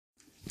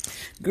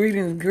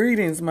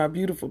Greetings, my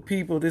beautiful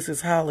people. This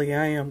is Holly.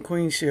 I am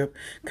Queenship,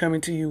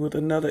 coming to you with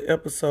another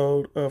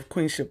episode of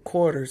Queenship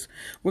Quarters.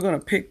 We're going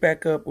to pick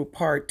back up with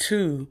part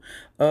 2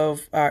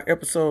 of our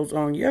episodes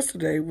on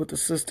yesterday with the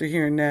sister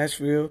here in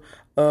Nashville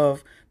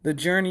of the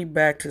journey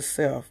back to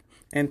self.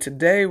 And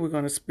today we're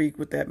going to speak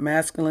with that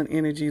masculine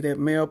energy, that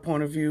male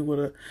point of view,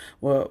 with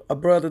a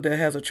brother that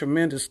has a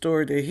tremendous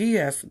story that he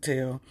has to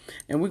tell.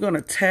 And we're going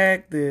to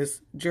tag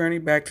this journey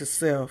back to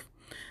self,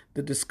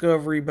 the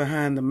discovery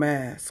behind the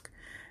mask.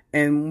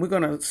 And we're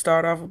going to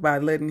start off by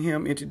letting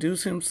him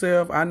introduce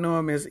himself. I know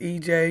him as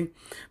EJ,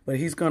 but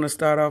he's going to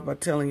start off by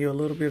telling you a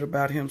little bit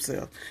about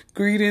himself.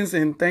 Greetings,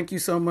 and thank you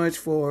so much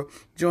for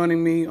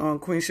joining me on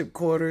Queenship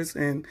Quarters,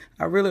 and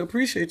I really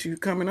appreciate you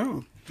coming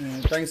on.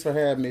 Thanks for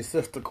having me,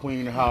 Sister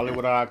Queen Holly,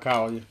 what I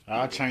call you.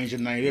 I'll change your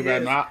name.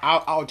 Everybody know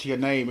I'll alter your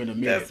name in a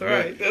minute. That's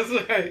right,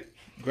 that's right.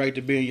 Great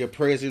to be in your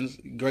presence.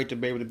 Great to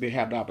be able to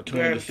have the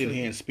opportunity to sit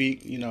here and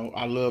speak. You know,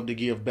 I love to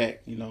give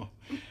back, you know.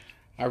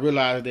 I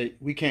realize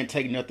that we can't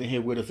take nothing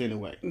here with us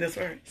anyway. That's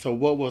right. So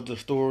what was the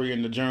story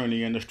and the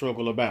journey and the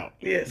struggle about?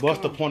 Yes.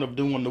 What's the point of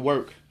doing the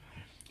work?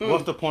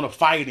 What's the point of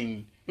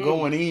fighting,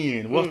 going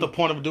in? What's the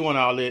point of doing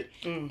all that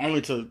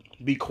only to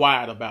be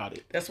quiet about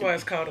it? That's why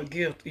it's called a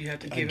gift. You have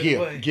to give it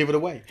away. Give it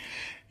away.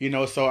 You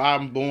know, so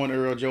I'm born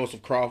Earl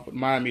Joseph Crawford,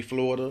 Miami,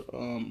 Florida.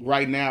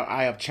 Right now,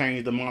 I have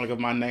changed the moniker of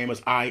my name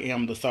as I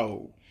Am the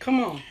Soul.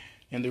 Come on.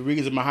 And the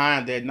reason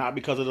behind that, not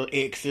because of the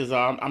X's,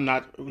 I'm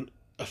not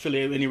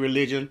affiliated with any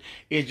religion.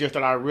 It's just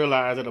that I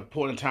realized at a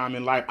point in time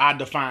in life, I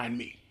define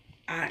me.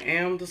 I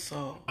am the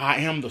soul. I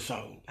am the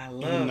soul. I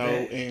love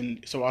that.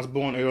 And so I was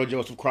born Earl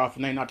Joseph Crawford,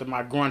 named after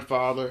my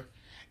grandfather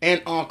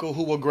and uncle,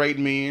 who were great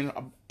men.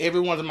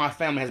 Everyone in my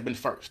family has been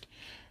first.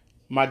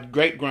 My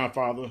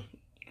great-grandfather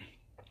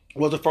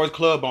was the first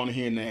club owner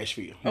here in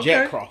Nashville,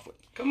 Jack Crawford.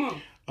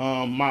 Come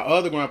on. My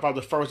other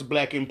grandfather, the first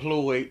black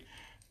employed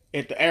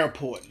at the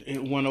airport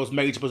in one of those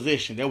major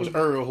positions. That was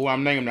Earl, who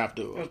I'm named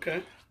after.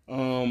 Okay.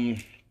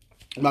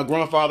 My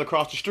grandfather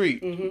across the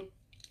street,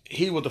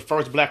 he was the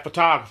first black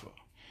photographer.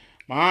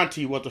 My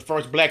auntie was the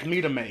first black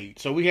meter maid.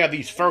 So we have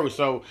these first.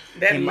 So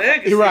that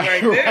legacy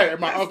right there.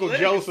 My Uncle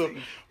Joseph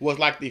was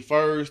like the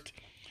first.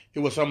 It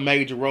was some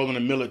major role in the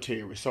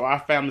military. So our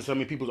family, so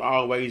many people was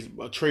always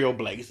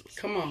trailblazers.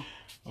 Come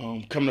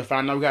on. Come to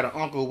find out, we got an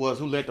uncle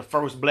who led the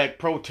first black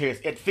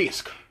protest at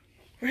Fisk.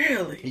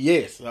 Really?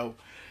 Yes. So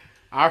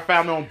our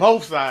family on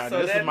both sides.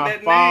 So this that, is my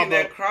that father.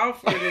 Name, that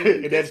Crawford.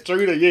 And that's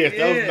Streeter, yes.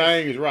 Those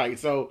names, right.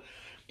 So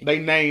they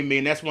named me,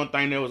 and that's one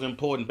thing that was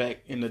important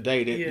back in the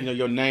day, that you know,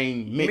 your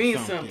name means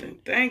something.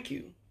 Thank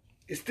you.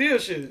 It still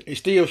should. It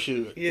still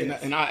should.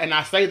 Yes. And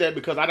I say that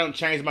because I don't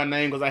change my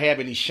name because I have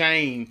any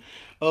shame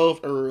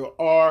of Earl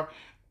or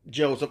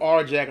Joseph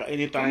or Jack or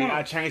anything.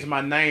 I changed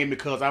my name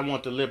because I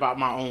want to live out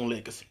my own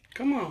legacy.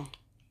 Come on.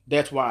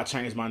 That's why I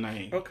changed my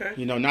name. Okay.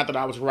 You know, not that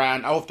I was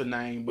riding off the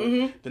name,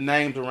 but the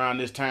names around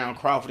this town,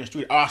 Crawford and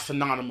Street, are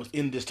synonymous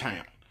in this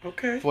town.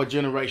 Okay. For a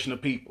generation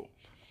of people.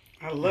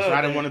 I love so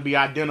I didn't want to be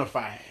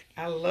identified.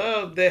 I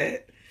love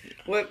that.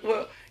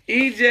 Well,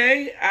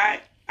 EJ,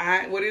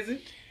 I what is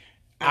it?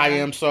 I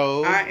am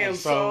soul. I am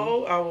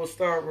soul. I will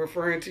start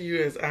referring to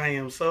you as I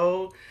am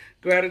soul.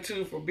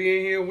 Gratitude for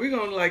being here. We're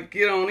going to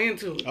get on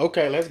into it.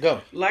 Okay, let's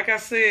go. Like I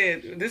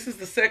said, this is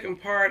the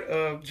second part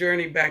of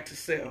Journey Back to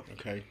Self.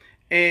 Okay.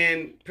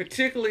 And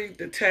particularly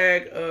the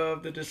tag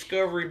of the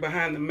discovery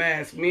behind the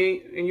mask.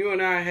 Me and you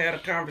and I had a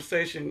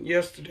conversation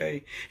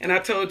yesterday, and I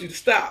told you to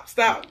stop,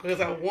 because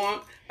I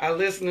want our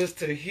listeners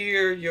to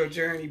hear your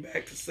journey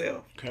back to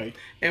self. Okay.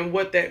 And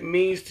what that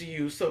means to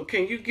you. So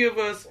can you give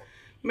us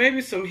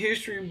maybe some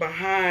history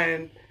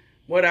behind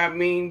what I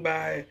mean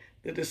by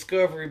the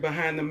discovery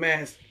behind the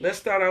mask? Let's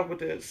start off with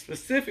the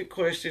specific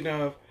question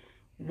of,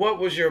 what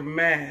was your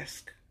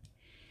mask?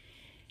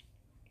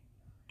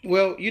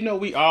 Well, you know,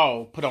 we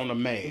all put on a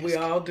mask. We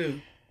all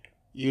do.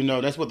 You know,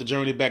 that's what the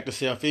journey back to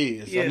self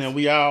is. Yes. And then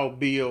we all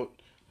build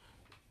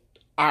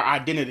our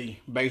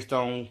identity based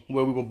on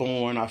where we were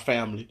born, our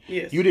family.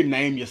 Yes. You didn't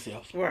name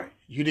yourself. Right.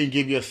 You didn't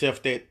give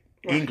yourself that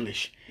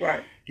English.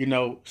 Right. You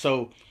know,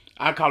 so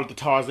I call it the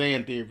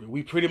Tarzan theory.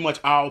 We pretty much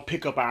all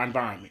pick up our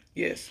environment.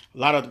 Yes. A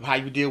lot of how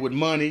you deal with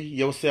money,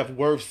 your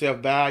self-worth,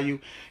 self-value.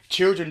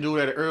 Children do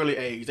it at an early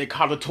age. They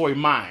call it a toy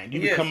mind.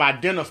 You become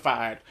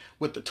identified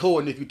with the toy,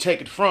 and if you take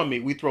it from me,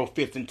 we throw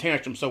fits and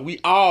tantrums. So we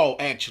all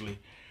actually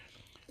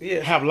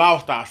have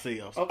lost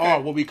ourselves, or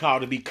what we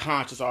call to be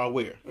conscious or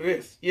aware.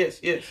 Yes.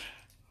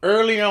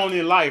 Early on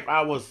in life,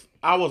 I was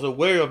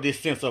aware of this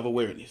sense of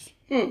awareness.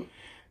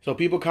 So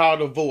people call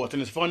it a voice.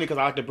 And it's funny because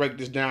I like to break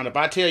this down. If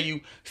I tell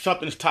you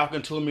something's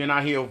talking to me and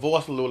I hear a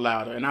voice a little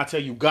louder, and I tell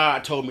you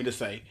God told me to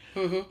say,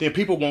 then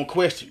people won't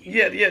question me.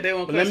 Yeah, they won't question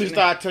me. But let me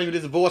start telling you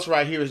this voice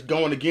right here is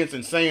going against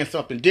and saying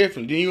something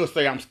different. Then you'll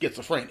say I'm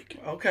schizophrenic.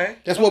 Okay.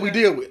 That's what we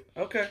deal with.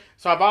 Okay.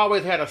 So I've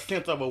always had a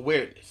sense of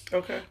awareness.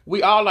 Okay.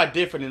 We all are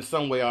different in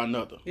some way or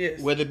another.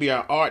 Yes. Whether it be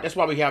our art, that's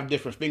why we have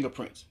different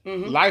fingerprints.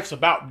 Life's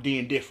about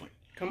being different.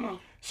 Come on.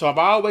 So I've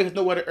always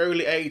known at an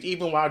early age,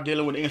 even while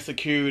dealing with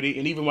insecurity,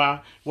 and even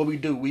while what we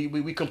do,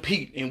 we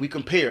compete and we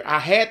compare. I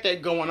had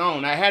that going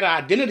on. I had an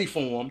identity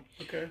form,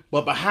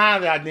 but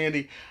behind the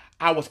identity,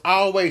 I was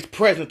always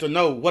present to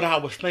know what I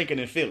was thinking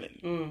and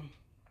feeling.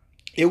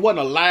 It wasn't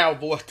a loud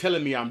voice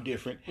telling me I'm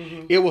different.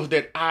 It was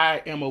that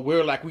I am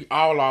aware, like we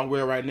all are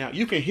aware right now.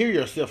 You can hear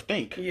yourself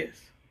think. Yes.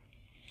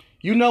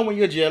 You know when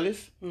you're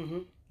jealous.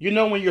 You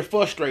know when you're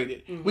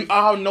frustrated. We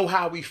all know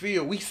how we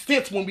feel. We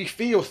sense when we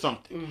feel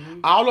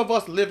something. All of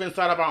us live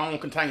inside of our own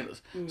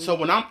containers. So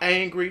when I'm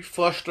angry,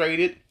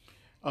 frustrated,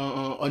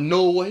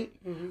 annoyed,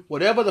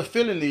 whatever the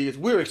feeling is,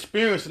 we're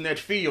experiencing that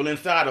feel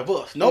inside of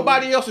us.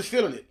 Nobody else is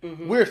feeling it.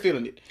 We're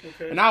feeling it.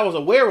 And I was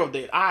aware of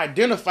that. I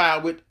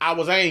identified with I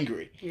was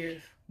angry.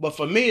 Yes. But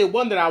for me, it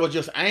wasn't that I was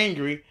just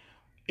angry.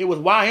 It was,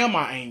 why am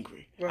I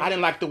angry? Right. I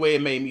didn't like the way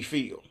it made me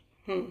feel.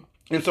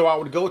 And so I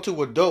would go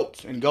to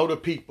adults and go to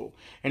people,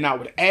 and I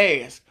would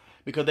ask,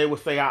 because they would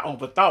say I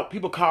overthought.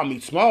 People call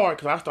me smart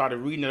because I started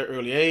reading at an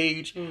early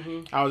age.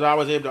 I was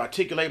always able to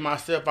articulate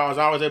myself. I was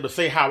always able to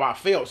say how I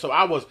felt. So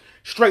I was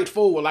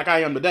straightforward like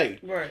I am today.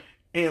 Right.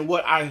 And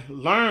what I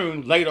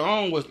learned later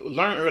on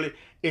early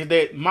is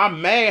that my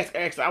mask,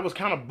 actually, I was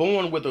kind of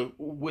born with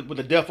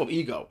the death of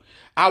ego.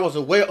 I was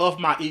aware of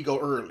my ego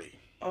early.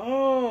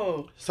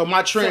 Oh. So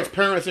my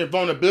transparency and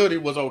vulnerability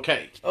was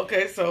okay.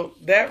 Okay, so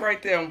that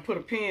right there, I'm going to put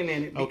a pin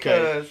in it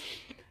because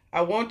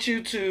I want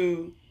you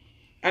to,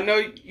 I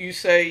know you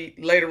say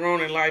later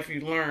on in life you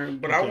learn,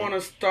 but I want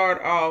to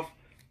start off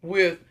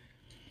with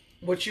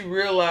what you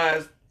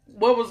realized.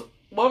 What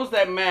was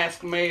that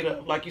mask made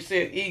of? Like you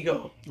said,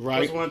 ego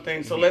was one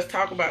thing. So let's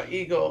talk about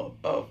ego,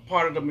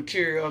 part of the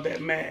material of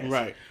that mask.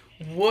 Right.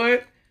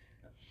 What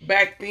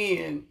back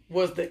then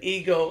was the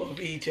ego of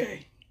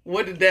EJ?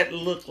 What did that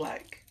look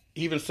like?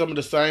 Even some of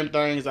the same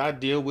things I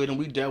deal with and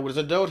we dealt with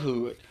as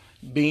adulthood.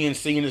 Being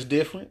seen as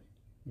different,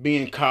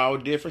 being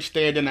called different,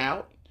 standing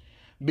out,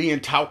 being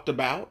talked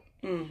about.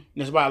 And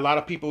that's why a lot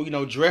of people,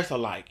 dress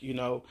alike.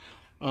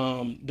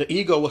 The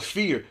ego was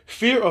fear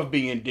of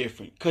being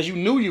different because you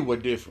knew you were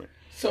different.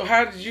 So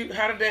how did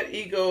that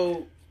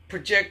ego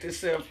project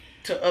itself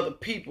to other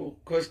people?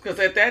 Because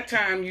at that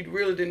time you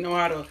really didn't know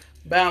how to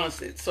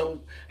balance it.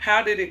 So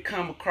how did it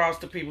come across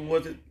to people?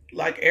 Was it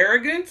like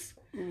arrogance?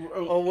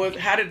 Or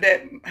how did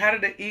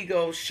the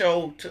ego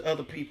show to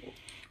other people?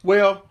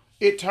 Well,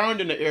 it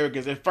turned into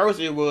arrogance. At first,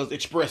 it was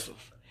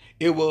expressive.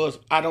 It was,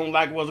 I don't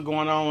like what's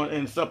going on,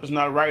 and something's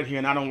not right here,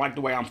 and I don't like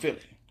the way I'm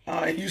feeling.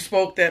 And you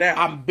spoke that out.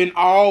 I've been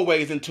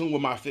always in tune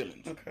with my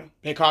feelings. Okay.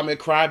 They called me a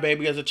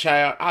crybaby as a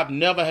child. I've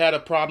never had a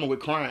problem with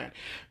crying.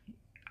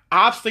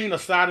 I've seen a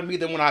side of me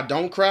that when I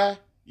don't cry,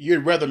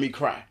 you'd rather me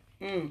cry.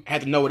 I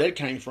had to know where that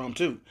came from,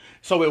 too.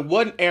 So it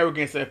wasn't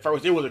arrogance at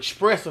first. It was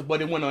expressive,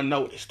 but it went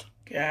unnoticed.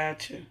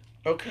 Gotcha.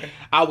 Okay.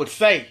 I would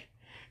say,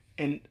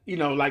 and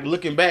like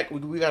looking back,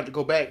 we got to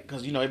go back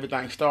because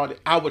everything started.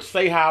 I would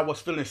say how I was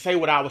feeling, say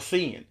what I was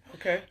seeing,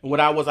 what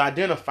I was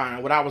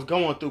identifying, what I was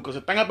going through. Because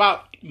the thing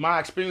about my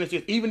experience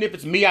is, even if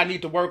it's me I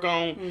need to work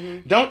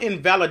on, don't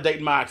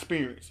invalidate my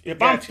experience.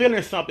 If I'm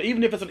feeling something,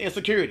 even if it's an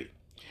insecurity,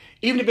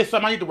 even if it's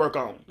something I need to work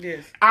on,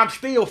 I'm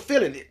still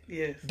feeling it.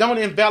 Yes. Don't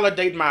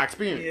invalidate my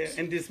experience.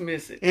 Yeah, and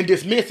dismiss it. And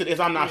dismiss it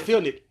as I'm not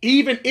feeling it,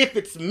 even if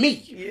it's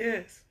me.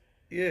 Yes.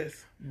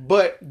 Yes.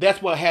 But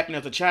that's what happened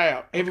as a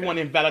child. Everyone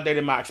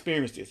invalidated my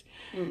experiences.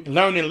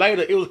 Learning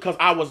later, it was because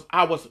I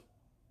was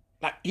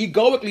like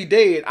egoically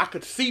dead. I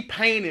could see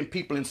pain in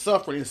people and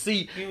suffering and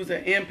see. You was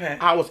an empath.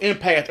 I was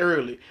empath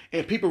early,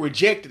 and people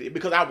rejected it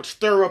because I would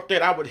stir up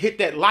I would hit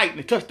that light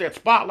and touch that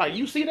spot. Like,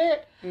 you see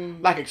that?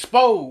 Like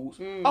exposed.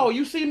 Oh,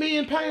 you see me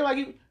in pain?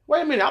 Like,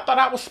 wait a minute. I thought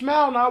I was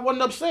smiling. I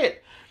wasn't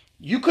upset.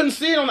 You couldn't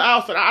see it on the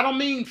outside. I don't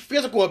mean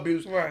physical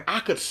abuse. Right.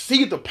 I could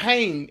see the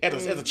pain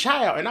as a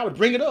child, and I would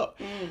bring it up.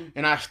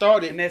 And I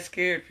started. And that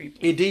scared people.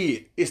 It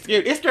did. It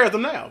scares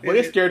them now, but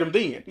it scared them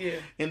then. Yeah.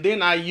 And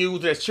then I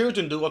used, as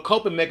children do, a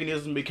coping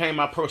mechanism became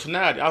my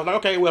personality. I was like,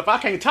 okay, well, if I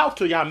can't talk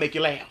to you, I'll make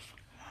you laugh.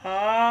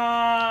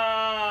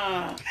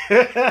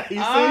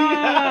 You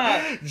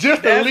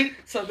see?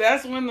 So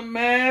that's when the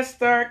mask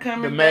start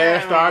coming down. The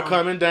mask start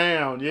coming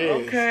down,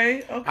 yes.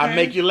 Okay. I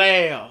make you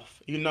laugh.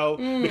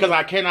 Because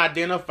I can't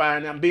identify,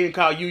 and I'm being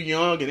called you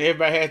young, and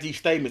everybody has these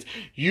statements.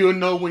 You'll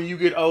know when you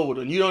get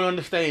older, and you don't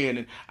understand.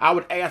 And I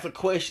would ask a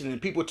question,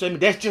 and people tell me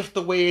that's just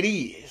the way it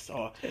is,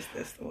 or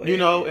that's the way. It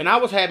is. And I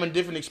was having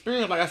different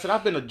experiences. Like I said,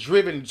 I've been a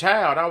driven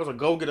child. I was a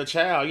go-getter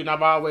child.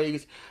 I've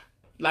always,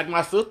 like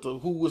my sister,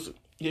 who was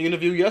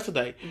interviewed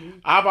yesterday.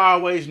 I've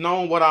always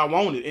known what I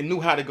wanted and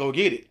knew how to go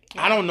get it.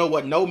 I don't know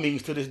what no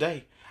means to this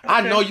day. Okay.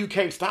 I know you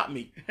can't stop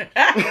me. The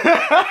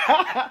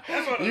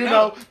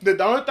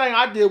only thing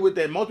I deal with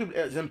that most people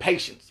is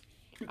impatience.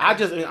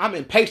 Okay. I'm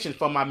impatient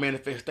for my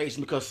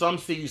manifestation because some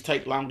seeds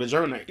take long to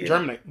germinate.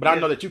 But I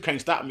know that you can't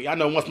stop me. I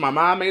know once my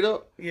mind made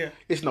up,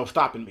 it's no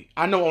stopping me.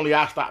 I know only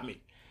I stop me.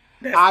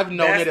 I've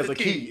known that as a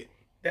kid.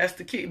 That's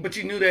the key. But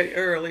you knew that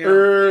early on.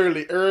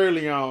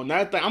 Early on.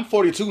 Now, I'm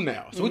 42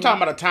 now. So we're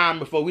talking about a time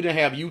before we didn't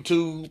have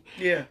YouTube.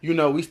 Yeah.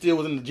 We still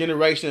was in the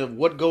generation of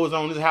what goes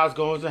on in this house,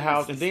 goes in the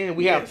house. And then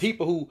we have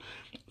people who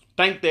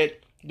think that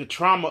the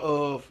trauma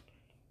of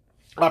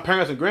our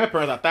parents and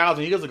grandparents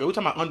 1,000 years ago, we're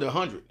talking about under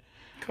 100.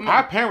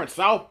 Our parents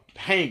saw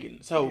hanging.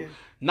 So,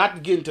 not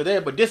to get into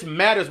that, but this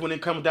matters when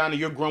it comes down to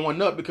your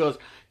growing up, because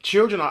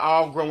children are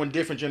all growing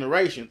different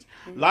generations.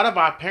 A lot of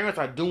our parents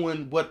are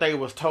doing what they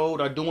was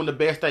told, are doing the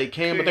best they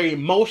can, but they're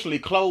emotionally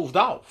closed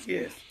off.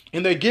 Yes.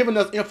 And they're giving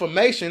us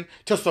information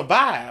to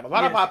survive. A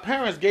lot of our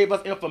parents gave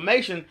us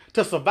information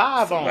to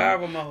survive on.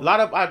 A lot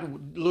of our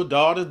little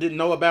daughters didn't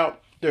know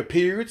about their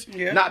periods.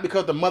 Not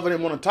because the mother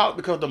didn't want to talk,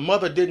 because the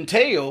mother didn't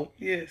tell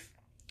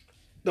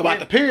about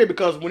the period,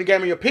 because when he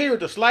gave me a period,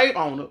 the slave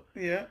owner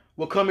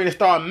will come in and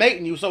start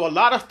mating you. So a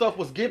lot of stuff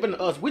was given to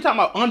us. We're talking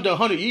about under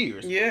 100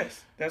 years.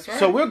 Yes, that's right.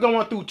 So we're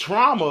going through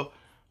trauma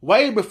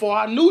way before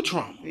I knew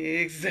trauma.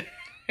 Exactly.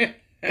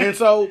 And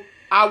so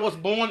I was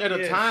born at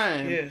a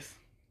time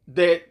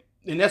that,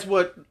 and that's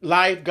what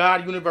life,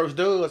 God, universe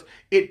does.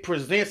 It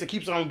presents and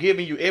keeps on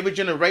giving you. Every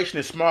generation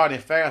is smarter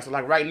and faster.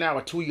 Like right now,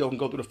 a 2-year-old can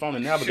go through the phone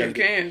and navigate.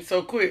 Sure can,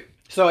 so quick.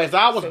 So as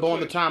I was born,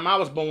 the time I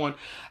was born,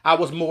 I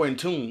was more in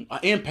tune, an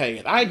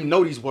empath. I didn't even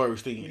know these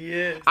words then.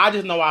 Yes. I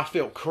just know I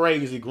felt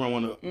crazy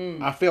growing up.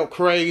 I felt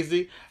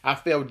crazy. I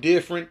felt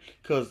different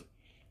because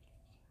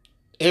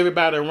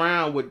everybody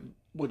around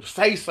would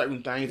say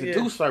certain things and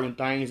do certain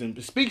things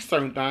and speak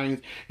certain things.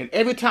 And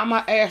every time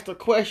I asked a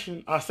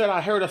question, I said I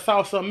heard or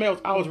saw something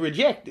else, I was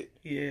rejected.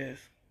 Yes.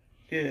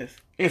 Yes.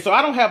 And so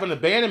I don't have an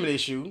abandonment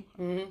issue.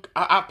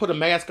 I put a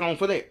mask on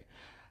for that.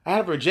 I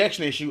have a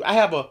rejection issue. I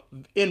have a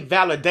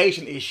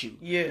invalidation issue.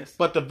 Yes.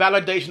 But the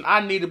validation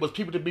I needed was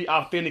people to be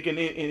authentic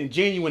and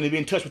genuine and be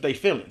in touch with their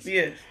feelings.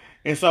 Yes.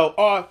 And so,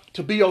 or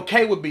to be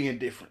okay with being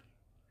different.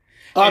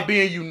 Or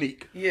being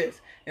unique.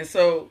 Yes. And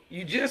so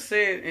you just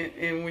said,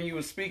 and when you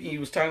were speaking, you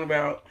was talking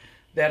about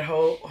that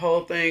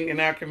whole thing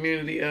in our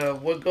community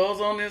of what goes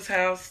on in this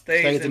house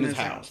stays in this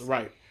house.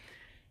 Right.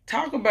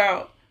 Talk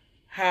about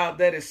how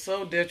that is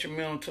so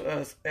detrimental to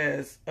us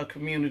as a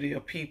community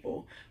of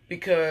people,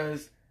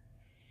 because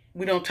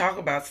we don't talk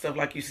about stuff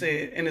like you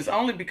said, and it's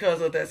only because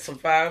of that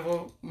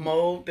survival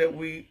mode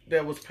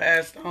that was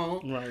passed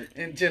on,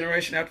 in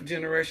generation after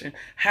generation.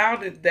 How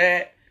did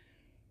that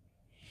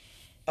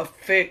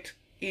affect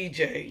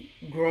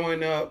EJ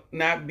growing up,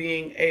 not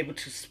being able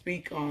to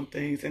speak on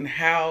things, and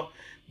how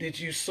did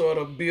you sort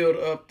of build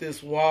up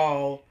this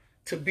wall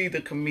to be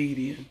the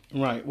comedian?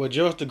 Right. Well,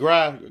 George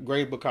DeGrasse,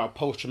 great book called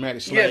Post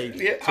Traumatic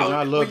Slave. Yes.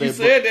 I love that you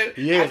said that.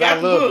 Yes, I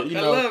love it.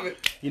 I love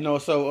it. You know,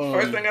 so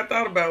first thing I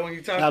thought about when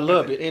you talked. I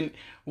love it. And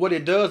what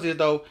it does is,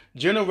 though,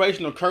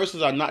 generational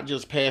curses are not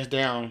just passed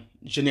down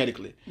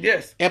genetically.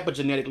 Yes.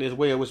 Epigenetically as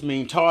well, which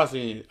means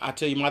Tarzan. I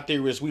tell you, my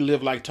theory is we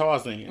live like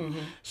Tarzan.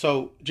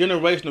 So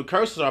generational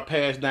curses are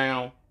passed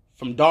down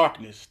from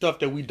darkness, stuff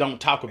that we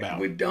don't talk about.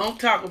 We don't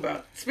talk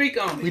about it.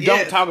 Speak on it. We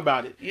don't talk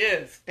about it.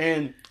 Yes.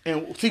 And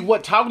see,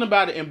 what talking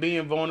about it and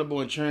being vulnerable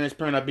and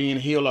transparent or being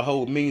healed or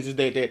whole means is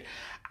that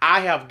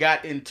I have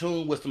got in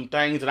tune with some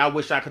things that I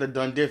wish I could have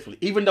done differently.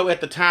 Even though at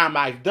the time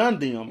I've done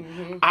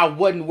them, I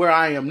wasn't where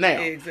I am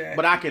now. Exactly.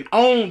 But I can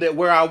own that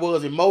where I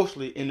was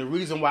emotionally and the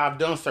reason why I've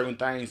done certain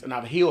things, and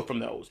I've healed from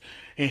those.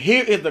 And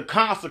here is the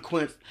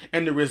consequence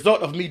and the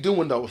result of me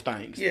doing those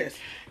things. Yes.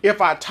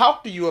 If I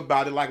talk to you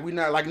about it like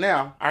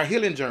now, our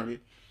healing journey,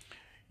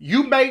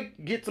 you may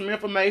get some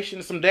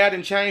information, some data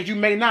and change, you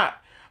may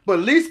not. But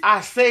at least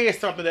I said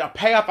something, that a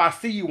path I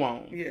see you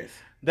on. Yes.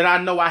 That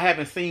I know I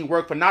haven't seen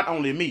work for not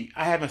only me.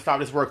 I haven't saw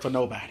this work for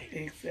nobody.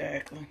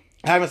 Exactly.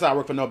 I haven't saw it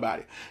work for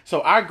nobody.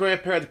 So our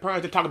grandparents,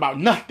 parents didn't talk about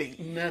nothing.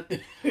 Nothing.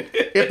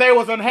 If they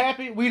was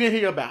unhappy, we didn't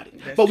hear about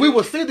it. But we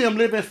would see them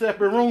live in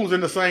separate rooms in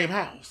the same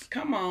house.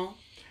 Come on.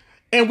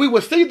 And we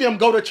would see them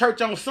go to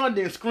church on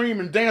Sunday and scream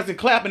and dance and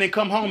clap and then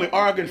come home and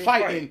argue and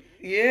fight.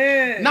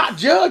 And not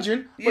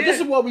judging, but this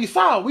is what we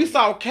saw. We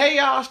saw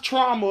chaos,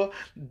 trauma,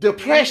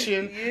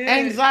 depression,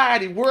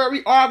 anxiety,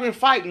 worry, arguing,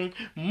 fighting,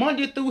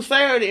 Monday through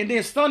Saturday, and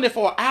then Sunday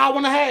for an hour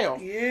and a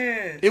half.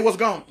 Yes. It was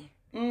gone.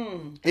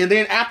 And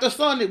then after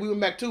Sunday, we went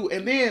back to it.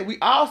 And then we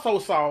also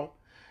saw,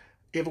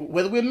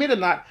 whether we admit it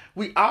or not,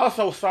 we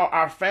also saw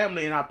our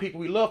family and our people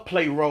we love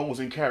play roles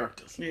and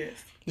characters. Yes.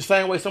 The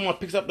same way someone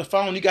picks up the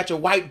phone, you got your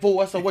white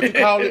voice or what you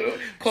call it.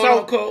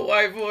 Quote-unquote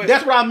white voice.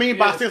 That's what I mean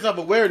by sense of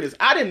awareness.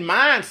 I didn't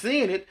mind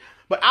seeing it,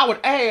 but I would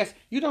ask,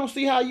 you don't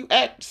see how you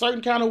act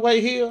certain kind of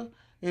way here,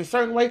 in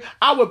certain way?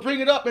 I would bring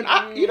it up, and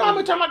you know how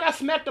many times I got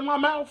smacked in my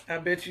mouth? I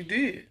bet you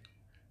did.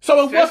 So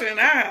it Especially in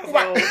our household.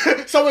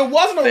 Right. So it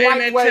wasn't a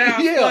right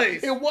way.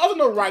 Place. It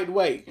wasn't a right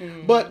way.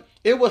 But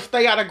it was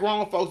stay out of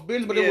grown folks'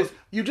 business. But it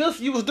was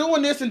you was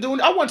doing this and doing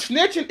that. I wasn't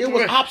snitching. It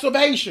was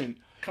observation.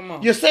 Come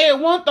on. You said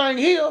one thing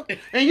here,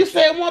 and you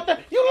said one thing.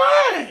 You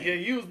lying. Yeah,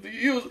 you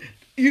was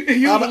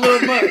a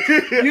little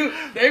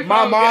much.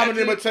 My mom and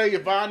them will tell you,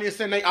 Vonnie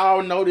and they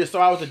all know this, so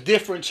I was a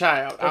different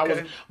child. Okay. I was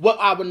what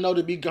I would know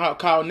to be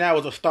called now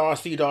as a star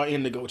seed or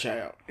indigo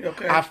child.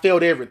 Okay. I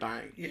felt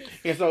everything. Yes.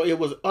 And so it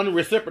was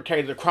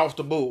unreciprocated across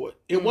the board.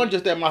 It wasn't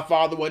just that my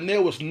father wasn't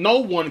there. Was no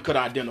one could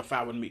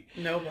identify with me.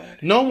 Nobody.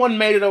 No one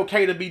made it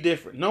okay to be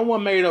different. No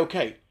one made it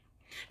okay.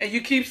 And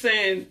you keep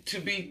saying to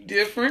be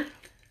different.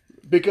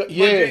 Because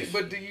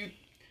but do you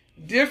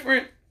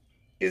Different.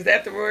 Is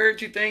that the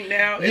word you think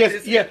now?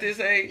 Yes, At this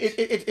age,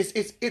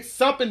 it's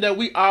something that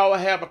we all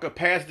have a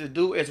capacity to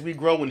do as we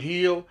grow and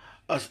heal.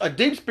 A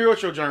deep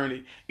spiritual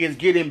journey is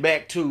getting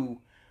back to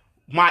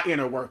my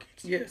inner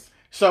workings. Yes.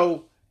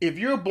 So if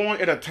you're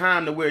born at a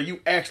time to where you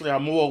actually are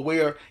more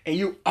aware and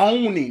you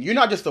owning, you're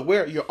not just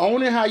aware, you're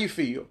owning how you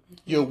feel.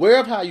 You're aware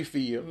of how you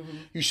feel.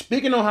 You're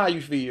speaking on how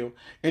you feel,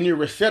 and you're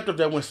receptive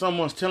that when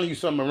someone's telling you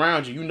something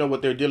around you, you know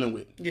what they're dealing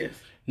with. Yes.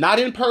 Not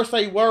in per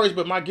se words,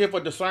 but my gift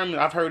of discernment,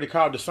 I've heard it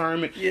called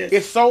discernment. Yes.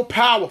 It's so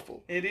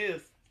powerful. It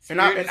is.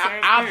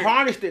 I've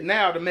harnessed it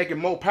now to make it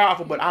more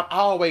powerful, but I've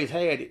always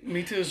had it.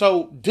 Me too.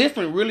 So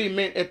different really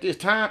meant at this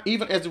time,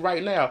 even as of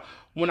right now,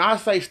 when I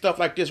say stuff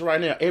like this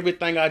right now,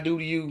 everything I do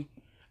to you,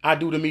 I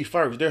do to me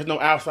first. There's no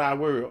outside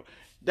world.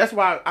 That's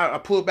why I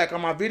pull back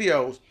on my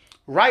videos.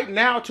 Right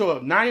now, to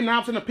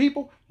 99% of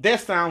people, that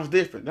sounds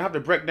different. I have to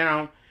break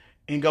down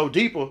and go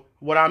deeper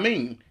what I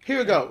mean.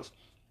 Here it goes.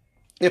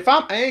 If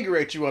I'm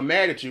angry at you or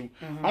mad at you,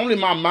 only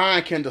my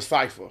mind can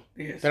decipher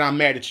that I'm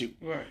mad at you.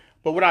 Right.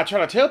 But what I try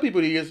to tell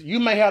people is, you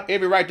may have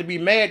every right to be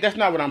mad. That's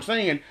not what I'm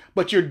saying.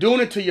 But you're doing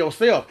it to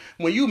yourself.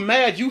 When you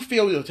mad, you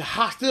feel the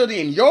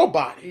hostility in your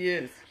body.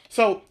 Yes.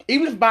 So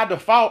even if by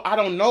default, I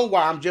don't know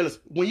why I'm jealous.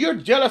 When you're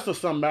jealous of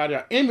somebody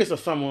or envious of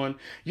someone,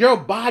 your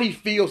body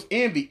feels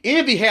envy.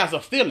 Envy has a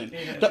feeling.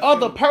 The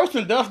other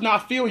person does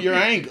not feel your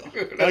anger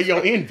or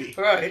your envy.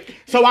 Right.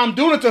 So I'm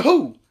doing it to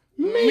who?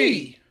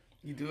 Me.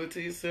 You do it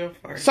to yourself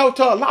first. So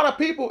to a lot of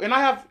people, and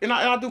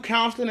I do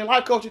counseling and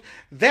life coaching,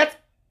 that's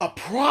a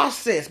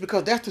process,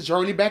 because that's the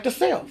journey back to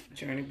self.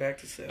 Journey back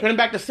to self. Journey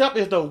back to self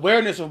is the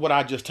awareness of what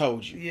I just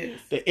told you. Yes.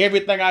 That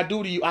everything I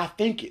do to you, I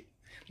think it.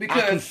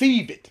 I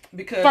conceive it.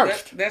 Because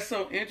first. That's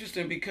so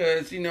interesting,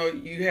 because,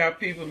 you have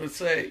people that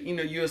say,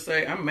 you'll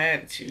say, I'm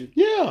mad at you.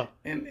 Yeah.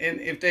 And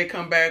if they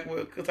come back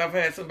with, because I've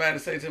had somebody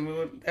say to me,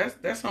 well,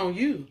 that's on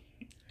you.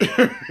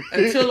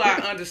 Until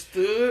I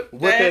understood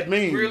what that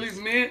means. Really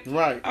meant.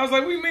 Right. I was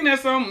like, what do you mean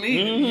that's on me?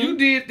 Mm-hmm. You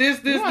did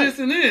this,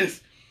 and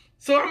this.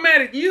 So I'm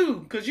mad at you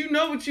because you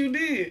know what you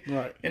did.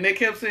 Right. And they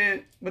kept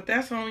saying, but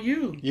that's on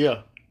you.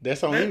 Yeah,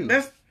 that's on you.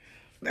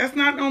 That's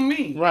not on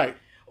me. Right.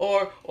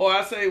 Or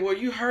I say, well,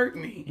 you hurt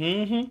me.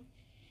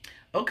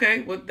 Mm-hmm.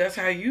 Okay, well, that's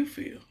how you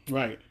feel.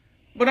 Right.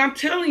 But I'm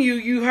telling you,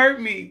 you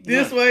hurt me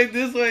this way,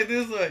 this way,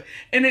 this way.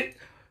 And it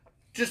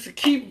just to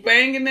keep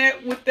banging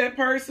that with that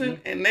person,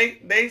 and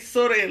they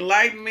sort of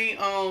enlighten me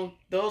on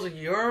those are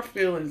your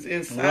feelings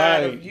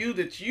inside of you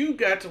that you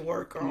got to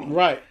work on.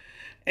 Right.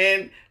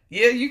 And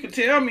yeah, you can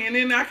tell me, and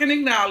then I can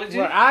acknowledge it.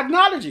 Right. I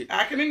acknowledge it.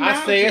 I can acknowledge it.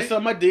 I said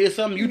something, I did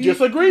something you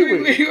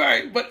disagree with.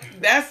 Right. But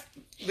that's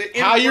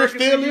how you're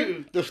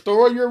feeling, the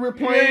story you're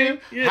replaying,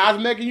 how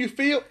it's making you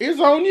feel,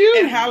 it's on you.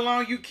 And how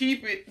long you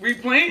keep it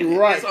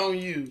replaying it's on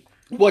you.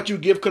 What you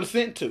give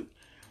consent to.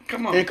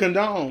 Come on. And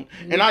condone.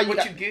 And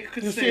what you give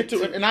consent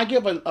to. And I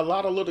give a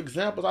lot of little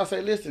examples. I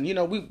say, listen,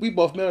 we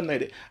both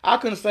melanated. I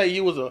couldn't say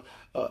you was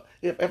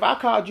if I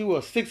called you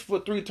a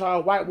 6'3"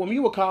 tall white woman,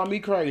 you would call me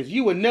crazy.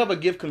 You would never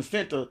give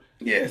consent to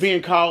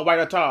being called white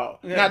or tall.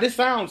 Yeah. Now this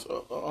sounds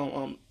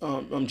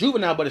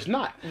juvenile, but it's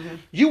not. Mm-hmm.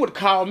 You would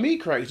call me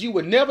crazy. You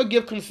would never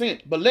give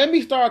consent. But let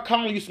me start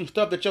calling you some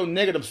stuff that your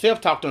negative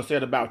self-talk done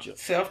said about you.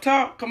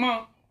 Self-talk? Come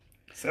on.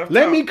 Self-talk.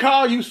 Let me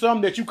call you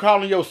something that you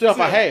calling yourself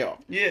a hell.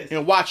 Yes.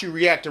 And watch you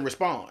react and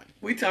respond.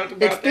 We talked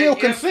about it's still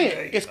that consent.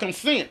 Yesterday. It's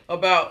consent.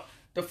 About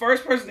the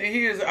first person that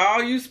hears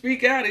all you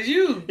speak out is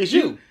you. It's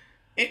you.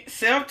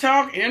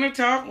 Self-talk, inner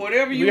talk,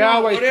 whatever you we want.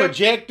 Always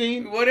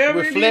projecting,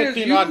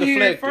 reflecting, or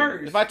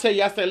deflecting. If I tell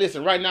you, I say,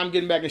 listen, right now I'm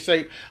getting back in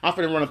shape. I'm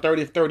finna run a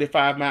 30,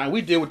 35 mile.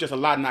 We deal with this a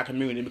lot in our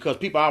community because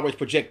people always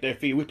project their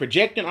feet. We're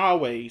projecting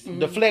always,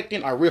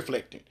 deflecting or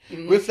reflecting.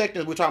 Mm-hmm.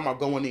 Reflecting is we're talking about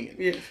going in.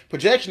 Yes.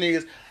 Projection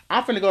is,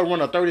 I'm finna go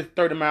run a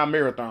 30 mile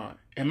marathon.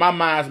 And my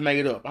mind's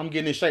made up. I'm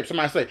getting in shape.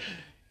 Somebody say,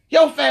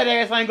 your fat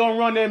ass ain't gonna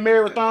run that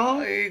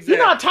marathon. Exactly.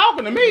 You're not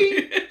talking to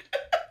me.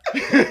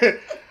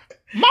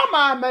 My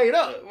mind made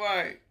up.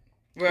 Right.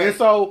 And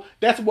so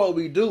that's what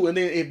we do. And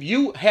then if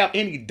you have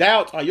any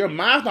doubts or your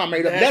mind's not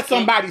made up, let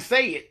somebody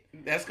say it.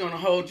 That's going to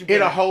hold you back.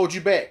 It'll hold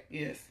you back.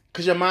 Yes.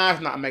 Because your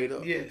mind's not made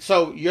up. Yes.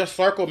 So your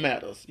circle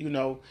matters.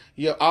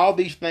 All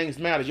these things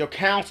matter. Your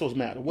counsels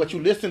matter. What you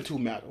listen to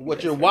matter.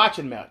 What you're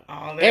watching matter.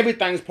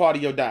 Everything's part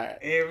of your diet.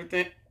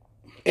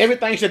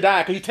 Everything's your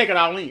diet because you take it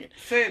all in.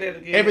 Say that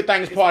again.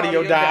 Everything's part of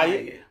your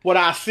diet. What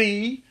I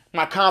see,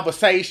 my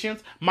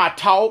conversations, my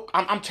talk,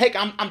 I'm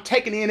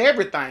taking in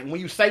everything. When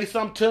you say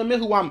something to me,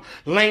 who I'm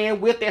laying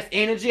with, that's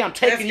energy. I'm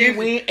taking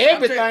you in.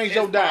 Everything's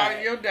your diet. Part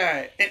of your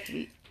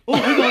diet.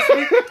 We're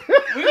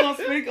gonna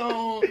speak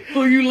on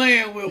who you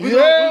laying with. We're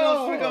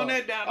gonna speak on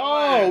that down the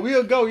line.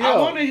 We'll go. Yeah. I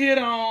want to hit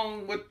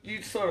on what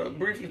you sort of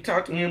briefly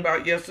talked to me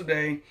about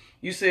yesterday.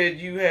 You said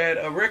you had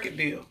a record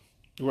deal.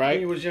 Right.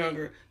 When you was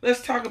younger.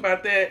 Let's talk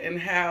about that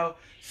and how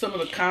some of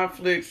the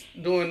conflicts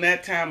during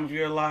that time of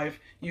your life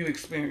you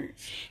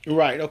experienced.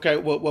 Right. Okay.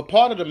 Well,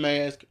 part of the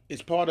mask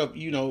is part of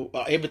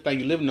everything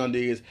you're living under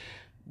is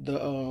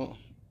the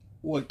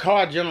Well,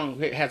 Carl Jung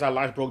has our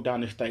life broke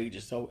down in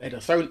stages. So at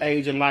a certain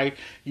age in life,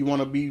 you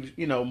want to be,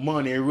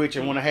 money and rich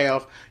and want to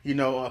have,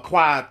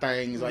 acquire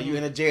things. Are you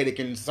energetic?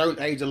 And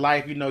certain age of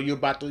life, you're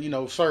about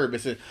to,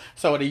 service. And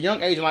so at a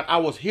young age in life, I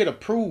was here to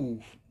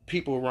prove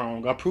people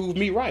wrong. I proved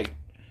me right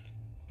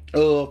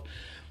of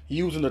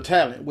using the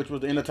talent, which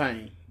was to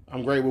entertain.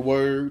 I'm great with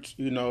words.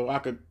 I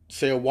could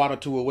sell water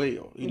to a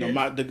well.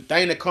 The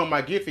thing that come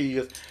my gift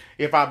is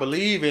if I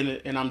believe in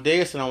it and I'm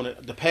dancing on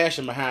it, the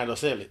passion behind it will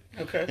sell it.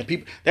 Okay. And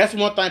people, that's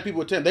one thing people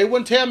would tell me. They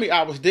wouldn't tell me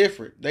I was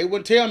different. They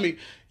wouldn't tell me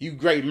you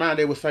great mind.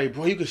 They would say,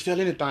 bro, you can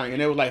sell anything.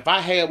 And they was like, if I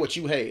had what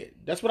you had.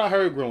 That's what I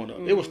heard growing up.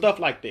 It was stuff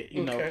like that,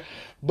 know.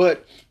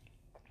 But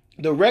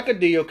the record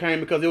deal came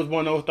because it was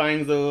one of those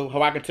things of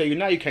how I can tell you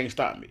now you can't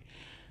stop me.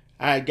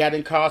 I got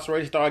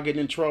incarcerated, started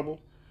getting in trouble.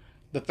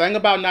 The thing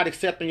about not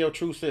accepting your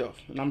true self,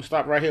 and I'm going to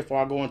stop right here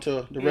before I go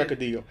into the record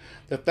deal.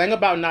 The thing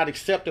about not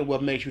accepting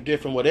what makes you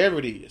different, whatever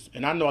it is,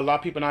 and I know a lot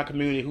of people in our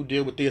community who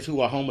deal with this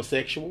who are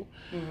homosexual,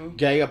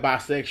 gay or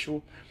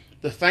bisexual.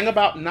 The thing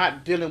about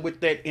not dealing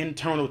with that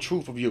internal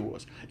truth of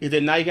yours is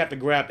that now you have to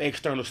grab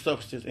external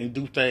substance and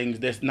do things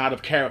that's not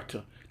of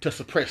character to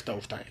suppress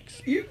those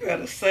things. You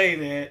gotta say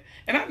that,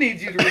 and I need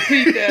you to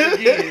repeat that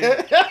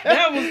again.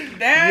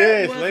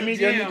 That was let me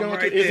go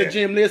into it's a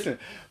gem. Listen,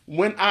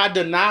 when I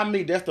deny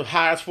me, that's the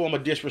highest form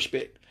of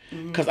disrespect.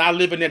 Because I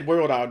live in that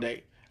world all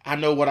day. I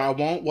know what I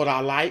want, what I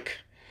like,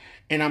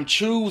 and I'm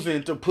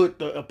choosing to put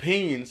the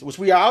opinions, which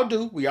we all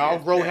do. We all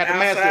grow, have to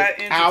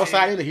master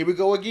outside in. Here we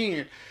go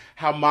again.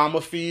 How mama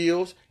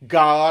feels,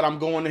 God, I'm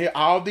going to hear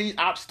all these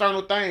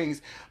external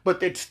things,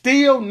 but it's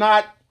still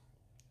not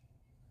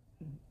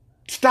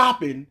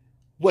stopping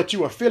what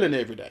you are feeling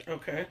every day.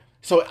 Okay.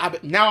 So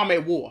now I'm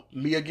at war.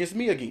 Me against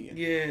me again.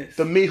 Yes.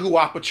 The me who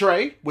I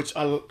portray, which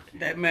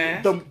that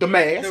mask. The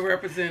mask. The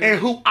representative. And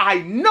who I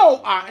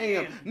know I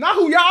am. Not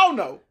who y'all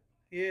know.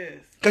 Yes.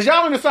 Because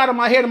y'all in the side of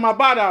my head and my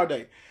body all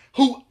day.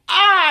 Who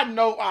I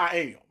know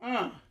I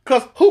am.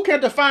 Because who can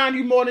define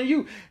you more than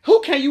you?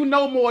 Who can you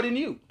know more than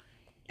you?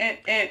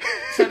 And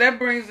so that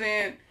brings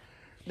in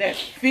that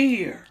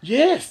fear.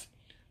 Yes.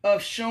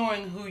 Of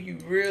showing who you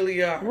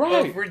really are.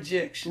 Right. Of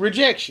rejection.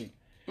 Rejection.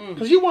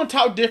 Because you weren't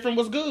taught different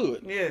was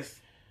good. Yes.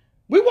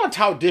 We weren't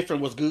taught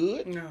different was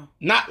good. No.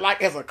 Not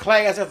like as a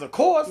class, as a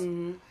course.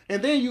 And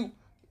then you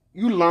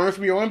learn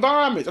from your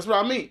environment. That's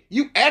what I mean.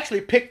 You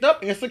actually picked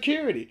up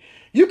insecurity.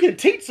 You can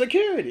teach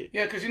security.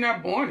 Yeah, because you're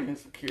not born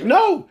insecure.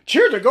 No.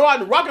 Children go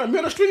out and rock on the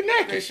middle of the street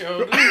naked. They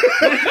sure do.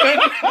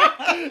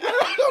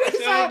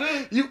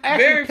 You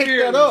actually pick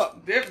that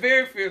up. They're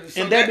very fearless.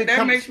 So and that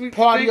becomes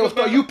part of your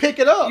story. You pick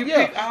it up.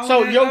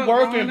 So your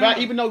worth and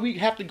value, even though we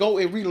have to go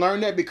and relearn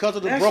that because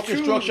of the broken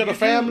structure of the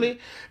family,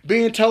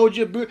 being told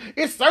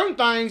it's certain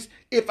things,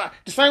 the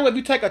same way if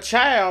you take a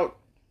child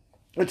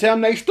and tell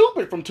them they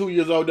stupid from 2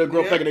 years old, they'll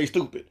grow up thinking they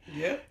stupid.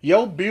 Yeah.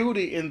 Your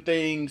beauty in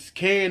things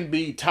can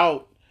be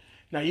taught.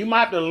 Now, you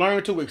might have to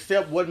learn to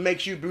accept what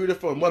makes you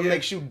beautiful and what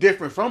makes you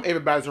different from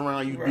everybody's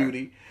around you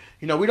beauty.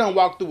 We don't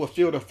walk through a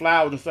field of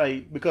flowers and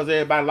say, because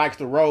everybody likes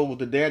the rose,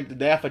 the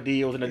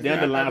daffodils and the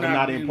dandelions are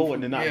not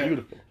important and not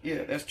beautiful.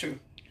 Yeah, that's true.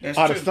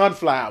 Or the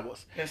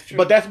sunflowers. That's true.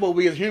 But that's what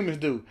we as humans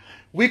do.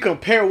 We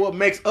compare what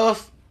makes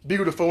us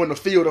beautiful in the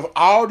field of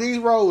all these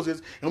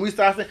roses, and we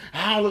start saying,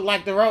 I don't look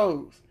like the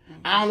rose.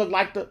 I don't look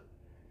like the...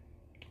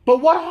 But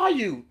what are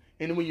you?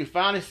 And when you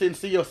finally sit and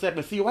see yourself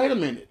and see, wait a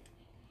minute.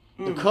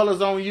 The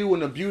colors on you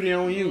and the beauty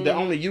on you that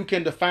only you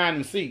can define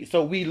and see.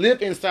 So we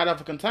live inside of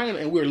a container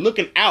and we're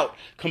looking out,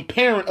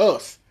 comparing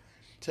us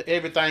to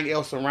everything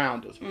else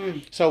around us.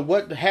 So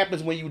what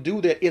happens when you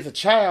do that as a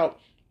child,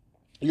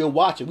 you're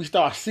watching. We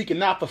start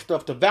seeking out for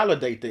stuff to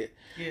validate that.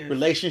 Yes.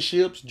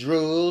 Relationships,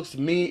 drugs,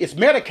 it's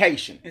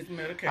medication. It's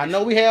medication. I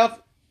know we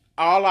have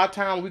all our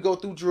time we go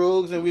through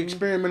drugs and we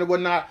experiment and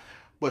whatnot,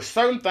 but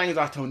certain things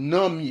are to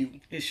numb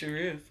you. It sure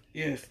is.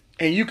 Yes.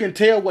 And you can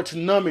tell what's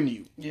numbing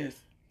you. Yes.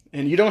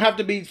 And you don't have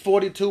to be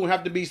 42 and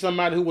have to be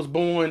somebody who was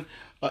born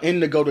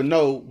indigo to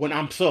know when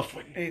I'm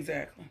suffering.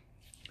 Exactly.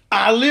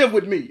 I live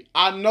with me.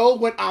 I know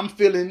when I'm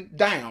feeling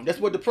down. That's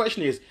what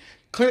depression is.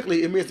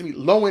 Clinically, it means to me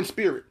low in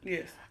spirit.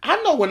 Yes.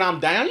 I know when I'm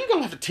down. You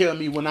don't have to tell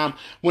me when I'm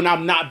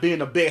not being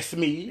the best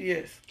me.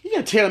 Yes. You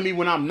can't tell me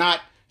when I'm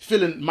not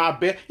feeling my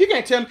best. You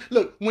can't tell me.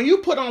 Look, when you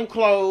put on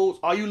clothes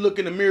or you look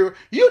in the mirror,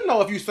 you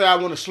know if you say I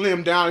want to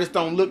slim down, this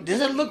don't look.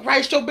 Does it look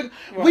right? So big.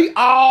 Right. We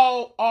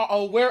all are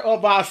aware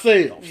of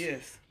ourselves.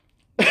 Yes.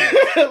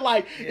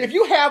 If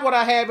you have what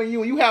I have in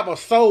you and you have a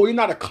soul, you're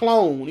not a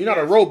clone, you're not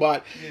a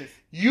robot. Yes.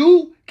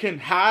 You can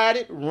hide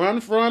it, run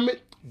from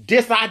it,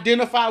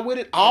 disidentify with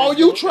it.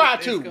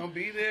 It's gonna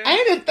be there.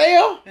 Ain't it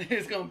there?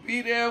 It's gonna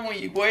be there when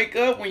you wake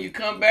up, when you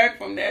come back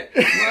from that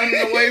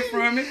running away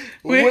from it.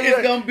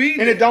 It's gonna be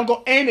there. And it don't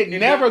go, and it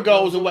never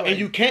goes away. And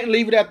you can't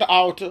leave it at the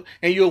altar.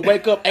 And you'll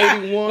wake up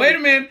 81. Wait a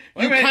minute.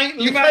 You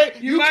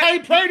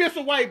can't pray this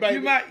away,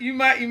 baby. You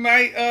might.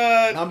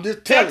 I'm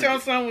just telling touch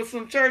on something with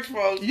some church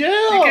folks. Yeah.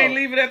 You can't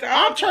leave it at the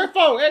altar. I'm church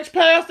folk.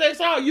 Ex-pastor,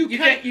 ex-all. You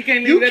can't leave it at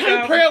the altar. You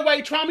can't pray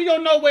away trauma. You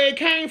don't know where it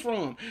came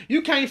from.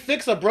 You can't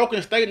fix a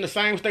broken state in the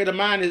same state of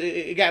mind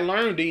it got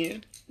learned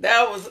in.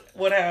 That was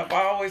what I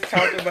always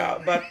talk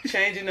about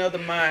changing of the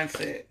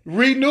mindset.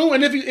 Renew,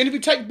 and if you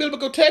take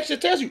biblical text,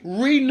 it tells you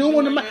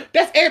renewing the mind.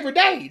 That's every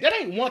day. That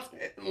ain't once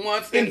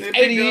in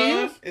 80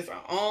 years. It's an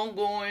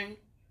ongoing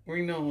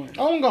renewing.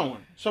 Ongoing.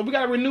 So we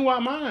gotta renew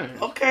our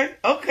minds. Okay.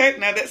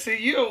 Now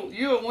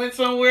you'll went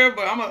somewhere,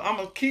 but I'm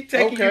gonna keep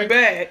taking you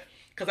back.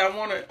 Because I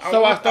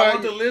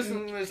want the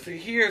listeners to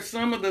hear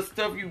some of the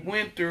stuff you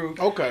went through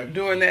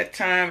during that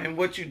time and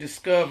what you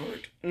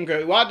discovered.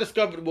 Okay, what I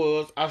discovered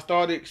was I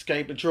started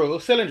escaping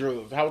drugs, selling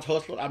drugs. I was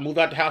hustling. I moved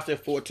out the house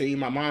at 14.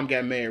 My mom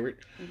got married.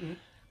 Mm-hmm.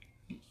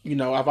 You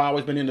know, I've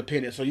always been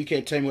independent, so you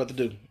can't tell me what to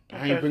do.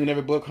 I ain't bringing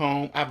every book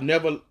home. I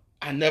never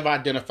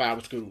identified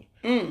with school.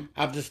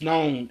 I've just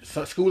known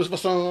school is for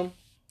some.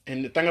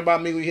 And the thing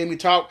about me, when you hear me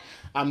talk,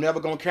 I'm never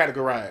going to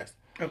categorize.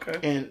 Okay.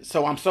 And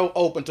so I'm so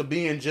open to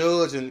being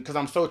judged, and because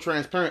I'm so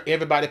transparent,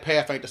 everybody's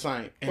path ain't the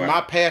same. And my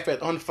path has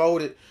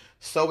unfolded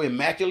so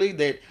immaculately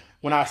that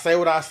when I say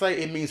what I say,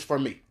 it means for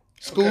me.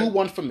 School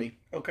wasn't for me.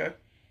 Okay.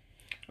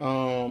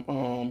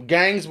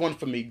 Gangs wasn't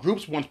for me.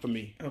 Groups wasn't for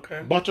me.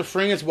 Okay. Bunch of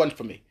friends wasn't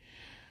for me.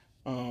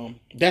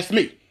 That's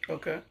me.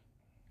 Okay.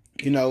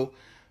 You know,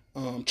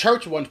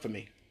 church wasn't for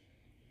me.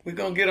 We're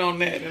gonna get on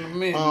that in a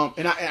minute.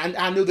 And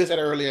I knew this at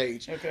an early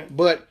age. Okay.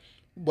 But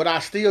what I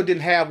still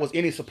didn't have was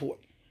any support.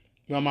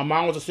 You know, my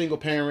mom was a single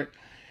parent.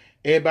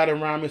 Everybody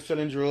around me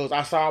selling drugs.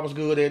 I saw I was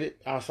good at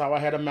it. I saw I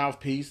had a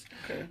mouthpiece.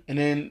 Okay. And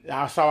then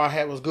I saw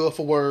I was good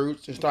for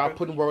words and started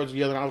putting words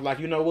together. And I was like,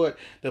 you know what?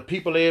 The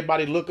people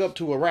everybody look up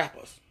to are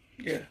rappers.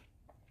 Yeah.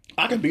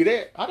 I can be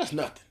that. That's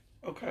nothing.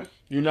 Okay.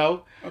 You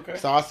know? Okay.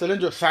 So I was selling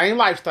drugs. Same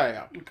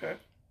lifestyle. Okay.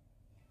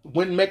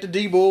 Went and met the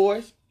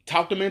D-boys.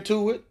 Talked them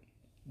into it.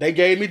 They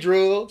gave me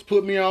drugs.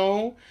 Put me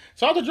on.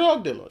 So I was a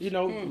drug dealer. You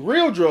know,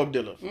 real drug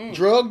dealer.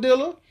 Drug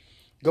dealer.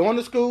 Going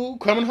to school,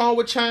 coming home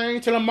with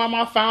chains, telling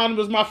mama I found him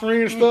as my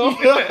friend and stuff.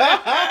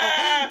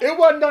 It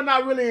wasn't nothing I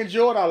really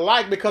enjoyed or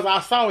liked because I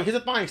saw it. Here's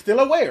the thing,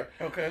 still aware.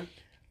 Okay.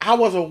 I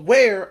was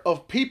aware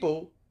of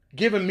people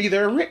giving me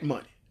their rent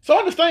money. So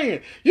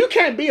understand, you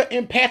can't be an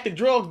empathic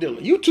drug dealer.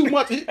 You too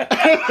much. I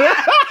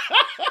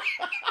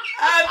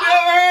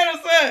never heard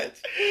of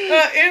such.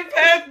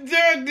 Empathic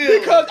drug dealer.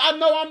 Because I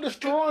know I'm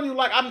destroying you.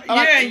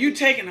 And you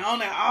taking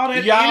on all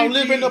that y'all energy.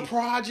 live in the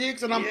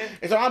projects, and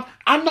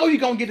I know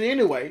you're gonna get it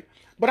anyway.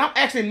 But I'm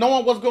actually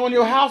knowing what's going on in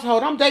your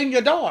household. I'm dating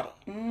your daughter.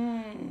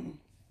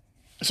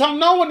 So I'm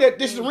knowing that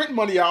this is rent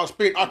money y'all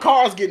spent. Our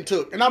car's getting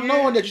took. And I'm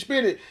knowing that you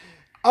spend it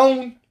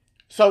on.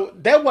 So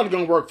that wasn't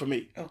going to work for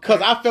me.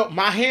 Because I felt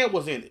my hand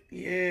was in it.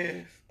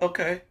 Yes.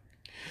 Okay.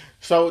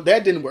 So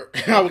that didn't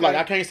work. I was like,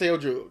 I can't sell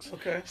drugs.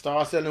 Okay.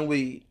 Started selling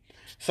weed.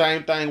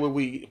 Same thing with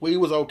weed. Weed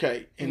was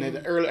okay. And at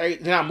the early age,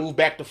 then I moved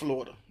back to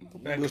Florida.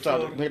 Back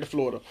to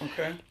Florida.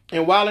 Okay.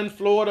 And while in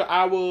Florida,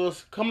 I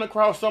was coming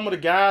across some of the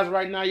guys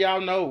right now,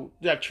 y'all know,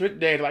 that Trick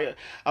Daddy. Like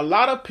a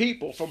lot of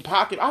people from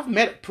Pocket. I've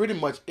met pretty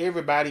much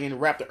everybody in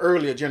rap, the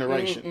earlier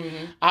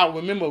generation. I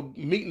remember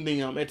meeting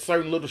them at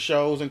certain little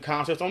shows and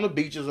concerts on the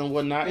beaches and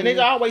whatnot. And they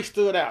always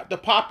stood out. The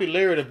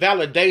popularity, the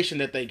validation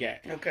that they got.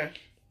 Okay.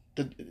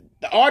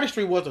 The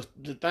artistry was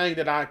the thing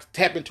that I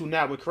tap into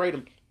now with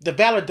Kratom. The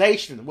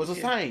validation was the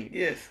same.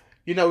 Yes.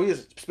 You know, it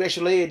was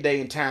special ed day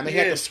in time. They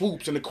had the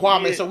swoops and the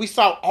Kwame. So we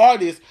saw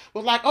artists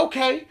was like,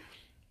 okay.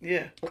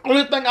 Yeah. The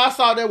only thing I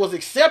saw that was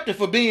accepted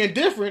for being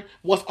different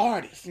was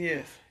artists.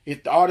 Yes.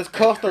 If the artist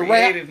cussed or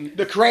rap,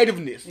 the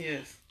creativeness.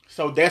 Yes.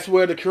 So that's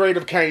where the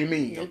creative came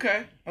in.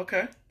 Okay.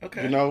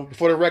 You know,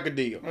 before the record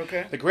deal.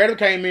 Okay. The creative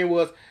came in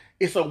was,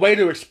 it's a way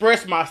to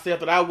express myself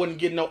that I wouldn't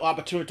get no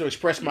opportunity to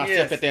express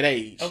myself at that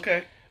age.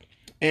 Okay.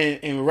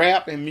 And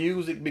rap and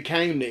music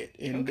became that.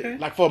 And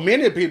like for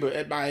many people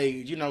at my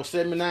age, you know,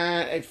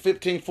 79,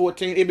 15,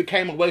 14, it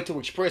became a way to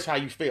express how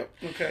you felt.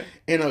 Okay.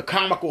 In a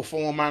comical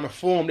form, in a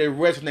form that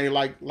resonated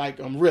like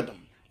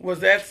rhythm. Was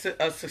that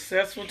a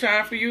successful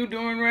time for you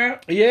doing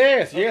rap?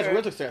 Yes, it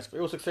was successful.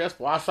 It was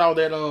successful. I saw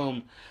that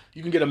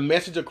you can get a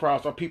message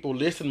across or people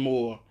listen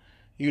more.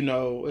 You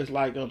know, it's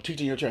like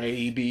teaching your child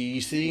A,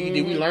 B, C.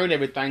 We learn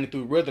everything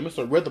through rhythm. It's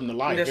a rhythm to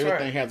life. That's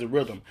everything has a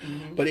rhythm.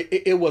 But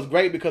it was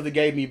great because it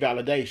gave me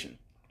validation.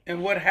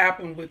 And what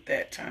happened with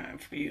that time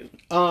for you?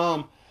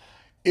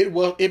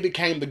 It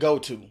became the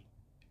go-to,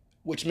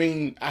 which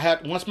means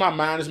once my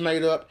mind is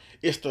made up,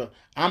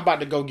 I'm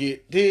about to go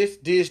get this,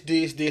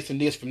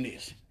 and this from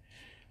this.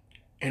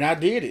 And I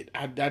did it.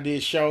 I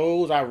did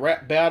shows. I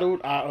rap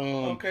battled.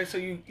 Okay, so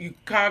you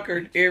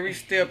conquered every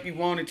step you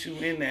wanted to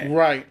in that.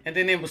 Right. And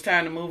then it was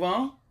time to move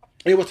on?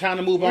 It was time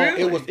to move on.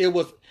 Really? It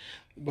was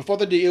before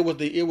the deal.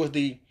 It was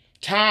the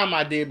time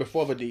I did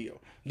before the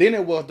deal. Then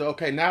it was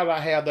now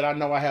that I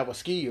know I have a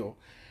skill.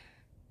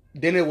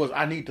 Then it was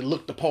I need to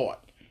look the part.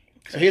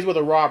 So here's where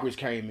the robberies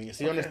came in.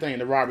 See,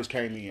 understand the robberies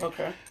came in.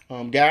 Okay.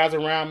 Guys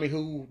around me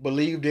who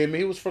believed in me.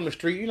 He was from the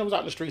street. You know, was out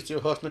in the street still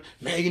hustling.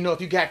 Man, you know,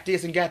 if you got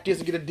this and get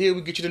a deal,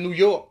 we get you to New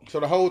York. So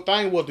the whole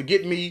thing was to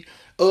get me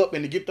up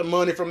and to get the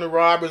money from the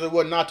robbers and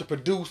whatnot to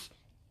produce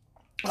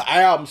an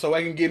album so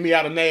they can get me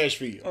out of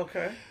Nashville.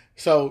 Okay.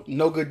 So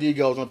no good deed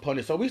goes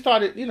unpunished. So we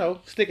started, you know,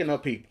 sticking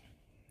up people.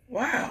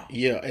 Wow.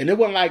 Yeah, and it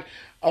wasn't like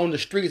on the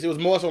streets. It was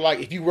more so like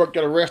if you worked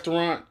at a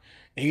restaurant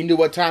and you knew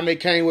what time they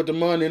came with the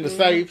money in the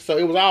safe. So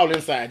it was all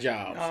inside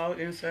jobs. All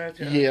inside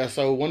jobs. Yeah,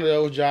 so one of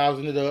those jobs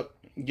ended up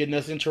getting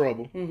us in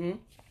trouble.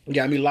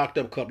 Got me locked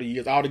up a couple of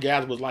years. All the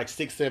guys was like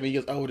 6, 7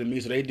 years older than me,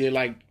 so they did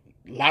like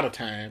a lot of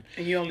time.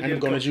 And you only ended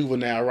up going to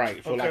juvenile,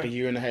 right, for like a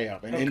year and a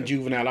half. And in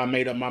juvenile, I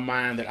made up my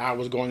mind that I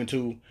was going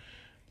to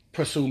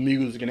pursue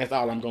music, and that's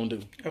all I'm going to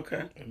do.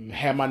 Okay.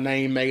 Have my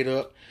name made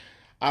up.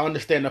 I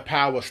understand the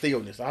power of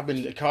stillness. I've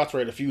been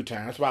incarcerated a few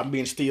times. That's why I'm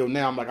being still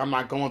now. I'm like, I'm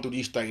not going through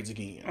these things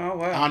again. Oh,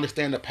 wow. I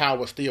understand the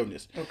power of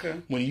stillness.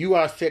 Okay. When you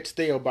are set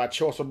still by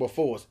choice or by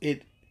force,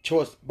 it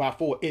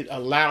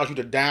allows you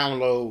to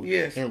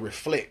download and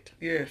reflect.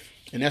 Yes.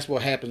 And that's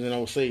what happens in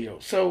those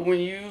cells. So when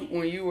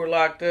you were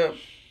locked up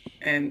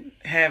and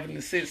having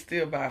to sit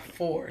still by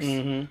force,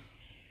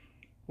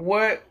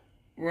 what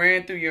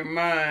ran through your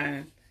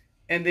mind,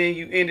 and then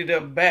you ended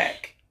up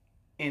back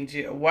in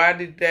jail? Why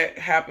did that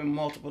happen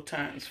multiple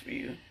times for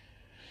you?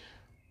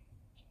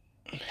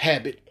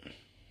 Habit.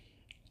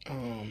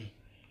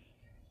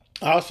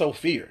 Also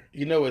fear.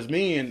 You know, as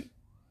men,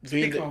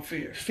 speak on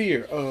fear.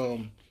 Fear.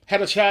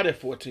 Had a child at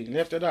 14,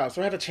 left it out.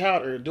 So I had a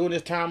child during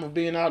this time of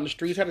being out in the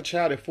streets. Had a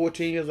child at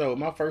 14 years old,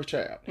 my first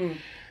child. And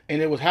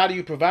it was, how do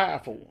you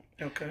provide for him?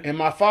 Okay. And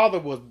my father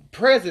was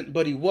present,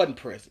 but he wasn't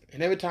present.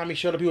 And every time he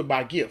showed up, he would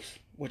buy gifts,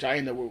 which I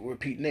ended up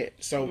repeating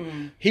that. So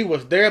he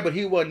was there, but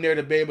he wasn't there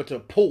to be able to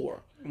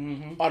pour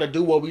or to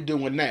do what we're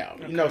doing now.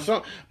 Okay. You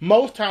know,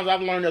 most times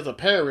I've learned as a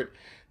parent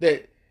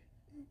that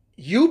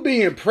you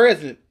being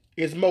present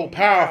is more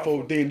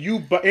powerful than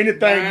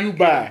anything you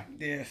buy.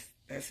 Yes,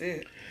 that's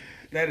it.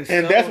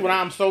 That's what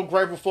I'm so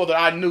grateful for, that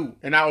I knew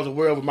and I was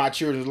aware of my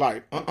children's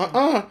life.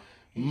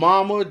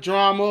 Mama,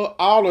 drama,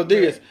 all of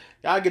this.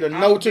 I get a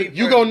note to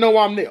you, gonna know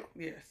I'm there.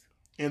 Yes.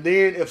 And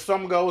then if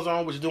something goes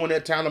on, which during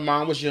that time the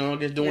mom was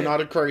young and doing all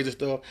the crazy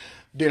stuff,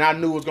 then I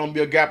knew it was gonna be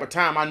a gap of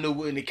time. I knew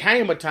when it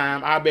came a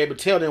time, I'd be able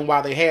to tell them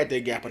why they had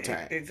that gap of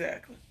time.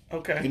 Exactly.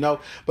 Okay. You know,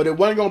 but it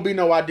wasn't gonna be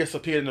no I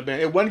disappeared in the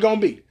band. It wasn't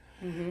gonna be.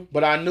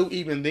 But I knew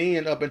even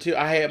then, up until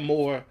I had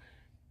more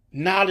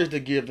knowledge to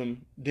give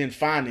them than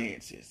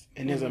finances.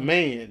 And as a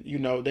man, you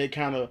know, they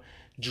kind of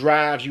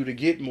drives you to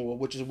get more,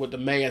 which is what the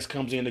mask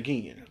comes in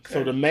again. Okay.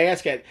 So the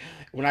mask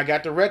when I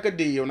got the record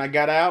deal, when I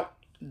got out,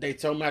 they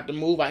told me I had to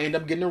move. I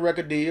ended up getting a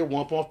record deal,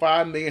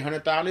 1.5 million,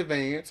 100,000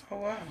 advance. Oh,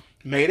 wow.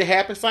 Made it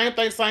happen. Same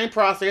thing, same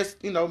process.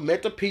 You know,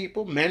 met the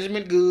people,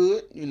 management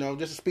good, you know,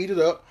 just to speed it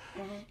up.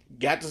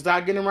 Got to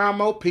start getting around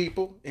more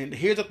people. And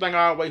here's the thing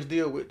I always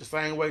deal with, the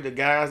same way the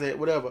guys that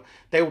whatever,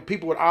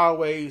 people would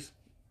always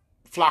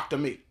flock to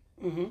me.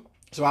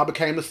 So I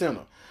became the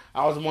center.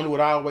 I was the one who would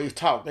always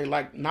talk. They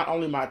liked not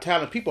only my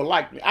talent, people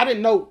liked me. I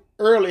didn't know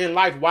early in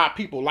life why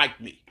people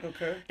liked me.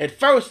 Okay. At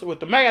first, with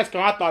the mask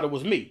on, I thought it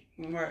was me.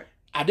 Right.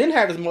 I didn't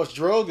have as much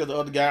drugs as the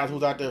other guys who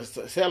was out there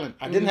selling.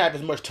 I didn't have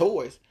as much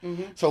toys.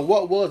 So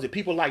what was it?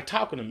 People like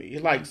talking to me.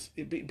 It's like,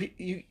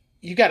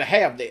 you got to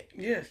have that.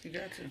 Yes, you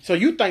got to. So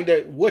you think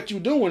that what you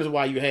doing is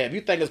why you have.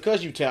 You think it's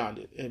because you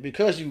talented. And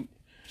because you,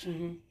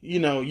 you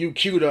know, you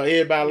cute or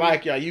everybody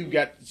like you. You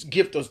got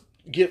gift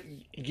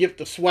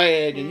of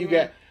swag and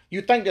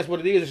you think that's what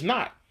it is. It's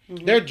not.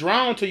 They're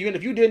drawn to you, and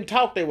if you didn't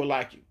talk, they would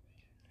like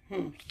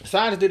you.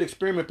 Scientists did an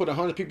experiment, put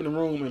 100 people in the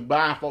room and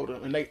blindfolded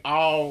them, and they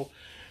all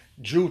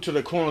drew to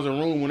the corners of the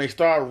room when they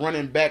started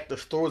running back the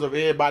stories of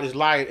everybody's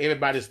life.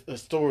 Everybody's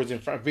stories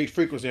and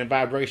frequency and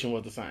vibration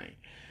was the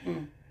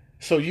same.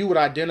 So you would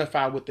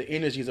identify with the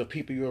energies of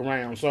people you're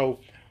around. So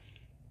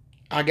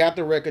I got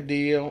the record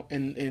deal,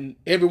 and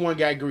everyone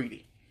got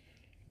greedy.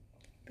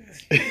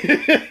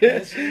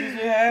 That's usually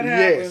how it happens.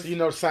 Yes, you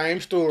know,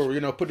 same story.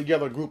 You know, put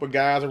together a group of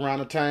guys around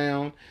the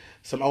town.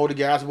 Some older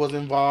guys was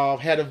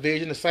involved. Had a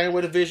vision, the same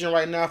way the vision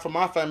right now for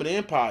my family, the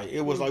Empire.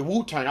 It was like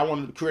Wu-Tang. I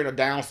wanted to create a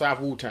down south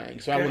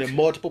Wu-Tang. So I wanted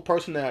multiple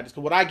personalities.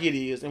 Because what I get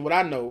is, and what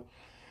I know,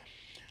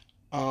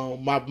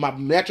 my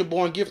natural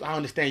born gifts, I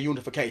understand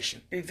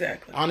unification.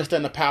 Exactly. I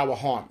understand the power of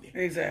harmony.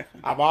 Exactly.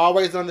 I've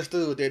always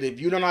understood that if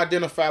you don't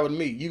identify with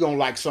me, you're going to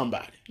like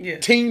somebody.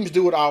 Yes. Teams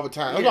do it all the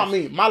time. That's what I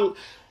mean.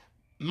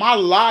 My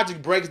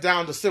logic breaks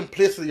down the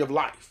simplicity of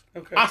life.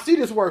 Okay. I see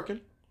this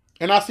working,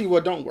 and I see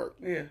what don't work.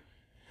 Yeah.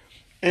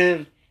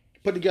 And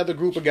put together a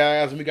group of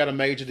guys, and we got a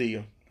major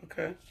deal.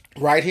 Okay.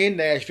 Right here in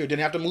Nashville.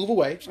 Didn't have to move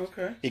away.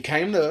 Okay. It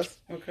came to us.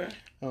 Okay.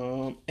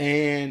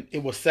 And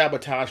it was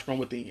sabotaged from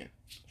within,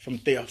 from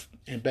theft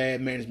and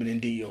bad management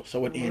and deals.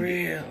 So it ended.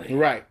 Really?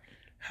 Right.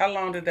 How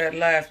long did that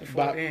last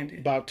before it ended?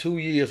 About 2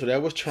 years. So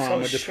that was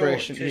trauma,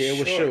 depression. It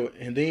was short.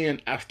 And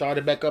then I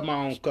started back up my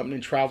own company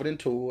and traveled and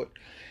toured.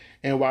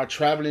 And while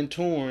traveling,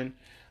 touring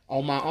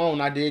on my own,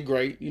 I did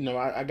great. You know,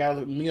 I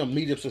got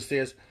medium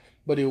success.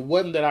 But it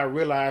wasn't that I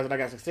realized that I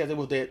got success. It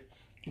was that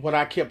what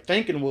I kept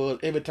thinking was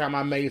every time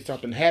I made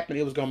something happen,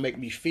 it was going to make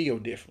me feel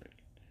different.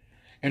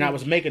 And I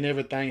was making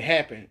everything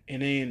happen.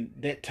 And then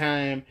that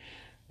time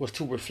was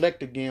to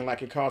reflect again,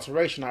 like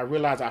incarceration. I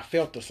realized I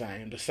felt the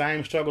same. The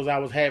same struggles I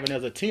was having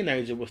as a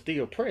teenager was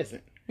still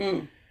present.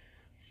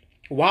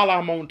 while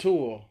I'm on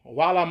tour,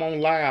 while I'm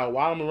on live,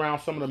 while I'm around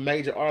some of the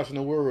major artists in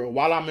the world,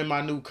 while I'm in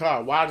my new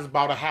car, while I just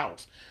bought a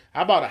house.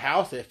 I bought a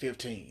house at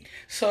 15.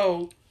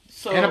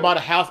 And I bought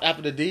a house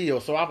after the deal.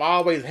 So I've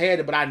always had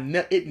it, but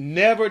it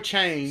never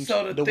changed the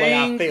way I felt. So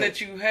the things that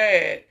you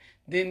had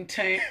didn't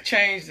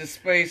change the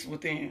space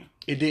within.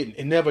 It didn't.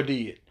 It never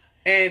did.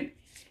 And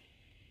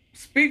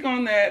speak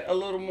on that a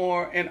little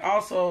more. And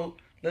also,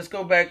 let's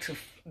go back to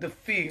the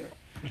fear.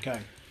 Okay.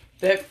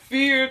 That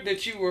fear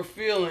that you were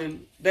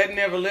feeling, that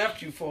never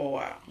left you for a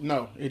while.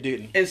 No, it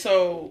didn't. And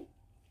so,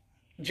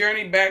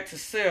 journey back to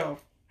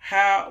self,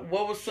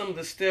 what were some of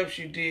the steps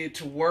you did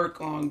to work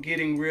on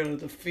getting rid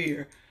of the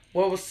fear?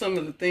 What were some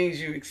of the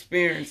things you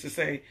experienced to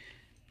say,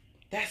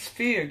 that's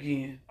fear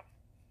again?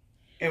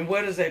 And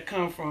where does that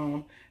come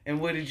from?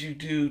 And what did you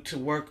do to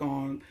work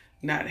on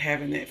not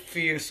having that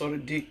fear sort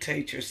of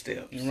dictate your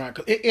steps? Right.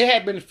 'Cause it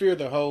had been fear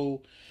the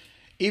whole...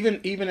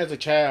 Even as a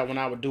child, when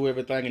I would do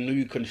everything and knew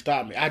you couldn't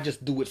stop me, I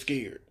just do it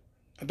scared.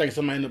 I think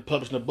somebody ended up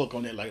publishing a book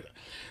on that later.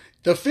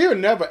 The fear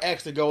never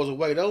actually goes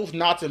away. Those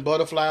knots and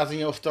butterflies in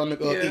your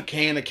stomach, it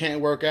can or can't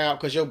work out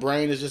because your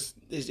brain is just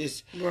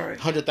it's right.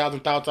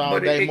 100,000 thoughts all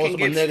day. Most of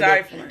them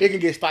negative. Stifling. It can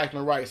get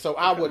stifling, right? So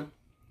okay.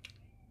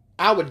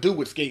 I would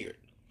do it scared.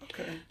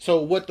 Okay.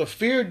 So what the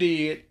fear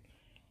did,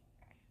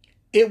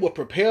 it would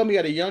prepare me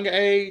at a younger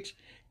age.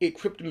 It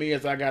crippled me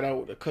as I got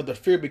older because the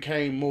fear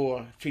became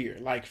more fear,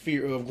 like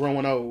fear of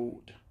growing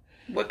old.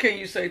 What can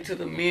you say to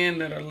the men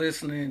that are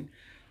listening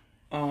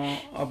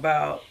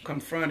about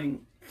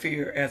confronting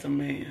fear as a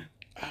man?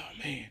 Oh,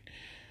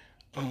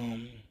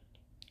 man.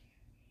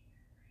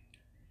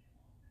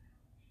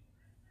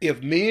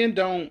 If men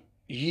don't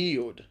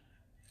yield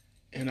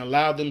and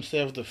allow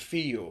themselves to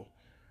feel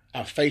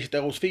or face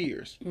those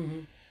fears,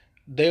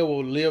 they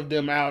will live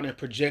them out and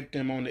project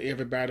them onto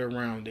everybody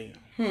around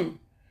them.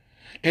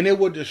 And it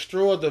will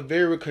destroy the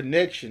very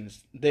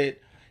connections that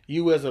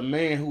you as a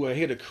man who are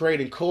here to create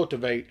and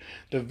cultivate,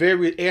 the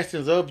very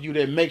essence of you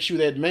that makes you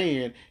that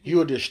man,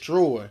 you'll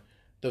destroy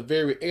the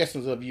very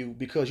essence of you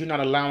because you're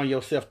not allowing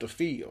yourself to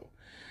feel.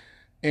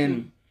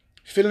 And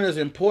feeling is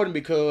important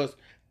because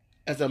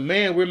as a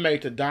man, we're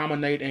made to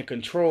dominate and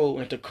control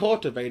and to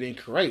cultivate and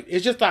create.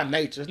 It's just our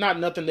nature. It's not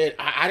nothing that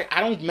I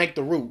don't make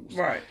the rules.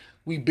 Right.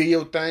 We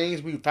build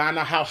things. We find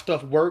out how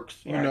stuff works.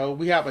 Right. You know,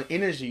 we have an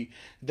energy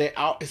that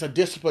it's a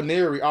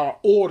disciplinary or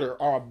order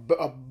or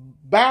a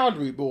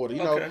boundary border.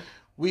 You know,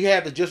 we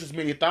have just as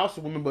many thoughts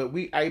as women, but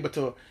we are able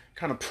to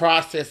kind of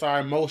process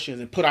our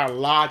emotions and put our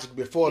logic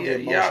before the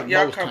emotion.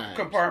 Y'all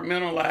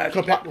compartmentalize.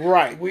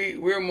 Right.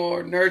 We're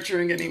more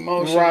nurturing and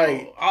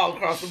emotional all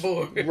across the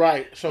board.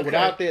 Right. So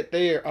without that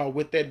there,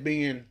 with that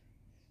being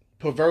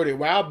perverted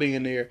while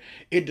being there,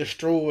 it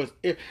destroys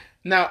it.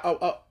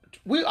 Now,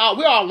 we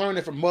all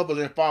learning from mothers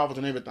and fathers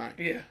and everything.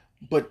 Yeah.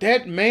 But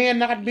that man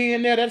not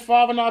being there, that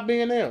father not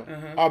being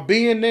there, or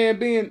being there and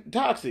being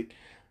toxic,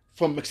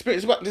 from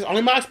experience, this is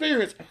only my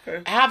experience,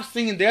 I've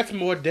seen that's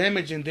more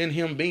damaging than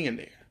him being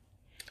there.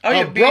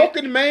 A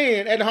broken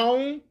man at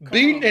home,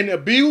 beating and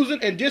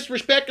abusing and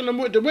disrespecting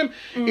the women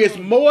is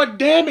more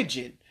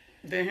damaging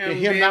than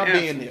him not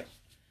being there.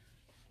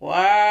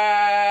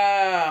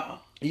 Wow.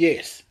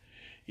 Yes.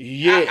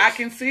 Yes. I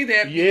can see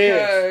that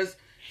because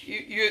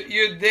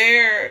you're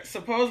there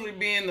supposedly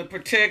being the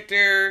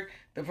protector,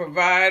 the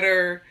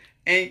provider,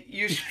 and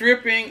you're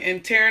stripping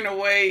and tearing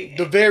away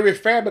the very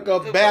fabric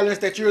of balance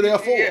that you're there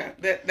for. Yeah,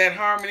 that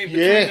harmony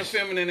between the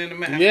feminine and the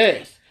masculine.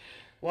 Yes.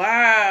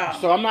 Wow.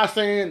 So I'm not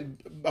saying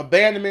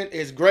abandonment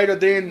is greater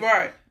than...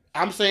 Right.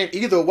 I'm saying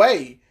either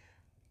way,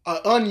 an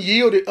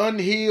unyielded,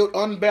 unhealed,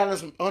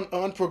 unbalanced,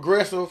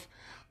 unprogressive,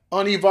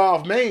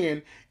 unevolved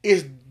man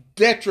is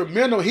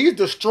detrimental. He's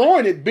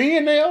destroying it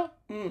being there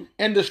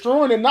and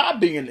destroying it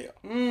not being there.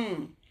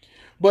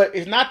 But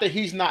it's not that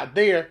he's not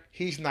there,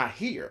 he's not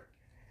here.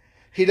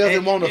 He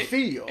doesn't want to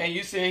feel. And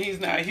you saying he's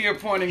not here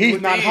pointing he's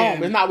within. Not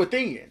home. It's not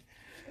within.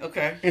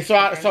 Okay. And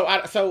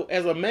so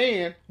as a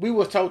man, we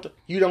were told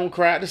you don't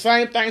cry. The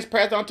same thing's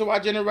passed on to our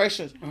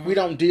generations. We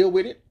don't deal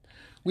with it.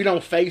 We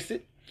don't face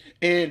it.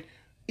 And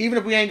even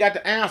if we ain't got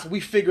the answer, we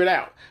figure it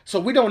out. So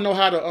we don't know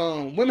how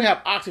to women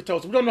have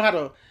oxytocin. We don't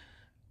know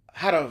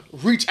how to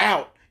reach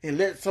out and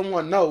let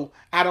someone know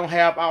I don't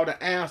have all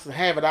the answers,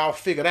 have it all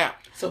figured out.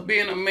 So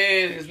being a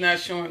man is not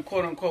showing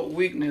quote unquote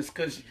weakness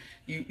because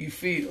you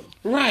feel.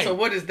 Right. So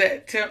what is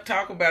that?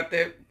 Talk about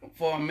that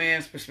for a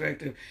man's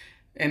perspective.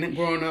 And then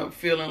growing up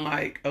feeling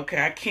like,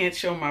 okay, I can't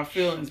show my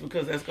feelings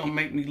because that's going to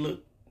make me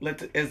look,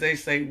 as they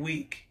say,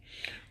 weak.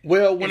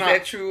 Well, is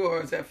that true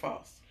or is that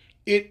false?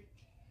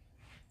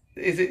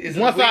 Is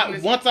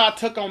once I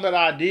took on that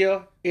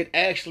idea, it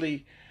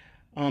actually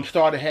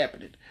started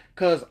happening.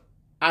 Because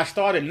I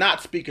started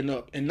not speaking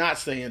up and not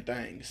saying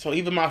things. So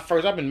even I've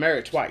been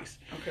married twice.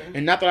 Okay.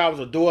 And not that I was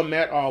a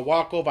doormat or a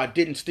walkover, I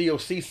didn't still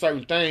see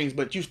certain things,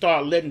 but you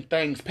start letting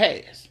things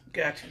pass.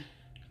 Gotcha.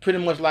 Pretty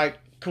much like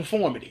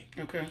conformity.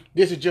 Okay.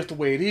 This is just the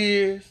way it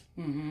is.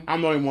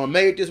 I'm the only one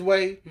made this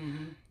way.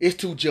 It's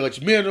too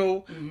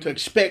judgmental to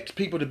expect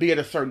people to be at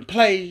a certain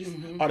place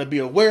or to be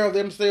aware of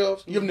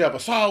themselves. You've never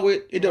saw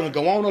it. It doesn't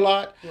go on a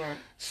lot. Right.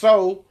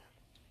 So,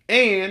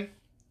 and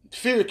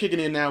fear kicking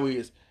in now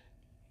is,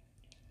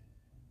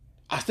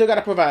 I still got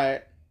to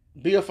provide,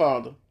 be a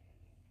father,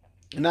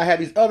 and I have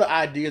these other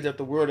ideas that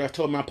the world has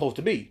told me I'm supposed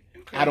to be.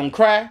 Okay. I don't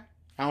cry.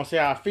 I don't say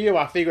how I feel.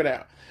 I figure it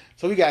out.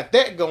 So we got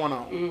that going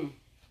on.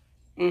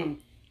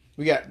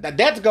 We got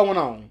that's going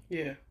on.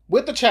 Yeah.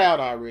 With the child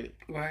already.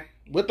 Right.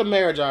 With the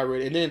marriage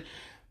already. And then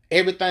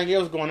everything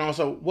else going on.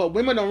 So what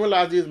women don't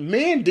realize is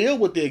men deal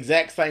with the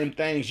exact same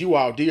things you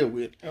all deal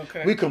with.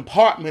 Okay. We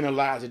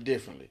compartmentalize it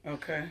differently.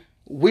 Okay.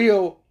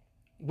 We'll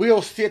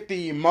sit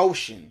the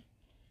emotion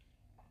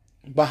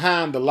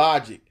behind the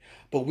logic,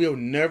 but we'll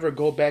never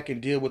go back and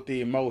deal with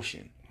the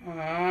emotion.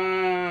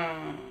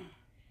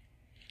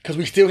 Because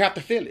we still have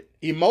to feel it.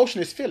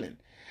 Emotion is feeling.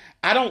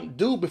 I don't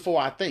do before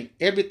I think.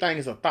 Everything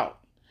is a thought.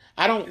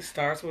 It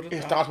starts with a thought.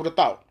 It starts with a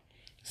thought.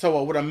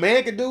 So what a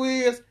man can do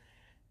is,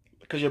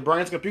 because your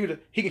brain's a computer,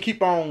 he can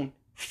keep on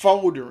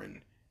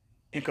foldering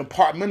and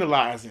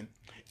compartmentalizing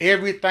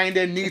everything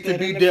that needs to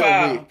be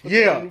dealt with.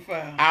 Yeah,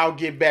 I'll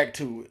get back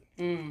to it.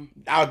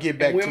 I'll get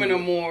back to it. Women are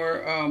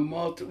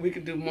more, we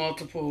can do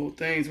multiple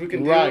things. We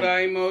can deal with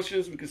our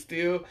emotions. We can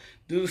still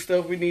do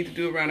stuff we need to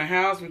do around the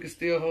house. We can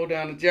still hold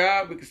down the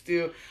job. We can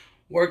still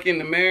work in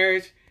the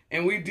marriage.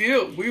 And we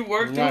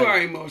work through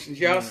our emotions.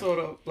 Y'all sort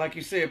of, like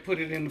you said, put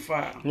it in the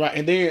file. Right.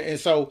 And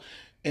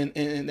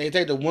they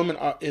say the woman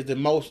is the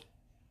most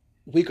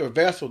weaker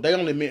vessel. They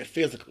only meant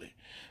physically.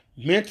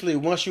 Mentally,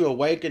 once you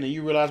awaken and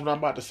you realize what I'm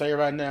about to say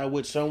right now,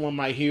 which someone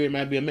might hear, it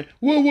might be a man.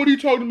 Well, what are you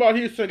talking about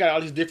here? So got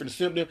all these different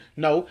symptoms.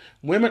 No,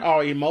 women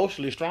are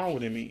emotionally stronger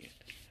than men.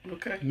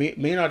 Okay.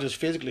 Men are just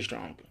physically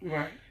stronger.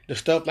 Right. The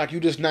stuff like you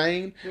just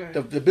named, the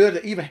ability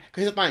to even,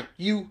 because here's the thing,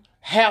 you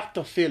have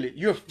to feel it.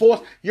 You're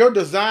forced. Your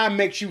design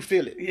makes you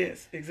feel it.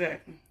 Yes,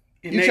 exactly.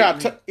 Innately. You try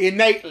to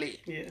innately.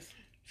 Yes.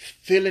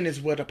 Feeling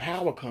is where the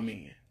power come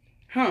in.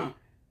 Huh.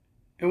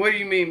 And what do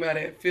you mean by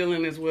that?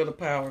 Feeling is where the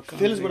power comes in.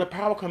 Feeling is where the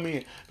power come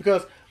in.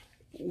 Because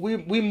we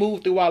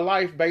move through our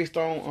life based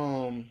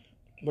on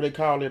what they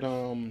call it,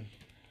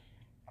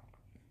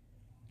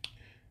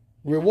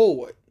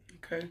 reward.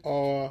 Okay.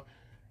 Or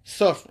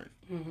suffering.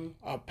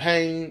 Or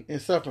pain and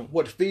suffering.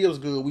 What feels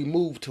good, we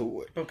move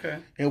toward. Okay.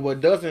 And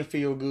what doesn't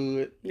feel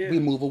good, we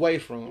move away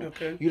from.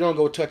 Okay. You don't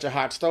go touch a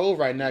hot stove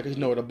right now because you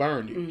know it'll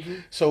burn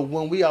you. So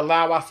when we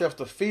allow ourselves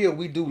to feel,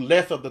 we do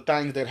less of the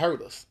things that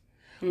hurt us.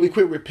 We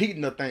quit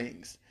repeating the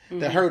things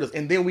that hurt us.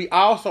 And then we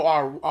also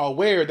are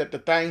aware that the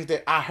things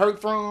that I hurt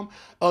from,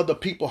 other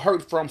people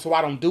hurt from, so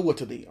I don't do it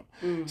to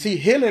them. See,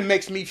 healing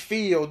makes me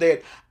feel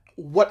that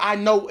what I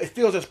know it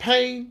feels as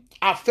pain,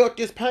 I felt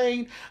this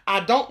pain,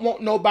 I don't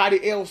want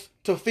nobody else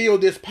to feel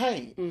this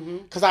pain.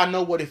 Because I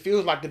know what it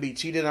feels like to be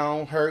cheated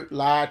on, hurt,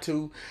 lied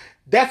to.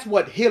 That's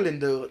what healing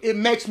does. It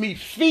makes me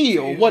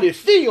feel what it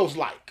feels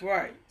like.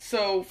 Right.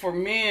 So for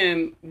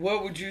men,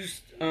 what would you...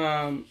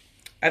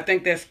 I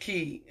think that's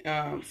key.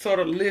 Sort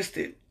of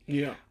listed.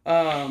 Yeah.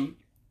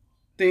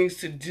 Things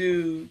to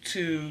do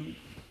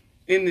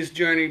in this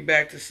journey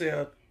back to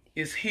self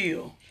is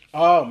heal.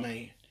 Oh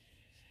man.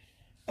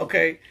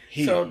 Okay.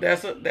 Heal. So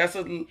that's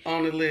on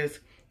the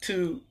list.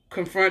 To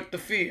confront the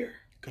fear.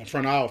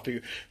 Confront all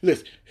fear.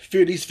 Listen,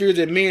 these fears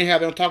that men have,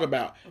 they don't talk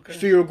about. Okay.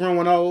 Fear of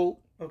growing old.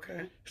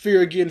 Okay.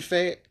 Fear of getting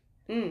fat.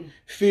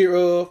 Fear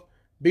of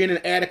being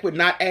inadequate,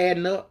 not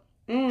adding up.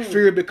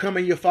 Fear of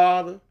becoming your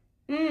father.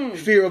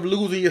 Fear of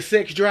losing your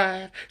sex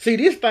drive. See,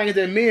 these things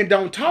that men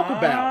don't talk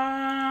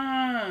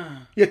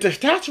about. Your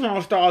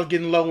testosterone starts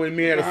getting low in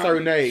men at a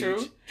certain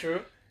age.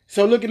 True.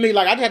 So look at me,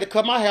 like I just had to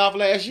cut my hair off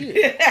last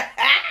year.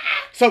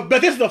 But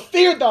this is a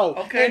fear though.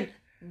 Okay.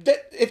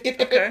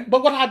 And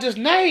but what I just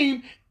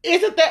named,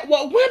 isn't that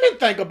what women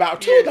think about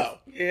too though?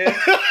 Yes.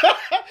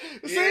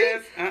 See?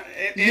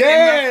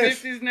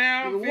 Yes. In my 50s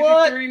now,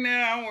 53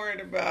 now, I'm worried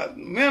about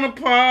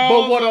menopause.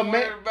 But what I'm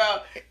worried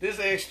about this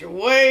extra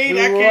weight.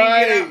 I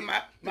can't get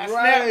out. My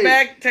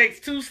snapback takes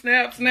 2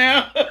 snaps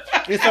now.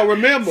 And so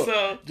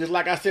remember, just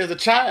like I said as a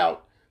child,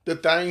 the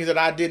things that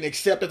I didn't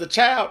accept as a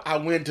child, I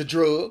went to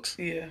drugs.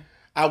 Yeah.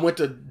 I went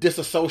to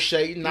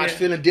disassociating, not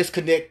feeling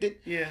disconnected.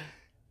 Yeah.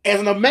 As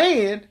a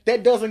man,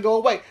 that doesn't go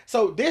away.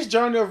 So this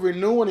journey of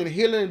renewing and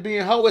healing and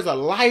being whole is a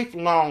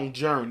lifelong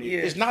journey.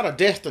 Yes. It's not a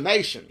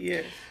destination.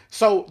 Yes.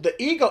 So the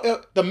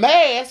ego, the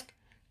mask,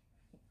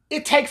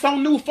 it takes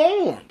on new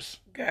forms.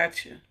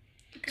 Gotcha.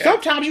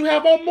 Sometimes you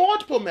have on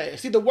multiple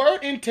masks. See, the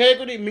word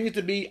integrity means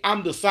to be,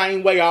 I'm the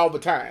same way all the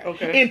time.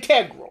 Okay.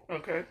 Integral.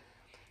 Okay.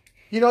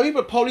 You know, even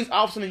a police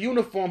officer in a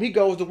uniform, he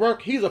goes to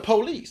work, he's a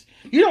police.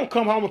 You don't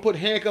come home and put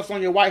handcuffs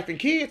on your wife and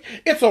kids.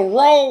 It's a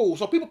role.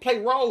 So people play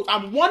roles.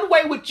 I'm one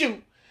way with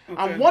you. Okay.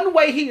 I'm one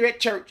way here at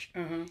church.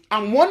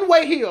 I'm one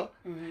way here.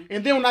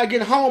 And then when I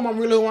get home, I'm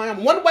really who I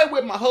am. One way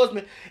with my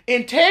husband.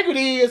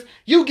 Integrity is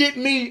you get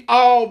me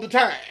all the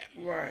time.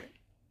 Right.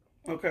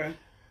 Okay.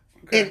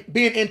 And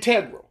being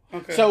integral.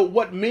 Okay. So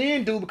what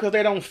men do because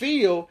they don't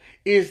feel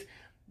is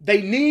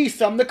they need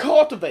something to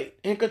cultivate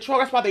and control.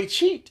 That's why they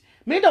cheat.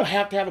 Men don't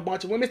have to have a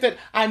bunch of women. It's that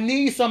I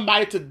need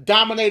somebody to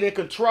dominate and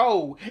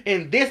control.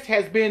 And this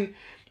has been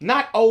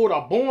not old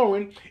or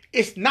boring.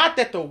 It's not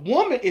that the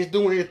woman is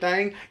doing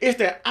anything. It's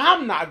that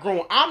I'm not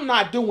growing. I'm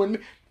not doing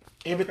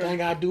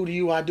everything I do to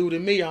you, I do to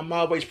me. I'm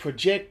always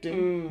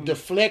projecting,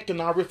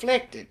 deflecting, or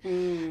reflecting.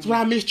 So when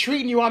I'm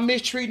mistreating you, I'm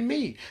mistreating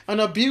me.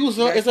 An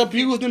abuser is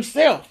abusing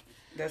himself.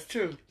 That's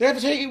true.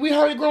 We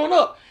heard it growing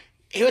up.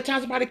 Every time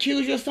somebody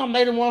accuses you of something,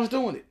 they the ones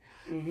doing it.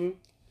 Mm-hmm.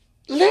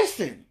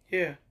 Listen.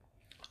 Yeah.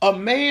 A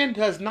man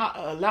does not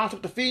allow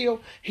himself to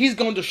feel, he's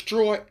going to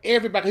destroy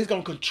everybody. He's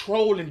going to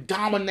control and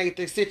dominate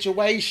the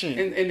situation.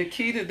 And the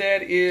key to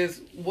that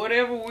is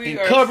whatever we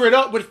are... cover it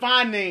up with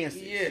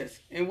finances. Yes.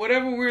 And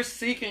whatever we're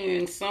seeking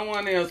in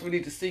someone else, we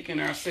need to seek in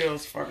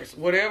ourselves first.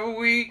 Whatever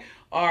we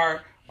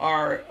are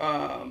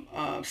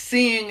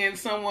seeing in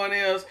someone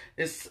else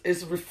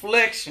is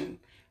reflection.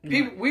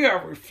 People, we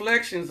are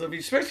reflections of,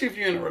 especially if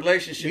you're in a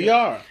relationship. We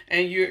are.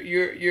 And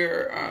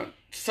you're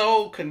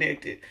soul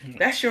connected.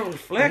 That's your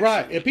reflection.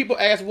 Right. And people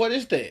ask, what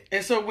is that?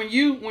 And so when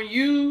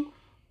you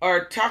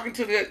are talking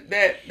to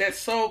that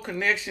soul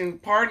connection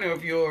partner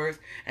of yours,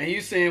 and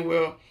you saying,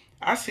 well,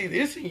 I see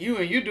this in you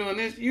and you doing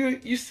this,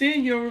 you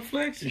seeing your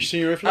reflection. You see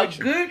your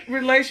reflection. A good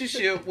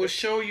relationship will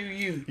show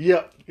you.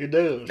 Yep, it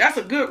does. That's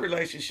a good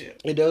relationship.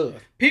 It does.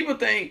 People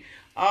think,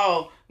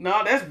 oh,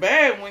 no, that's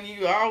bad when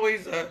you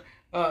always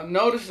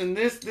noticing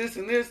this,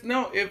 and this.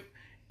 No,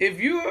 if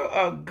you're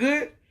a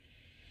good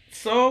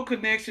soul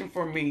connection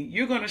for me,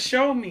 you're going to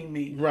show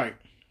me. Right.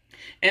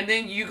 And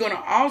then you're going to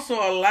also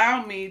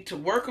allow me to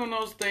work on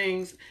those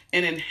things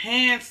and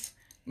enhance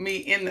me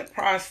in the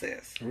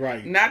process.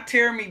 Right. Not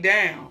tear me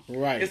down.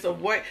 Right. It's a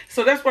way.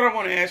 So that's what I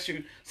want to ask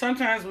you.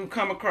 Sometimes we've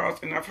come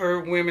across, and I've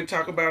heard women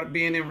talk about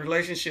being in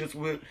relationships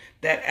with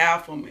that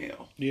alpha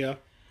male. Yeah.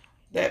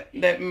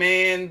 That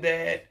man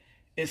that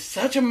is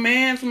such a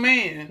man's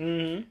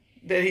man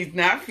that he's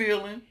not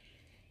feeling,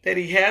 that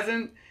he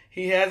hasn't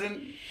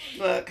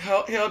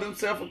held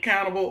himself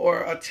accountable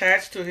or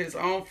attached to his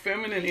own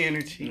feminine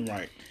energy.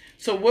 Right.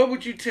 So what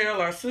would you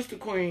tell our sister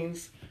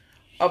queens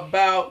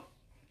about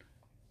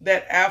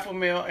that alpha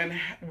male and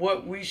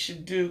what we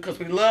should do? Because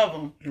we love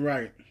him.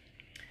 Right.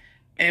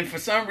 And for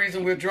some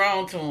reason we're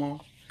drawn to him.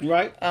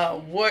 Right.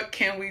 What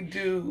can we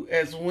do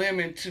as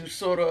women to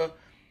sort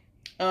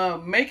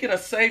of make it a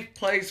safe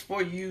place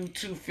for you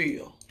to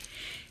feel?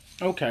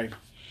 Okay.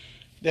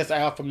 That's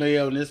alpha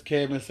male, and this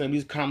Kevin saying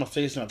these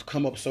conversations have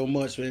come up so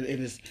much, and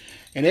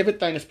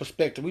everything is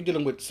perspective. We're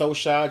dealing with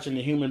sociology and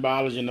the human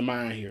biology and the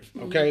mind here.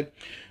 Okay,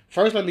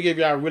 first let me give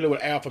y'all really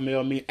what alpha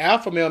male means.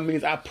 Alpha male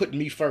means I put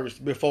me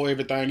first before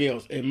everything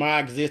else, in my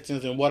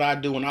existence and what I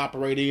do and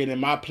operate in,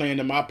 and my plan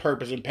and my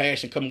purpose and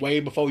passion come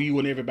way before you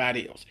and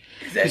everybody else.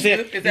 Is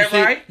that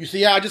right? You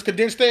see how I just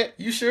condensed that?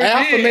 You sure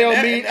alpha did.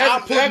 male means I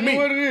put exactly me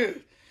what it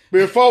is.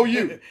 before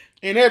you.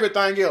 And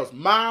everything else.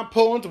 My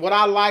importance, what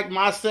I like,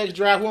 my sex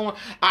drive, woman,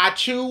 I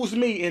choose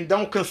me and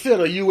don't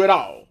consider you at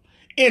all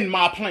in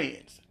my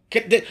plans.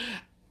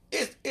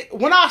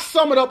 When I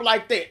sum it up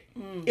like that,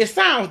 it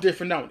sounds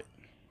different, don't it?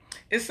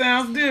 It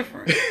sounds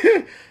different.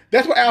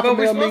 That's what alpha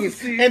male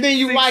means. And then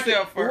you like it.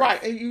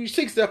 Right, and you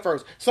seek self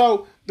first.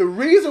 So the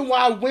reason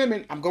why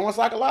women, I'm going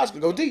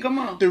psychological, go deep. Come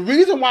on. The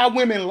reason why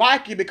women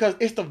like you because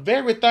it's the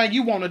very thing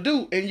you want to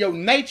do, and your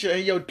nature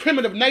and your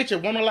primitive nature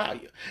won't allow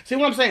you. See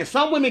what I'm saying?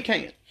 Some women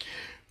can.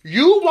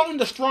 You wanting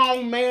the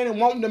strong man and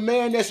wanting the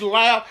man that's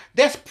loud,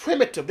 that's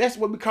primitive. That's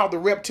what we call the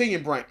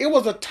reptilian brain. It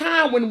was a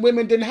time when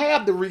women didn't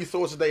have the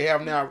resources they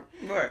have now.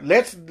 Right.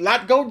 Let's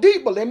not go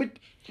deep, but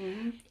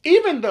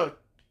even the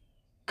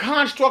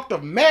construct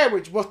of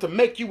marriage was to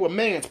make you a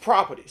man's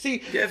property.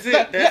 See, let's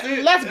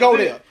go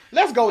there.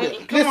 Let's go there.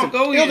 Listen,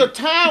 it was a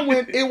time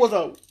when it was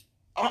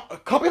a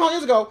couple of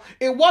years ago,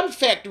 it wasn't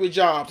factory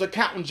jobs,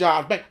 accounting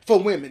jobs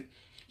for women.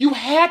 You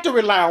had to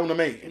rely on the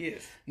man.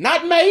 Yes.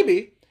 Not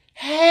maybe.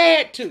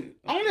 Had to.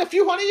 Only a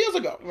few hundred years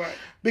ago. Right.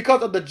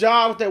 Because of the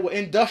jobs that were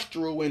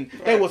industrial and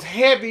they was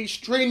heavy,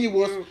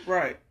 strenuous,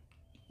 right.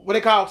 what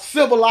they call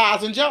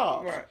civilizing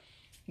jobs. Right.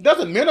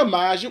 Doesn't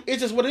minimize you.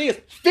 It's just what it is.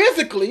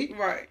 Physically,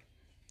 right.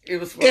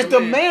 It's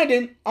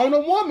demanding on a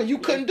woman. You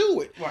couldn't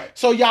do it. Right.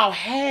 So y'all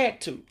had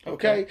to.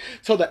 Okay?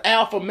 So the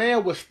alpha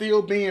male was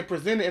still being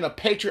presented in a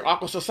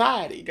patriarchal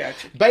society.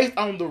 Gotcha. Based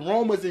on the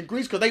Romans and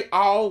Greeks, because they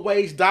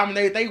always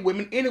dominated their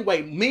women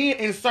anyway. Men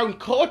in certain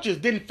cultures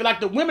didn't feel like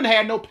the women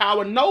had no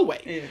power no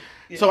way. Yeah.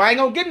 Yeah. So I ain't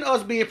gonna get into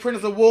us being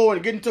prisoners of war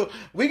and get into.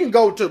 We can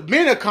go to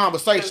many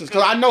conversations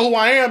because I know who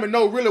I am and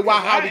know really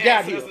how we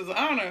got here.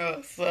 Honor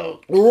us,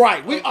 so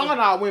right, we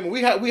honor our women.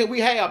 We have,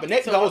 and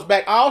that goes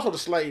back also to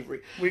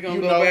slavery. We're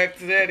gonna go back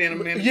to that in a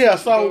minute. Yeah,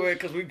 so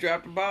because we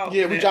dropped the ball.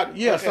 Yeah, we dropped.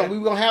 Yeah, okay. So we're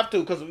gonna have to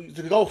because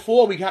to go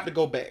forward, we have to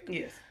go back.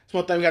 Yes. It's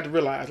one thing we have to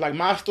realize. Like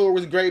my story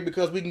is great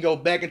because we can go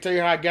back and tell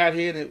you how I got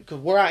here, and because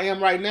where I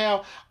am right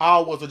now,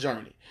 all was a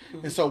journey.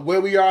 Mm-hmm. And so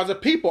where we are as a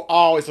people,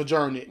 always a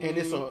journey, and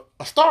it's a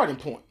starting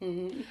point.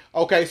 Mm-hmm.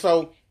 Okay,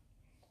 so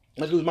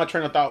let's lose my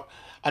train of thought.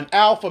 An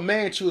alpha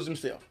man chooses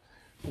himself.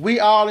 We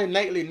all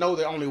innately know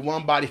that only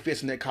one body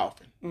fits in that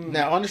coffin. Mm-hmm.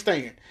 Now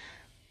understand,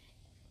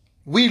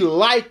 we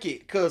like it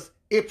because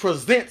it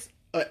presents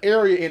an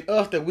area in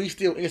us that we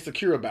still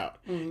insecure about.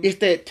 It's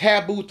that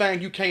taboo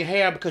thing you can't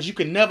have because you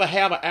can never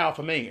have an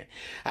alpha man.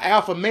 An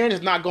alpha man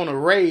is not going to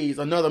raise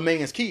another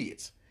man's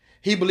kids.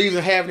 He believes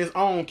in having his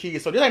own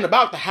kids. So this ain't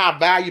about the high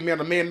value man.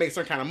 A man makes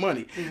some kind of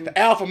money. The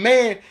alpha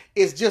man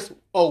is just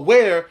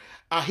aware.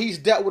 He's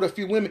dealt with a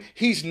few women.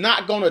 He's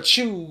not going to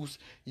choose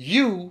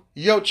you,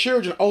 your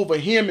children, over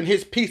him and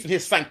his peace and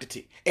his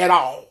sanctity at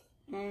all.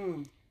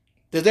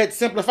 Does that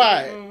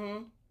simplify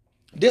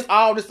it?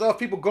 All this stuff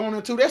people going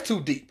into, that's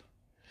too deep.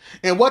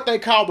 And what they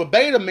call the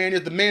beta man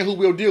is the man who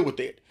will deal with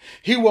it.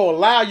 He will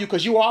allow you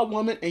because you are a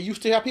woman and you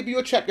still have people you're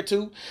attracted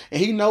to.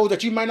 And he knows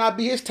that you might not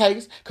be his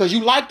taste because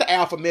you like the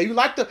alpha man. You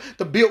like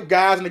the built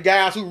guys and the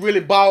guys who really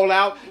ball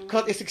out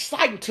because it's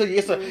exciting to you.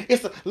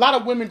 It's a lot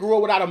of women grow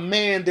up without a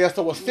man there.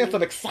 So a sense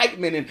of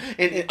excitement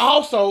and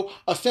also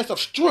a sense of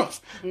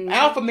strength.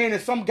 Alpha men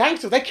and some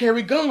gangsters, they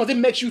carry guns. It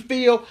makes you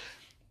feel,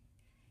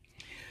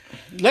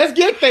 let's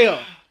get there.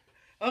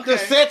 Okay. The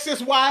sex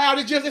is wild.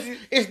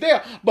 It's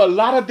there. But a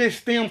lot of this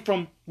stems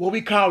from what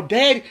we call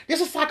daddy. This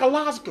is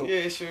psychological. Yeah,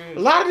 it sure is. A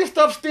lot of this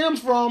stuff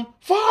stems from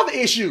father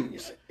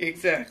issues. Yeah,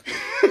 exactly.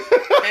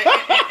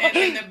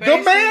 and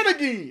the man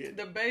again.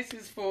 The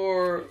basis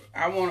for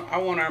I want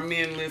our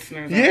men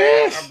listeners,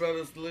 our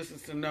brothers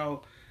listeners to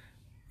know,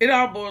 it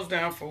all boils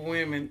down for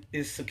women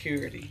is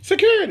security.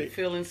 Security.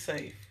 Feeling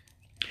safe.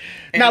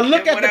 Now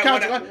look at the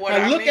content.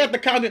 Look at the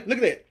content. Look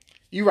at that.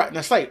 You're right.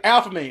 Now say,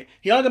 alpha man,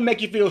 he only gonna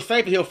make you feel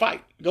safe and he'll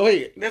fight. Go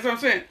ahead. That's what I'm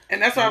saying.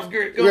 And that's what I was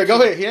good. Go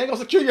ahead. He ain't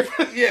gonna secure you.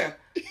 Yeah.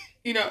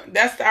 You know,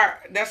 that's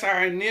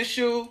our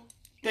initial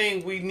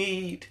thing we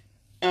need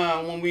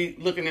when we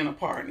looking in a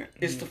partner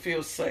is to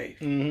feel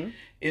safe.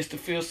 Is to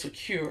feel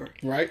secure.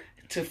 Right.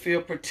 To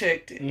feel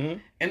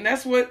protected. And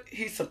that's what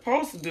he's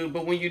supposed to do.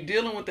 But when you're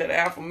dealing with that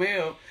alpha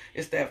male,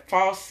 it's that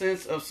false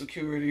sense of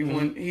security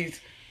when he's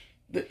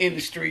in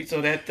the streets or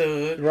that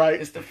thug. Right.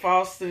 It's the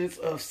false sense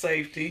of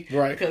safety.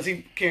 Right. Because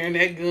he carrying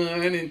that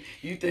gun and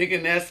you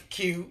thinking that's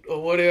cute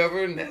or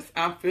whatever, and that's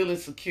I'm feeling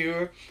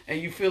secure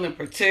and you feeling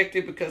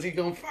protected because he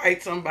gonna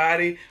fight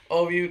somebody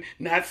over you,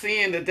 not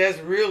seeing that that's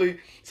really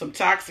some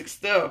toxic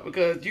stuff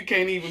because you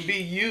can't even be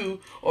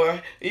you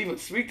or even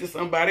speak to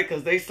somebody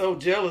because they so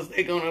jealous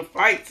they gonna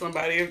fight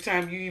somebody every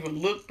time you even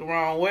look the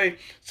wrong way.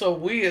 So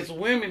we as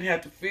women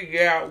have to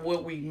figure out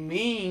what we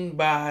mean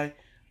by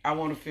I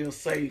want to feel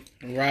safe.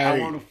 Right. I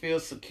want to feel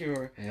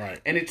secure.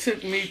 Right. And it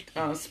took me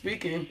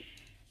speaking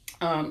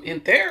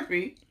in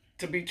therapy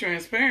to be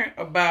transparent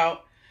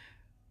about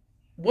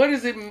what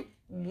is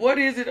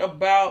it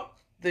about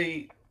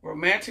the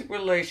romantic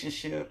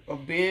relationship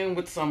of being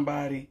with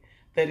somebody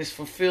that is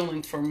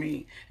fulfilling for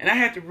me. And I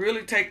had to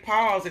really take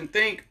pause and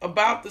think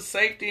about the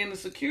safety and the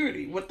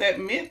security, what that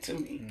meant to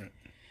me.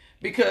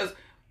 Because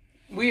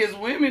we as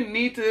women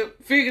need to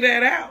figure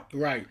that out.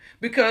 Right.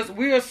 Because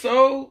we are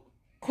so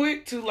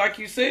quick to, like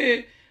you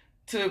said,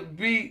 to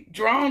be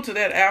drawn to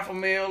that alpha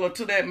male or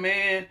to that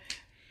man.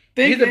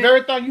 He's the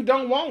very thing you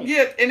don't want.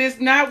 Yeah, and it's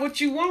not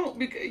what you want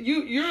because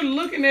you're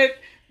looking at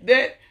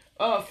that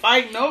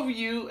fighting over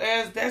you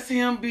as that's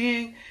him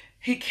being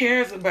he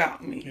cares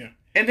about me. Yeah.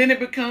 And then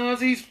it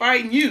becomes he's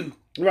fighting you.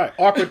 Right.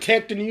 Or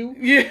protecting you.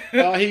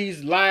 Yeah.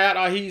 He's loud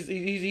or he's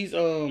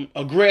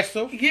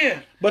aggressive. Yeah.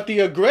 But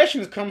the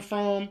aggression comes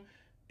from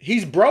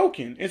he's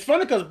broken. It's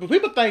funny because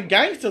people think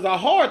gangsters are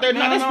hard. They're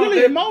not. That's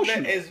really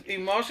emotional. It's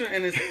emotional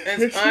and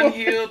it's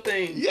unhealed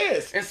things.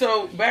 Yes. And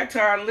so back to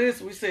our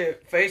list, we said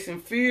facing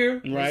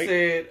fear. Right. We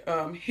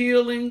said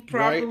healing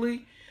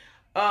properly.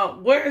 Right.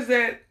 Where is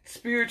that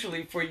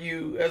spiritually for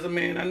you as a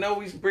man? I know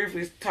we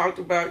briefly talked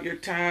about your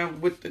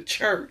time with the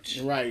church.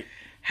 Right.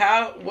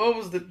 What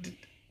was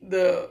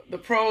the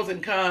pros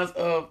and cons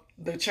of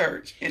the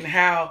church and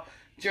how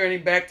journey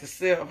back to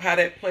self, how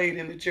that played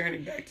in the journey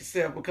back to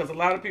self, because a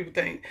lot of people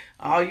think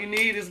all you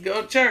need is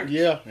go to church.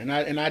 Yeah, and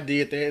I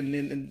did that, and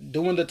then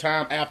during the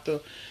time after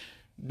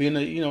being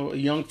a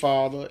young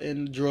father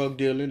and drug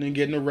dealing and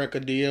getting a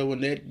record deal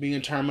and that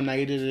being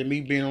terminated and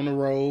me being on the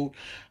road,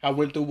 I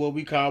went through what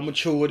we call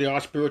maturity or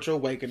spiritual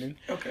awakening.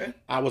 Okay.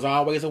 I was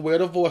always aware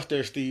of the voice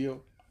there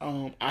still.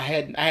 I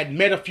had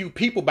met a few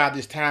people by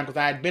this time because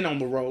I had been on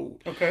the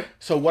road. Okay.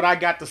 So what I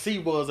got to see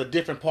was a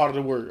different part of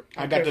the world.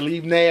 Okay. I got to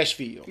leave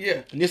Nashville.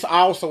 Yeah. And this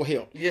also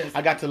helped. Yes.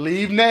 I got to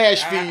leave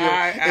Nashville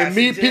and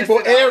meet people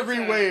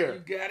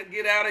everywhere. You got to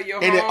get out of your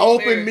home. And it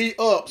opened me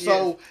up.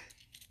 Yes.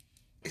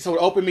 So it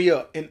opened me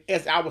up. And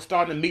as I was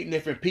starting to meet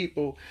different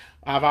people,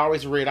 I've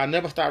always read. I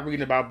never stopped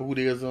reading about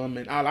Buddhism.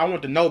 And I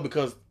want to know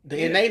because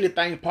the innately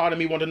thing, part of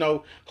me want to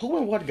know who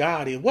and what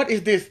God is. What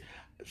is this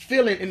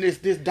feeling in this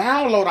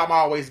download I'm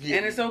always getting?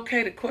 And it's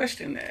okay to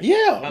question that.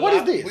 Yeah. What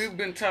is this? We've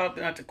been taught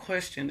not to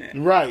question that.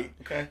 Right.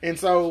 Okay. And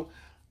so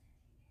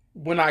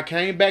when I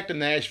came back to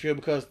Nashville,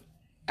 because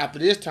after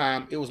this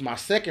time, it was my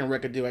second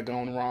record deal had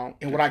gone wrong.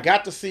 And what I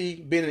got to see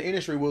being in the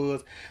industry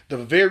was the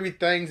very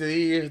things it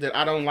is that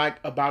I don't like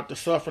about the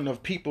suffering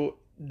of people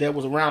that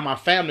was around my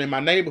family in my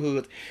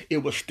neighborhoods. It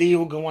was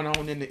still going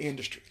on in the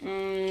industry.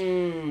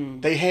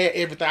 They had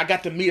everything. I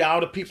got to meet all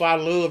the people I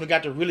love and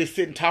got to really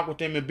sit and talk with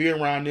them and be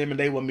around them, and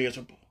they were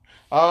miserable.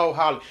 Oh,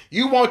 Holly.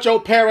 You want your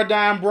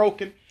paradigm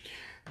broken?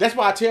 That's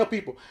why I tell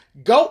people,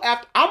 go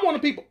after. I'm one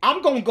of the people,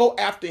 I'm going to go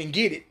after and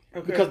get it.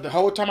 Okay. Because the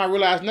whole time I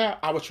realized now,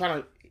 I was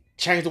trying to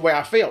change the way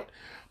I felt.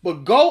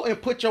 But go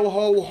and put your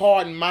whole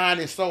heart and mind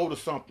and soul to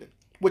something,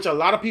 which a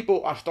lot of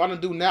people are starting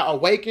to do now,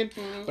 awaken.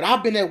 Mm-hmm. But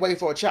I've been that way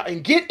for a child.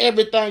 And get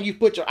everything you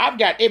put I've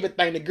got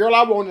everything. The girl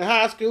I wanted in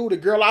high school, the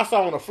girl I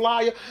saw on a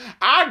flyer,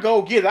 I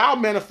go get it. I'll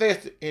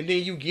manifest it. And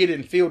then you get it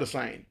and feel the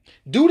same.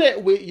 Do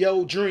that with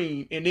your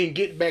dream and then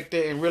get back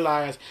there and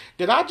realize,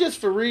 did I just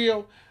for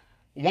real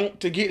want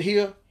to get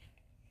here?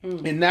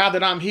 Mm. And now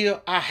that I'm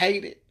here, I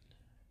hate it.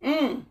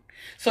 Mm.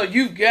 So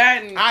you've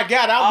gotten I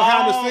got out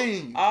behind the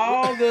scenes.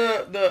 All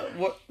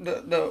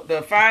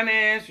the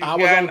finance, you've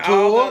gotten on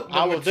tour,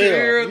 all the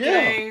material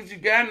things,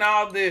 you've gotten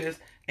all this,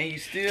 and you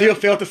still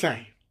felt the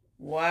same.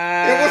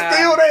 Wow. It was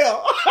still there.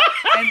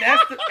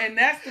 and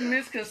that's the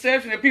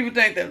misconception that people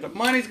think that the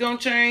money's gonna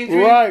change.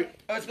 Right.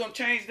 Or it's gonna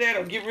change that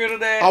or get rid of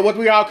that. Or what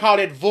we all call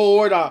that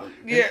void. Then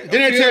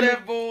they tell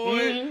that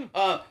void.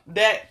 Mm-hmm.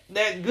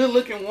 That good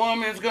looking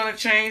woman is gonna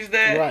change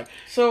that. Right.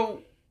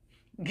 So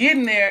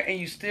getting there and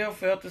you still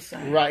felt the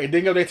same. Right. And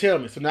then they tell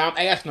me. So now I'm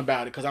asking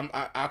about it because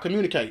I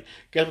communicate.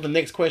 Guess what the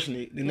next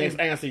question, the next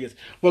answer is?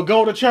 Well,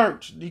 go to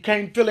church. You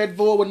can't fill that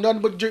void with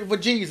nothing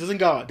but Jesus and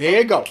God. There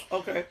you go.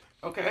 Okay.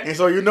 And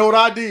so you know what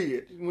I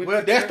did.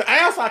 Well, that's the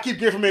answer I keep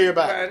getting from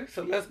everybody. Right.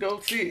 So let's go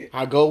see it.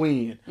 I go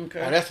in. Okay.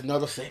 Now that's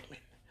another segment.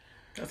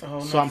 That's a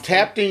whole. So I'm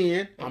tapped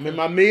in. Okay. I'm in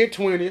my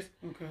mid-20s.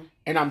 Okay.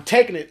 And I'm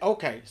taking it.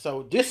 Okay.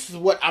 So this is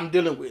what I'm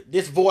dealing with.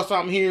 This voice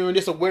I'm hearing.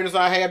 This awareness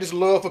I have. This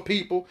love for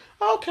people.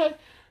 Okay.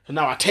 So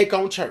now I take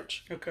on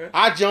church. Okay.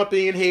 I jump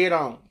in head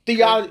on.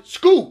 Theology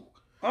school.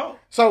 Oh.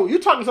 So you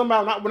talking something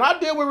about when I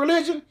deal with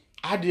religion,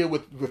 I deal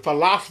with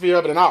philosophy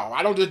of it and all.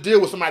 I don't just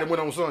deal with somebody that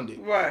went on Sunday.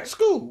 Right.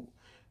 School.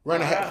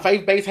 Run a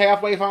faith-based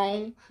halfway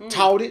home.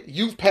 Taught it.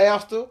 Youth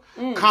pastor.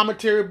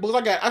 Commentary books.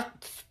 I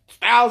got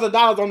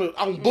 $1,000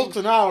 on books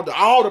and all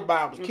the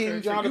Bibles. Okay.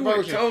 King James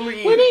Version.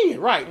 Totally went in.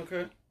 Right.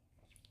 Okay.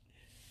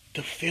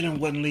 The feeling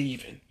wasn't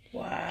leaving.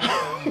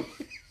 Wow.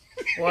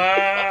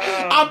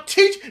 Wow. I'm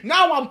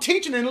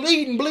teaching and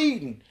leading,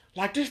 bleeding.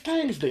 Like this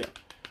thing is there.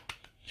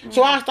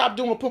 So I stopped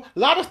doing porn. A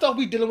lot of stuff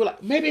we dealing with,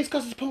 like, maybe it's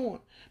because it's porn.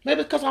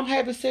 Maybe it's because I'm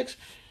having sex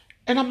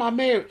and I'm not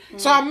married.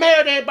 So I'm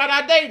married to everybody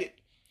I dated.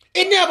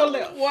 It never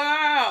left.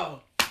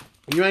 Wow.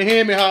 You ain't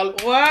hearing me, Holly.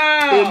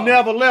 Wow. It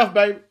never left,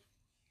 baby.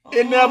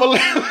 It never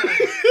left.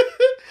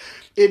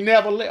 It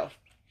never left.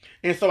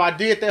 And so I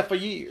did that for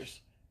years.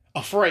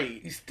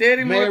 Afraid. You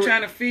steady more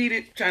trying to feed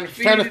it. And you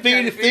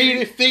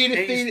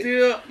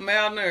still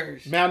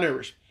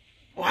malnourished.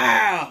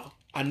 Wow.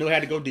 I knew I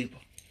had to go deeper.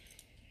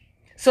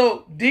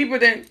 So deeper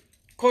than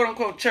quote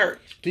unquote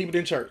church. Deeper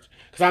than church.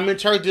 Because I'm in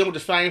church dealing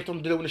with the same stuff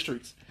I'm dealing with in the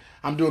streets.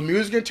 I'm doing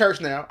music in church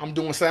now. I'm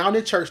doing sound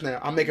in church now.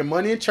 I'm making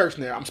money in church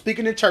now. I'm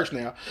speaking in church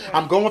now. Wow.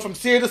 I'm going from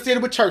city to city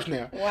with church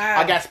now.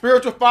 Wow. I got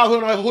spiritual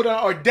fathers who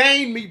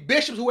ordained me,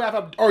 bishops who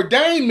have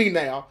ordained me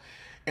now,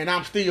 and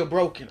I'm still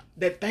broken.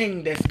 That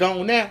thing that's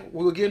gone now,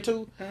 we'll get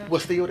into,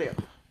 was still there.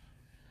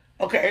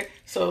 Okay,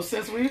 so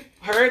since we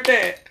heard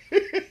that,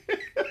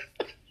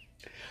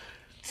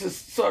 to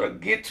sort of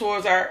get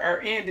towards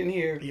our ending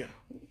here,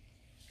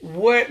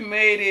 what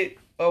made it,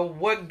 or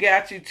what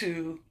got you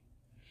to,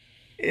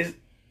 is...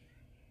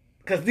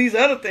 Because these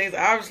other things,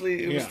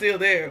 obviously, it was still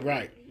there.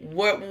 Right.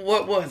 What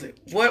was it?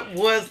 What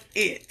was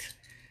it?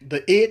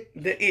 The it?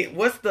 The it.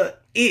 What's the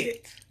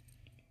it?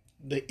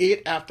 The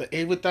it after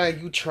everything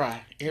you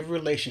try, every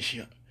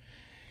relationship,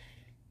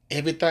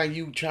 everything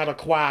you try to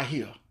acquire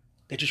here,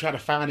 that you try to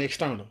find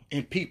external,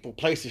 in people,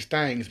 places,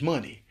 things,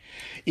 money,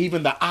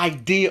 even the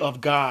idea of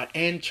God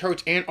and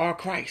church and our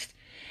Christ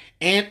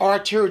and our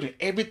children,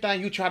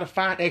 everything you try to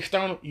find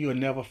external, you'll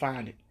never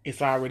find it.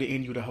 It's already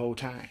in you the whole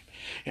time.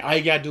 And all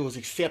you got to do is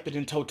accept it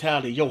in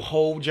totality, your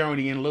whole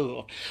journey in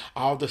love.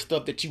 All the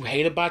stuff that you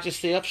hate about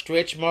yourself,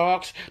 stretch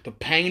marks, the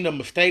pain, the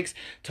mistakes,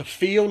 to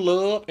feel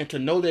love and to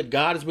know that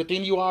God is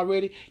within you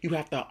already, you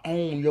have to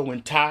own your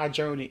entire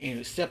journey and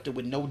accept it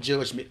with no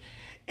judgment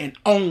and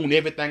own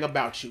everything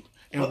about you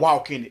and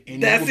walk in it.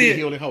 And you will be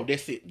healed and whole.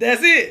 That's it.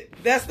 That's it.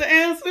 That's the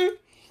answer.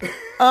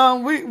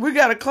 We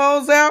got to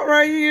close out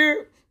right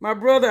here. My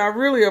brother, I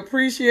really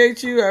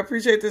appreciate you. I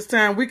appreciate this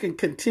time. We can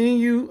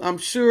continue, I'm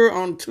sure,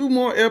 on 2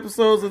 more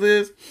episodes of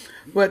this.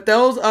 But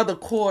those are the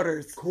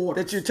quarters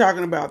that you're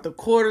talking about. The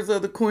quarters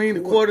of the queen,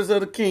 the quarters of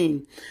the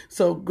king.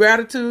 So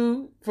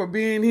gratitude for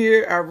being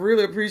here. I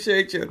really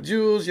appreciate your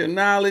jewels, your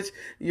knowledge,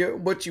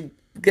 what you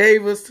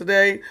gave us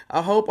today.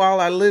 I hope all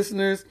our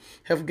listeners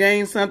have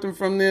gained something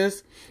from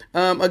this.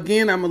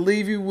 Again, I'm going to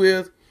leave you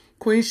with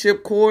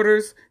queenship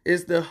quarters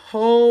is the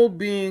whole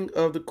being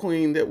of the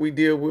queen that we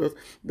deal with.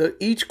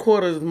 Each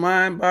quarter is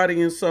mind,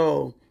 body, and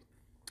soul.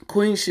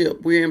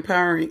 Queenship, we're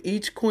empowering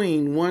each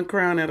queen 1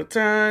 crown at a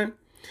time.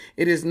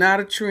 It is not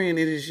a trend,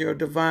 it is your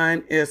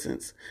divine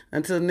essence.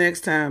 Until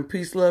next time,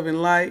 peace, love,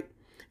 and light,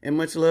 and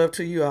much love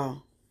to you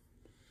all.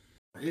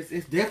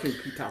 It's definitely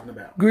keep talking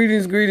about.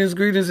 Greetings.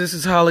 This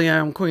is Holly. I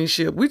am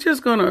Queenship. We're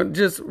just gonna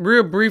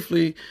real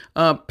briefly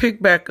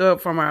pick back up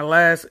from our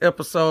last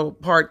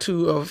episode, part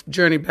 2 of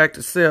Journey Back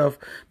to Self,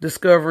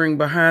 discovering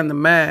behind the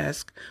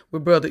mask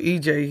with Brother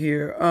EJ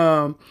here.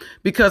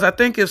 Because I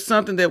think it's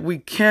something that we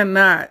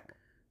cannot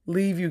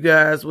leave you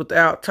guys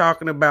without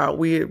talking about.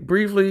 We had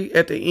briefly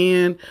at the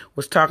end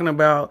was talking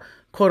about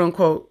quote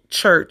unquote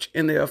church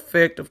and the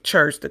effect of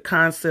church, the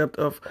concept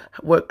of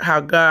how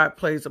God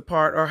plays a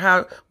part, or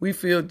how we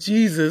feel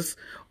Jesus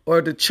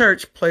or the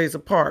church plays a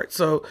part.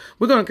 So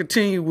we're going to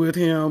continue with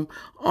him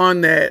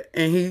on that,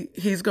 and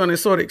he's going to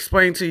sort of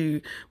explain to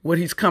you what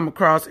he's come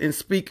across in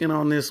speaking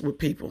on this with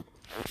people.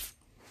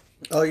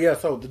 Oh yeah,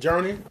 so the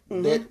journey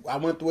that I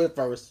went through at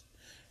first,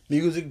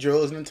 music,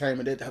 drugs, and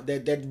entertainment,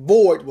 that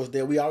void was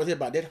there. We always hear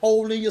about that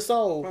hole in your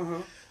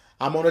soul.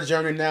 I'm on a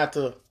journey now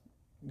to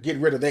get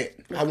rid of that.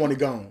 I want it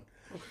gone.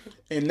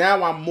 And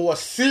now I'm more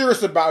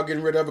serious about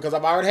getting rid of it because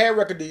I've already had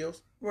record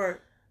deals. Right.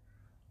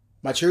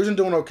 My children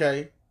doing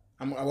okay.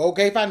 I'm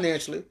okay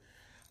financially.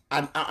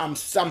 I'm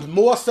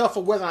more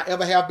self-aware than I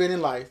ever have been in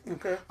life.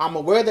 Okay. I'm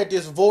aware that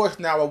this voice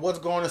now of what's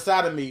going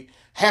inside of me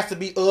has to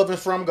be of and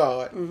from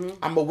God.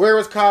 I'm aware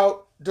it's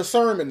called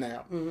discernment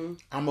now.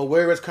 I'm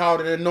aware it's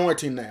called an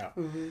anointing now.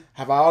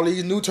 Have all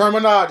these new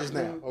terminologies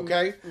now.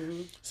 Okay.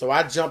 So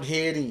I jumped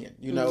head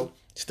in,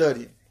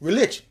 studying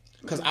religion.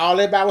 Because all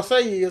that Bible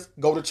say is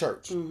go to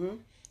church.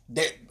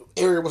 That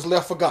area was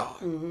left for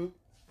God. And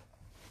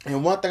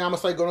one thing I'm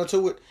going to say going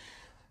into it,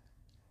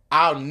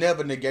 I'll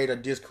never negate or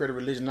discredit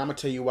religion. I'm going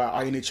to tell you why,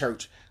 or any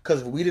church.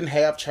 Because if we didn't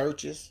have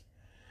churches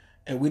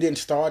and we didn't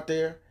start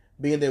there,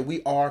 being that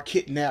we are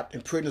kidnapped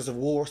and prisoners of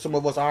war, some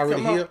of us are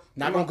already here,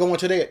 not going to go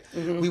into that.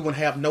 We wouldn't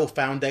have no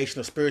foundation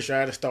of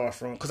spirituality to start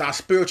from. Because our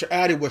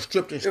spirituality was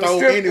stripped and stole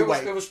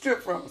anyway. It was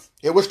stripped from us.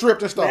 It was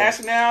stripped and stolen.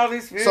 Nationality,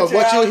 spirituality. So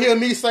what you'll hear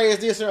me say is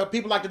this,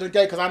 people like to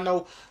negate, because I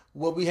know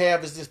what we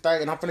have is this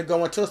thing, and I'm going to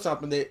go into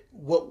something that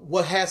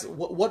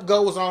what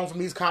goes on from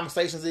these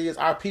conversations is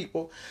our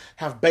people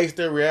have based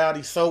their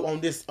reality so on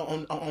this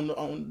on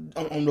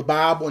the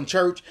Bible and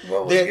church.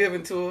 What was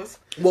given to us.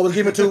 What was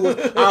given to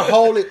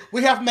us.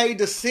 We have made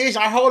decisions.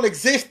 Our whole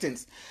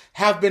existence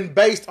have been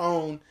based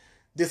on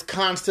this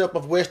concept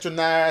of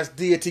westernized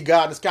deity,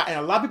 God in the sky.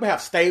 And a lot of people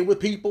have stayed with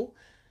people,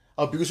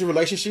 abusive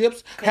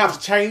relationships,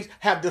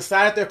 have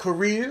decided their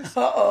careers.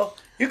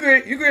 You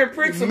could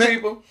preach some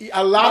people.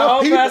 A lot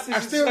of people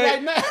are still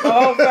right now.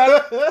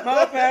 My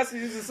old pastor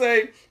used to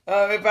say,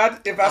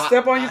 if I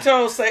step on your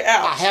toes, say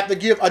ouch. I have to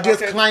give a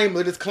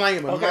disclaimer.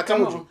 Okay, I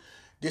told you,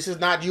 this is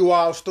not you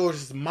all's story.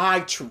 This is my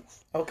truth.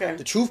 Okay.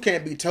 The truth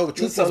can't be told. The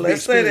truth so must be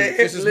experienced.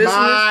 This is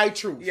my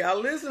truth. Y'all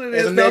listen to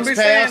this. Don't be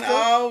saying,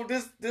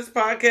 this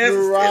podcast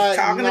is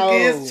talking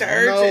against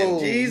church and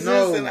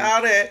Jesus and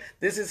all that.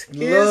 This is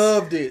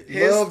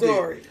his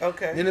story.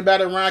 Okay.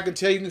 Anybody around can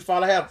tell you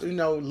follow have,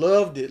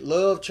 loved it,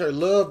 loved church,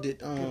 loved it.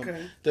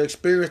 The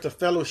experience, the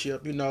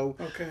fellowship,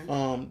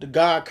 the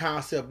God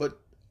concept. But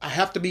I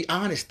have to be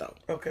honest though.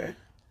 Okay.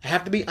 I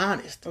have to be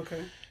honest.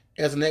 Okay.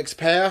 As an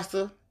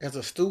ex-pastor, as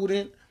a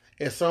student,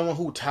 as someone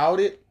who taught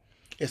it,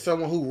 as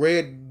someone who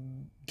read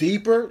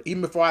deeper,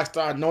 even before I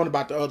started knowing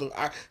about the other.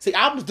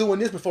 I was doing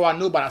this before I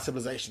knew about our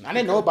civilization. I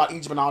didn't know about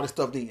Egypt and all this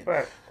stuff then.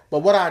 Right. But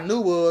what I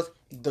knew was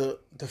the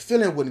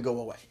feeling wouldn't go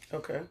away.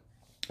 Okay.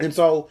 And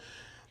so,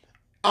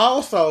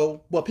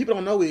 also, what people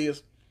don't know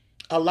is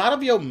a lot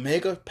of your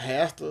mega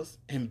pastors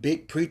and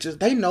big preachers,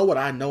 they know what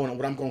I know and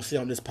what I'm going to say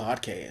on this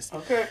podcast.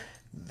 Okay.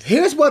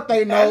 Here's what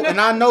they know, and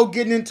I know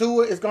getting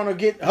into it is going to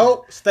get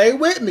hope. Stay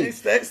with me.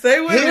 Stay with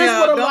me. Here's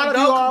what a lot of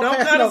you all don't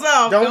cut us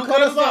off. Don't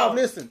cut us off.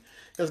 Listen,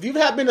 because if you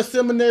have been to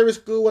seminary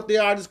school, what they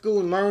are to school,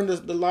 and learned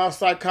the law of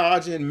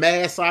psychology and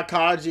mass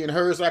psychology and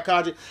herd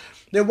psychology,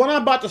 then what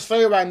I'm about to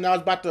say right now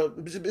is about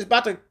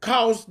to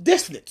cause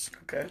dissonance.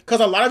 Okay. Because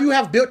a lot of you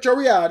have built your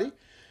reality,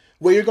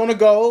 where you're going to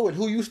go and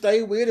who you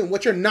stay with and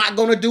what you're not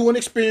going to do and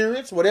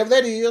experience, whatever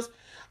that is,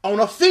 on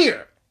a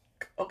fear.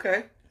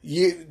 Okay.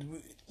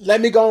 Let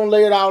me go and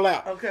lay it all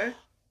out. Okay.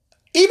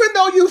 Even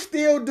though you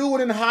still do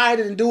it and hide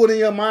it and do it in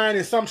your mind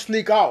and some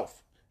sneak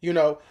off,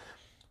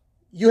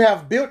 you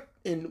have built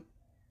in.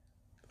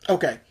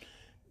 Okay,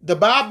 the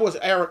Bible is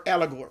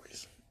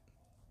allegories.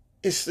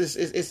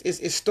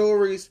 It's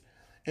stories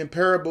and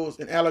parables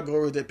and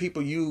allegories that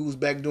people used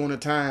back during the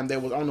time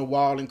that was on the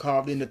wall and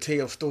carved in to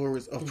tell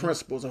stories of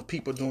principles of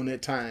people during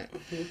that time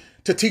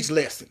to teach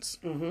lessons.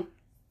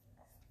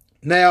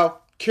 Now,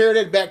 carry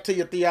that back to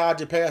your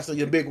theology pastor,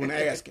 your big one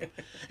asking.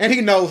 And he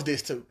knows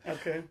this too.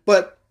 Okay.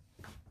 But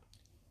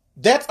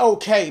that's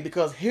okay,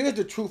 because here's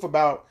the truth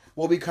about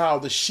what we call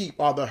the sheep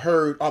or the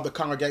herd or the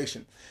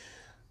congregation.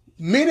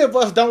 Many of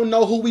us don't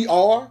know who we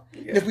are.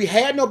 Yeah. If we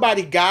had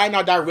nobody guiding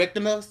or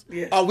directing us,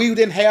 or we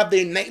didn't have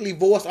the innately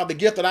voice or the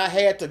gift that I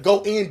had to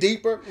go in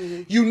deeper,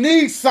 you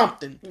need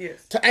something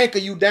to anchor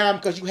you down,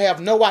 because you have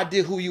no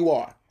idea who you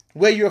are,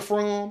 where you're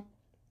from.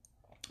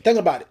 Think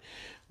about it.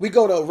 We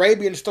go to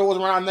Arabian stores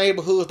around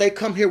neighborhoods. They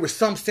come here with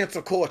some sense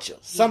of culture,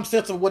 some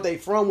sense of what they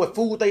from, what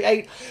food they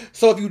ate.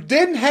 So if you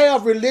didn't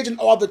have religion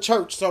or the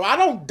church, so I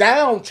don't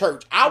down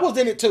church. I was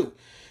in it too.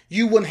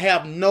 You wouldn't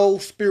have no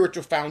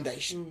spiritual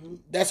foundation.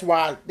 That's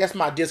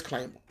my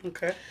disclaimer.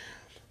 Okay.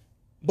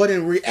 But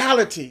in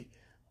reality,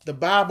 the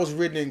Bible's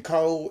written in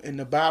code, and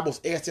the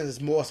Bible's essence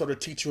is more so to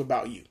teach you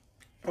about you.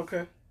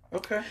 Okay.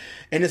 Okay.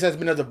 And this has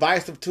been a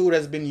divisive tool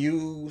that's been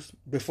used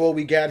before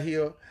we got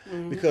here,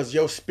 because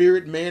your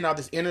spirit man, or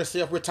this inner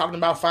self we're talking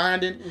about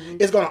finding,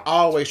 is going to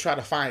always try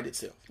to find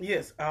itself.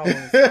 Yes,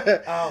 always.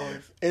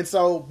 Always. And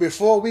so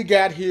before we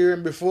got here,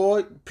 and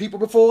before people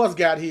before us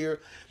got here,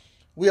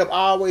 we have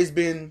always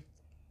been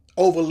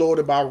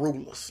overlorded by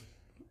rulers.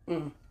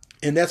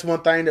 And that's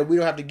one thing that we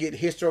don't have to get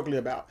historically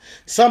about.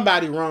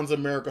 Somebody runs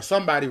America.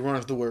 Somebody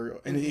runs the world.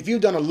 And if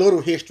you've done a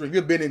little history,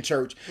 you've been in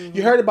church,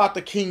 you heard about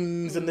the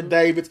kings and the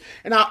Davids.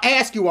 And I'll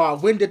ask you all,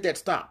 when did that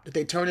stop? Did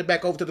they turn it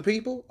back over to the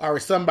people? Or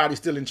is somebody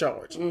still in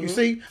charge? You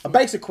see? A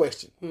basic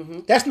question.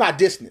 That's not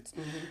dissonance.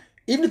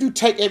 Even if you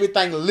take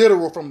everything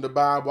literal from the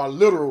Bible, or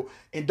literal,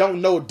 and don't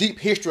know deep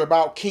history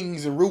about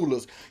kings and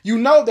rulers, you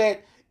know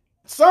that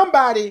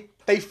somebody...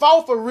 They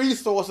fought for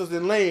resources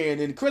and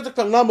land, and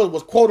Christopher Columbus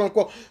was quote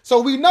unquote.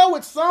 So we know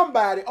it's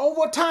somebody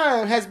over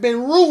time has been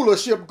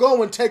rulership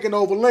going, taking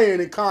over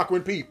land and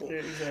conquering people. Yeah,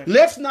 exactly.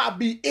 Let's not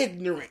be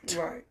ignorant.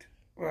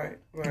 Right.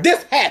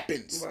 This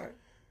happens. Right.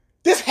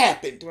 This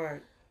happened.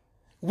 Right.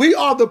 We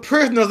are the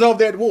prisoners of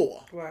that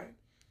war. Right.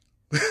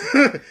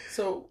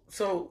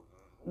 So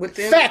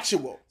within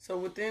factual. So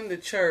within the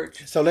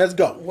church. So let's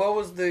go. What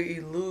was the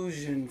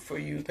illusion for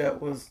you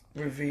that was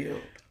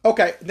revealed?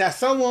 Okay, now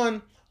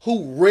someone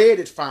who read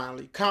it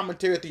finally,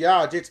 commentary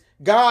theology, it's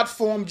God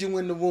formed you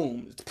in the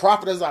womb. It's the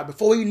prophet Isaiah.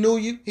 Before he knew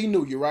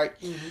you, right?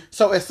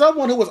 So as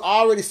someone who was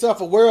already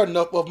self-aware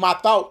enough of my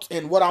thoughts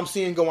and what I'm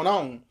seeing going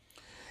on,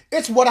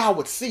 it's what I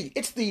would see.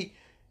 It's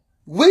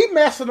we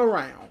messing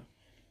around.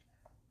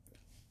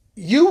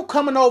 You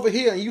coming over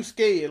here and you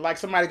scared like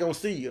somebody gonna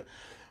see you.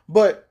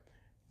 But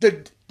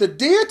the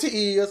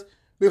deity is,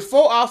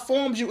 before I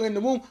formed you in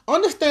the womb,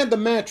 understand the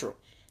mantra.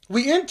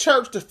 We in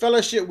church to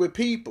fellowship with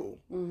people.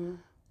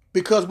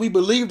 Because we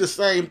believe the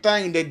same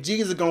thing, that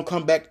Jesus is going to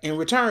come back and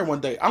return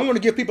one day. I want to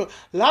give people,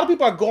 a lot of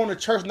people are going to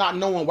church not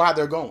knowing why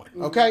they're going,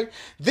 okay?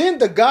 Then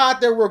the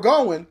God that we're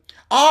going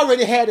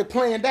already had it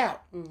planned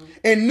out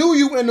and knew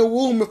you in the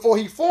womb before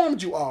he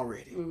formed you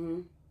already.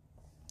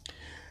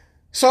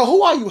 So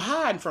who are you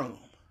hiding from?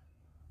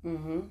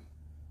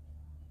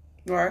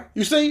 Right.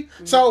 You see?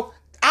 So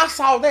I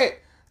saw that.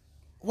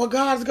 Well,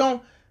 God's going,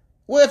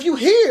 well, if you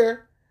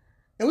here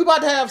and we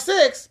about to have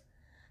sex,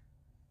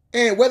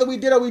 and whether we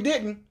did or we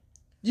didn't,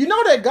 you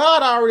know that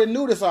God already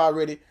knew this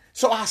already.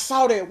 So I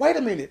saw that, wait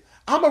a minute,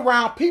 I'm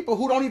around people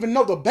who don't even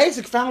know the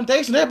basic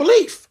foundation of their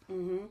belief.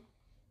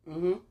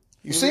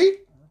 You see?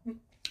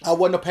 I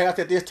wasn't a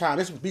pastor at this time.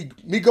 This was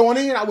me going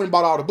in, I went and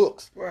bought all the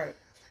books. Right.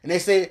 And they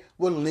said,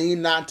 well,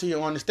 lean not into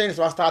your understanding.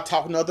 So I started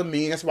talking to other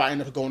men. That's why I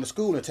ended up going to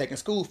school and taking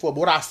school for. But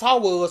what I saw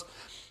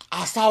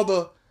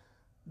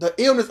the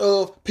illness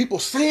of people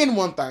saying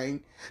one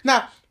thing.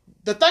 Now,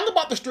 the thing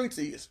about the streets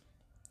is,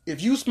 if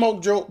you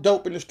smoked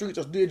dope in the streets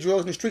or did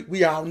drugs in the street,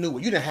 we all knew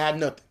it. You didn't hide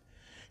nothing.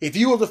 If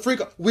you was a freak,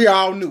 we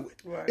all knew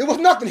it. Right. It was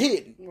nothing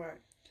hidden. Right.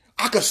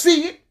 I could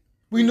see it.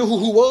 We knew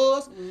who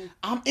was.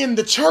 I'm in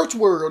the church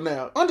world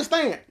now.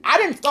 Understand? I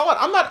didn't start.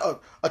 I'm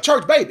not a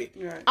church baby.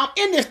 Right. I'm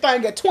in this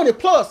thing at 20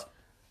 plus,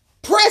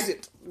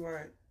 present.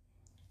 Right.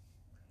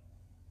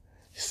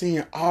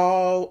 Seeing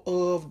all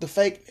of the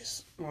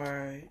fakeness.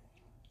 Right.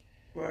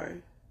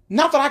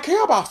 Not that I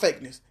care about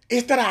fakeness.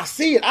 It's that I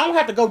see it. I don't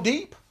have to go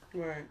deep.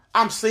 Right.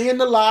 I'm seeing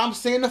the lie, I'm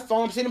seeing the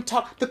phone, I'm seeing them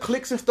talk, the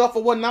clicks and stuff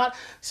or whatnot.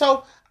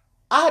 So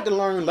I had to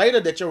learn later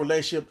that your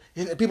relationship,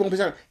 people gonna be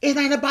saying, it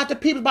ain't about the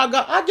people, about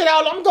God. I get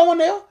out, I'm going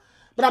there.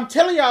 But I'm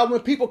telling y'all, when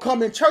people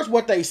come in church,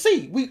 what they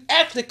see. We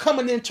actually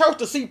coming in church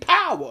to see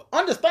power.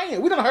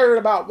 Understand? We done heard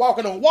about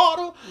walking on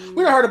water.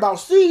 We done heard about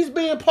seas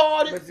being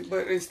parted.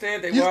 But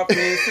instead they walk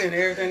in seeing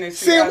everything they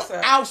see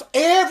outside.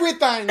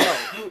 Everything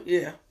though.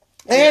 Yeah.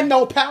 And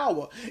no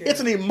power. Yeah. It's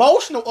an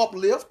emotional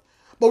uplift.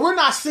 But we're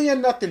not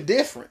seeing nothing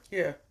different.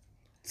 Yeah.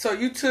 So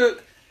you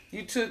took.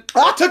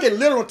 I took it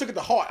literal and took it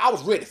to heart. I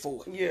was ready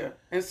for it. Yeah.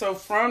 And so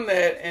from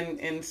that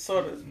and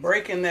sort of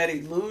breaking that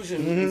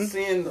illusion and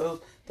seeing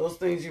those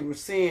things you were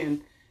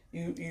seeing,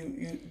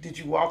 you did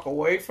you walk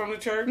away from the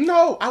church?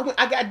 No,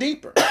 I got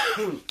deeper.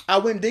 I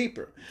went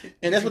deeper.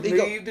 And that's what they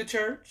leave the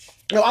church?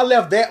 No, I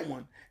left that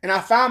one. And I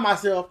found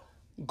myself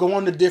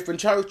going to different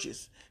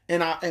churches.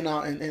 And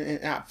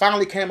I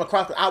finally came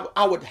across it.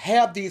 I would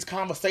have these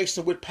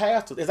conversations with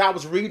pastors. As I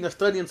was reading and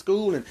studying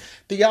school and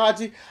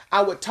theology,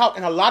 I would talk.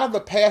 And a lot of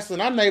the pastors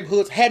in our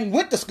neighborhoods hadn't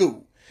went to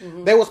school.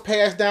 They was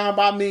passed down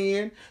by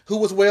men who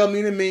was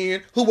well-meaning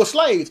men who were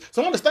slaves.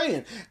 So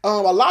understand, a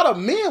lot of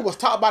men was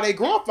taught by their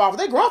grandfather.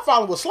 Their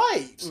grandfather was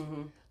slaves.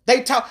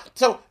 They taught.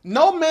 So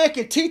no man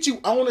can teach you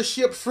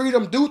ownership,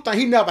 freedom, do things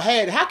he never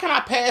had. How can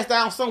I pass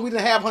down something we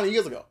didn't have 100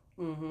 years ago?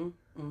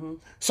 Mm-hmm.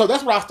 So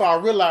that's what I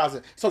started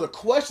realizing. So the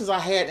questions I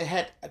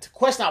had the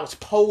question I was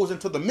posing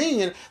to the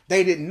men,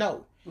 they didn't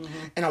know.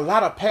 Mm-hmm. And a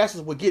lot of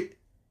pastors would get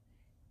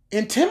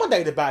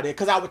intimidated by that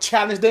because I would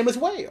challenge them as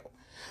well.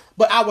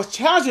 But I was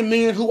challenging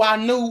men who I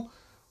knew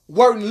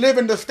weren't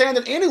living the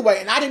standard anyway,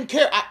 and I didn't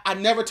care. I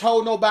never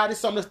told nobody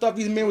some of the stuff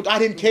these men I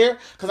didn't care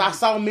because I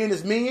saw men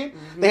as men.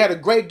 Mm-hmm. They had a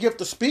great gift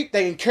to speak.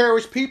 They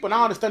encouraged people, and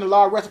I understand the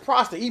law of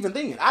reciprocity even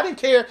then. I didn't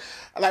care.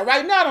 Like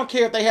right now, I don't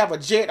care if they have a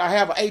jet or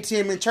have an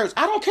ATM in church.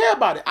 I don't care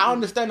about it. I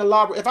understand the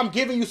law. If I'm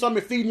giving you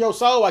something, feeding your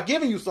soul, I'm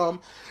giving you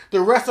something.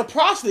 The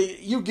reciprocity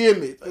you give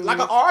me, like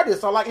an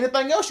artist or like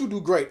anything else you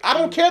do great. I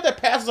don't care that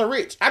pastors are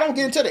rich. I don't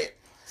get into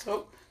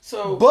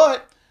that.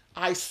 But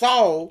I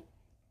saw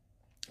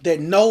that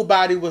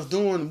nobody was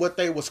doing what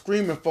they were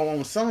screaming for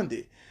on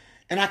Sunday.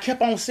 And I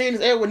kept on saying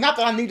this everywhere. Not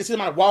that I need to see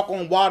somebody walk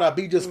on water or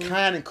be just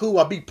kind and cool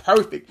or be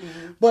perfect.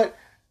 Mm-hmm. But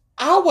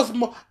I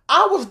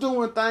was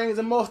doing things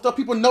and more stuff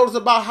people notice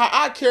about how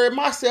I carried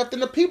myself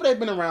than the people that have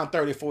been around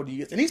 30, 40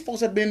 years. And these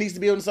folks have been in these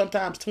buildings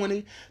sometimes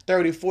 20,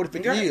 30, 40,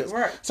 50 years.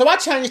 Right. So I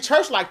changed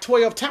church like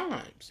 12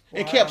 times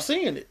and kept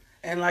seeing it.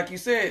 And like you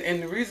said,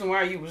 and the reason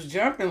why you was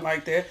jumping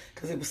like that,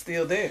 because it was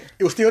still there.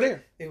 It was still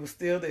there. It was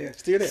still there.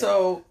 Still there.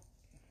 So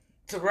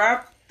to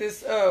wrap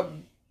this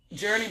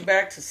journey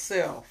back to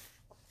self,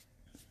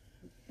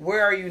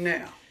 where are you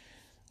now?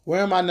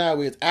 Where am I now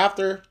is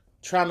after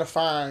trying to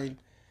find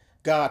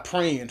God,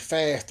 praying,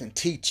 fasting,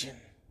 teaching,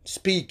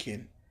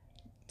 speaking,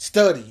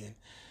 studying.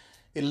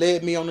 It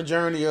led me on the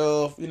journey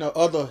of,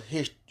 other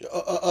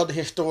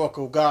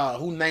historical God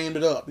who named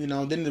it up.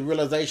 Then the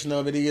realization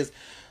of it is,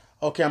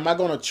 okay, am I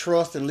going to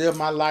trust and live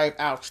my life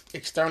out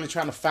externally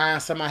trying to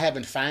find something I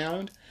haven't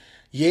found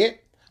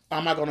yet? Or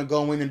am I going to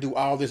go in and do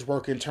all this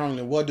work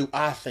internally? What do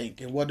I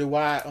think? And what do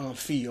I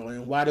feel?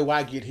 And why do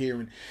I get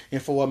here?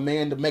 And for a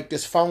man to make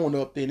this phone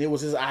up, then it was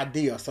his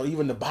idea. So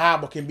even the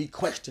Bible can be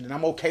questioned. And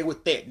I'm okay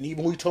with that. And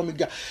even when he told me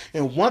God.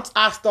 And once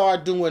I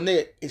started doing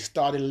that, it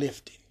started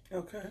lifting.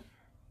 Okay.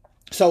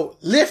 So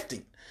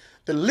lifting.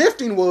 The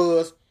lifting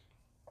was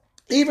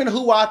even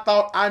who I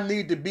thought I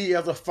needed to be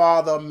as a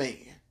father of man.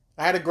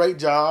 I had a great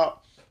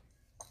job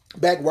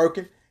back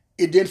working.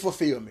 It didn't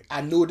fulfill me.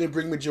 I knew it didn't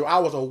bring me joy. I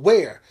was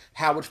aware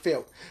how it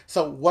felt.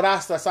 So what I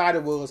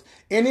decided was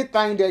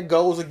anything that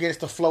goes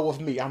against the flow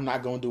of me, I'm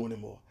not going to do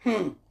anymore.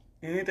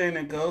 Anything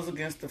that goes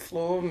against the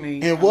flow of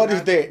me. And what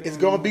is that? It's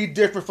going to be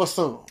different for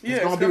some. Yeah,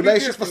 it's going to be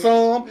relationships for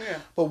some. Yeah.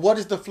 But what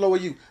is the flow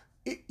of you?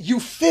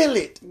 You feel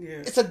it. Yeah.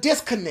 It's a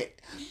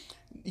disconnect.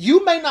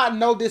 You may not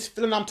know this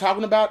feeling I'm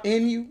talking about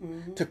in you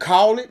to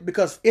call it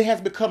because it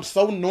has become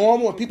so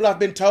normal and people have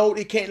been told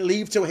it can't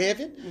leave till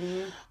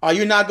heaven or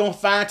you're not going to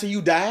find till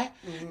you die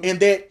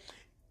and that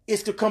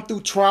it's to come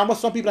through trauma.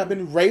 Some people have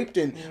been raped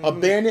and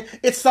abandoned.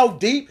 It's so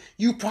deep.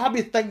 You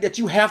probably think that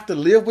you have to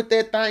live with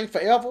that thing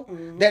forever.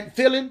 That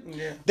feeling,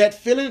 that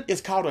feeling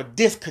is called a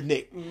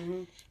disconnect.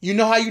 You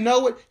know how you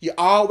know it? You're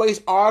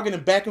always arguing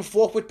and back and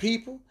forth with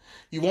people.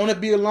 You want to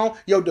be alone.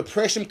 Your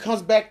depression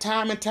comes back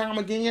time and time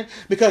again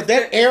because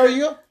that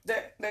area,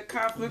 that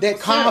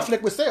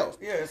conflict with self.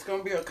 Yeah, it's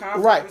going to be a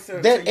conflict with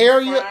self. That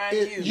area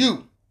is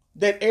you.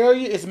 That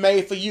area is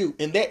made for you,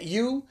 and that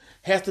you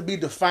has to be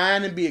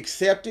defined and be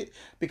accepted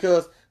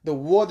because the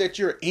war that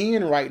you're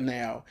in right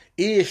now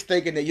is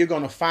thinking that you're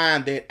going to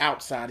find that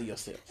outside of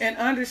yourself. And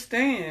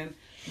understand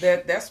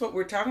that that's what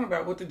we're talking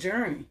about with the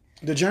journey.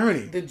 The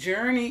journey. The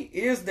journey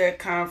is that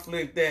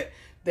conflict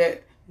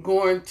that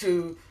going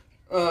to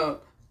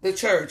the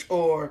church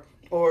or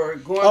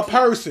going a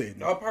person,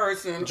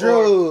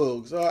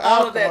 drugs, or all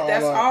alcohol, of that.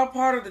 That's all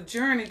part of the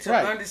journey to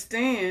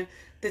understand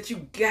that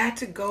you got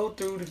to go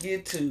through to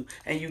get to,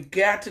 and you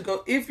got to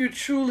go if you're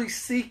truly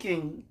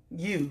seeking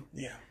you.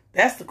 Yeah,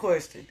 that's the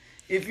question.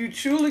 If you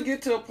truly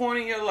get to a point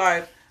in your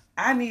life,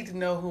 I need to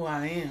know who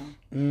I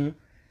am.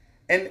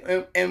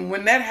 And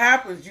when that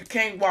happens, you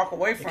can't walk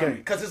away from it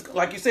because it's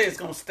like you said, it's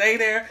gonna stay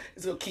there.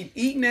 It's gonna keep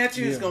eating at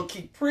you. It's gonna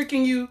keep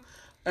pricking you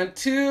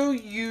until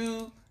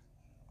you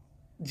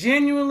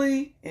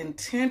genuinely,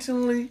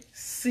 intentionally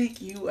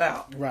seek you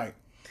out. Right.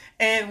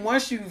 And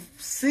once you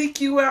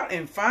seek you out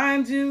and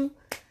find you,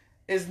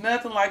 it's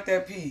nothing like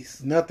that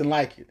peace. Nothing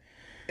like it.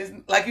 It's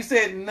like you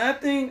said,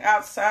 nothing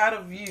outside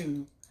of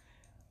you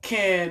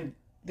can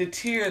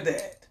deter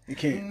that. You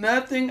can't.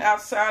 Nothing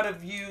outside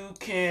of you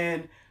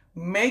can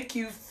make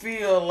you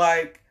feel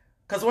like,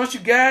 because once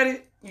you got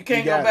it, you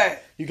can't go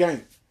back. You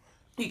can't.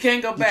 You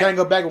can't go back. You can't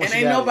go back once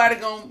and you ain't got nobody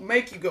it. gonna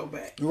make you go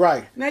back.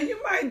 Right. Now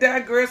you might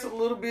digress a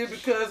little bit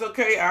because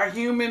our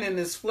human in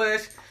this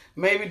flesh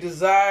maybe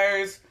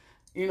desires,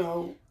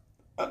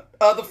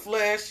 other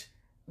flesh,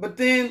 but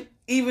then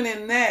even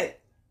in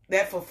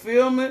that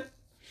fulfillment,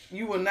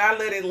 you will not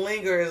let it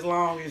linger as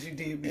long as you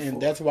did before.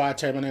 And that's why I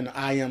turn my name to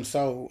I am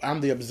soul.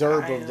 I'm the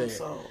observer of that.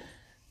 Soul.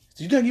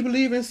 You think you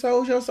believe in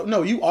souls yourself?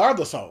 No, you are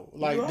the soul.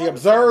 Like the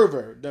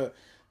observer,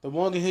 the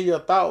one to hear your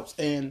thoughts,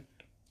 and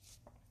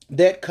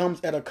that comes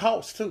at a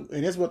cost too.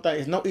 And that's what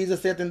it's no easier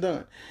said than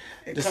done.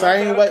 The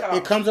same way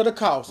it comes at a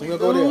cost. We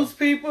lose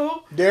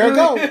people. There you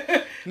go.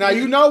 Now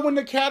you know when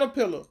the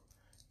caterpillar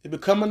is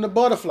becoming the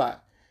butterfly,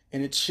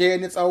 and it's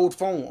shedding its old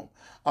form.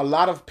 A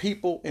lot of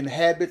people and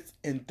habits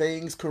and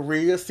things,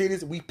 careers,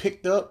 cities we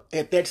picked up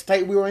at that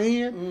state we were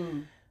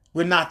in,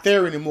 we're not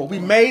there anymore. We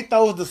made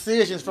those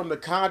decisions from the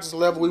conscious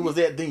level we was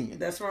at then.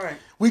 That's right.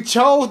 We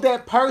chose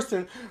that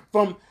person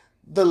from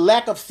the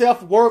lack of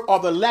self-worth or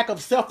the lack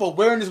of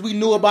self-awareness we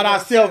knew about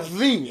ourselves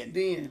then.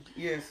 Then,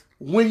 yes.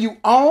 When you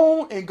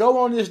own and go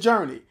on this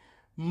journey,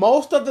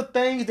 most of the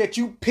things that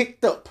you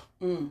picked up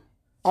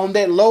on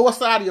that lower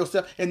side of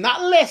yourself, and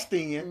not less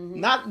than,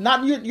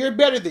 not you're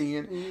better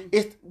than,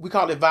 it's, we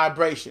call it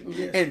vibration.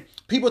 Yes. And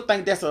people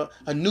think that's a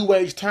new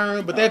age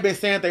term, but they've been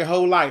saying it their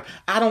whole life.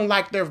 I don't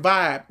like their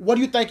vibe. What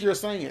do you think you're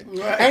saying?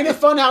 Right. Ain't it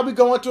funny how we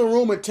go into a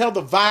room and tell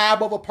the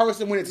vibe of a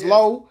person when it's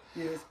low,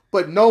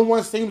 but no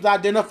one seems to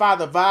identify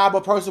the vibe of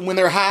a person when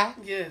they're high?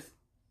 Yes.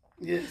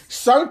 Yes.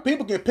 Certain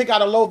people can pick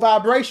out a low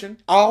vibration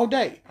all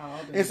day.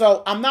 And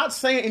so I'm not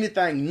saying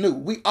anything new.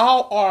 We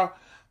all are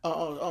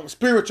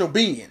spiritual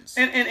beings.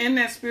 And in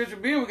that spiritual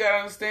being, we got to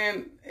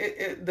understand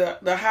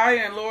the higher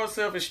and lower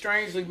self is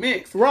strangely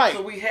mixed. Right.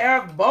 So we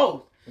have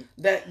both.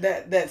 That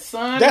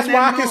sun. That's and that why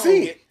I moon, can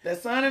see it.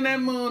 That sun and that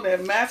moon,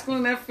 that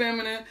masculine, that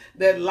feminine,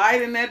 that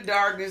light and that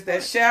darkness,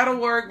 that shadow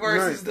work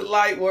versus the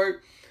light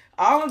work.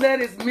 All of that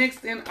is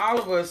mixed in all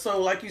of us.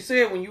 So, like you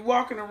said, when you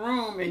walk in a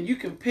room and you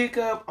can pick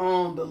up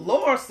on the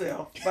lower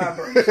self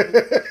vibration,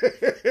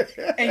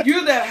 and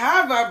you're that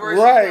high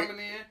vibration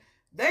coming in,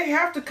 they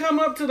have to come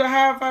up to the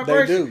high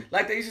vibration. They do.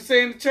 Like they used to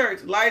say in the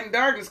church, light and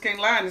darkness can't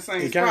lie in the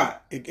same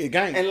spot. It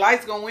can't. And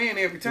light's going to win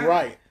every time.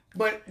 Right.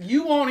 But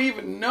you won't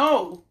even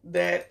know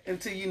that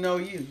until you know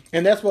you.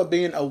 And that's what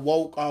being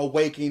awoke or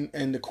awaking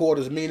in the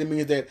quarters mean to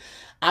me, is that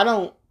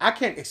I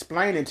can't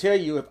explain and tell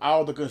you if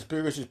all the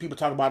conspiracies people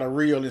talk about are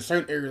real in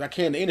certain areas. I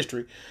can in the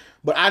industry.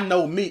 But I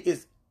know me.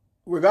 It's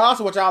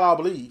regardless of what y'all all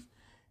believe,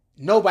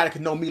 nobody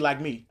can know me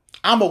like me.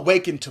 I'm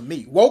awakened to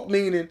me. Woke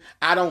meaning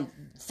I don't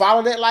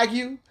follow that like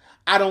you.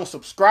 I don't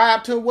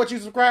subscribe to what you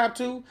subscribe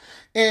to.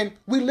 And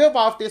we live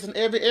off this in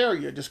every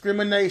area.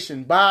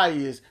 Discrimination,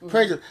 bias,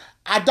 prejudice.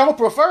 I don't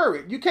prefer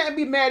it. You can't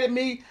be mad at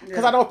me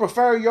because I don't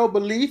prefer your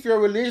belief, your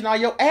religion, or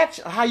your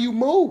action, how you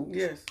move.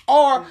 Yes.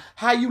 Or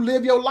how you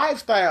live your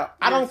lifestyle.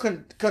 I don't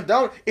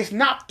condone it. It's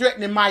not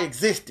threatening my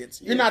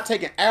existence. You're not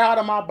taking air out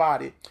of my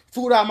body,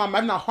 food out of my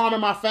mouth. You're not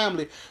harming my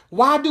family.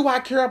 Why do I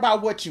care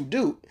about what you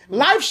do?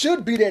 Life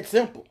should be that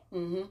simple.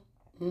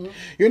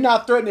 You're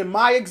not threatening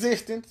my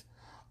existence,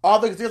 all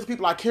the existence of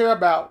people I care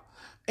about,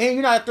 and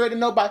you're not threatening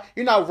nobody.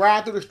 You're not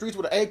riding through the streets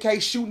with an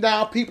AK shooting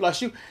down people or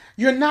shoot.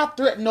 You're not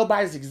threatening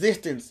nobody's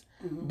existence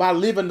by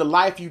living the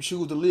life you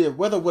choose to live,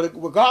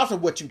 regardless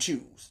of what you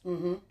choose.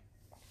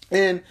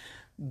 And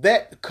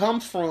that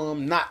comes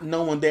from not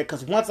knowing that,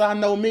 because once I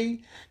know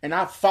me, and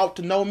I fought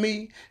to know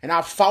me, and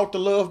I fought to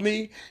love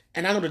me,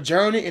 and I know the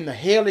journey and the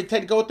hell they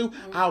take to go through,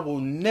 I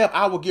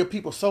will give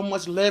people so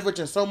much leverage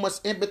and so much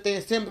empathy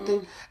and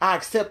sympathy. I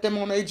accept them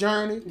on their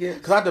journey,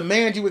 because I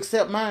demand you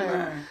accept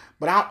mine.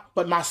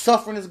 But my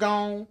suffering is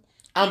gone.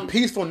 I'm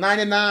peaceful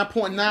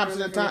 99.9% of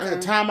the time.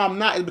 And the time I'm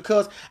not is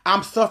because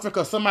I'm suffering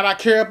because somebody I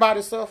care about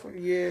is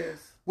suffering.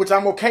 Yes. Which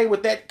I'm okay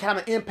with that kind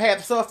of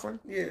empath suffering.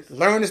 Yes.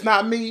 Learn it's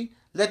not me.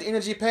 Let the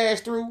energy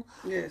pass through.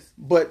 Yes.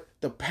 But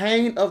the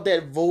pain of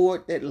that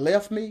void that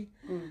left me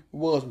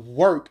was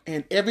work.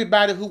 And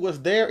everybody who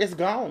was there is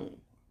gone.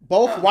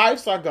 Both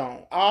wives are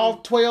gone. All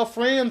 12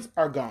 friends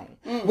are gone.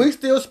 We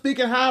still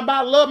speaking high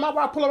about love. My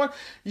wife pull up.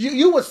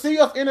 You would see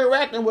us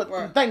interacting with,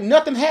 think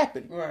nothing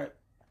happened. Right.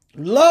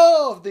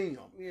 Love them.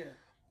 Yeah.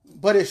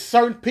 But it's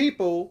certain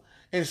people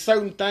and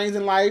certain things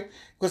in life,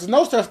 because there's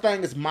no such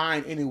thing as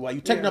mine anyway.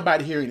 You take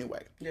nobody here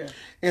anyway. Yeah.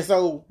 And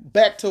so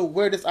back to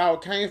where this all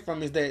came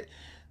from is that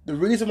the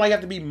reason why you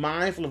have to be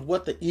mindful of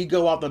what the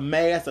ego or the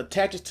mass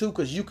attaches to,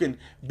 because you can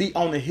be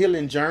on a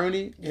healing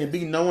journey and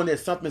be knowing that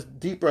something's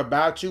deeper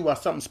about you or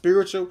something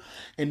spiritual,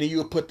 and then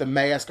you'll put the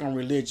mask on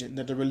religion.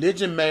 Now, the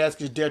religion mask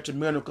is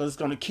detrimental because it's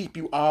going to keep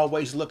you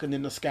always looking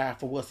in the sky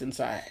for what's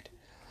inside.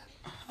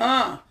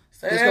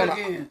 Say that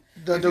again.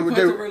 You put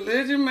the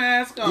religion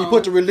mask on. You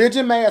put the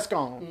religion mask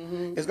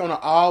on. It's going to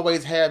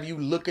always have you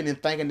looking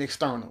and thinking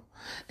external.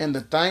 And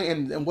the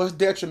thing, and what's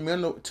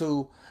detrimental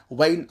to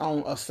waiting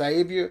on a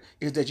savior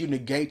is that you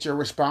negate your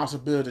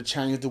responsibility to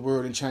change the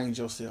world and change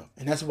yourself.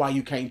 And that's why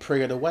you can't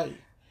pray it away.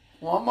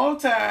 One more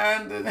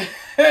time.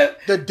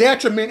 The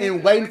detriment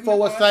in waiting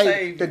for a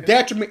savior. The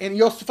detriment in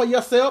for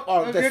yourself,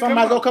 or that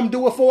somebody's going to come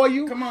do it for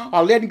you. Come on.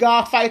 Or letting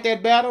God fight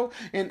that battle.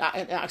 And I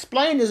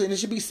explain this, and it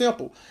should be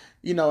simple.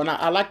 You know, and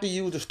I like to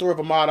use the story of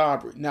Ahmaud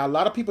Arbery. Now, a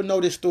lot of people know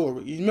this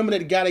story. You remember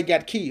that guy that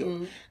got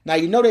killed. Now,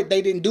 you know that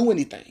they didn't do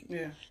anything.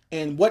 Yeah.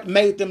 And what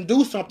made them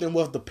do something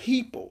was the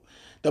people.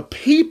 The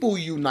people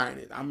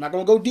united. I'm not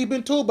going to go deep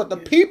into it, but the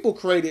people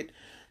created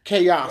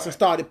chaos and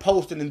started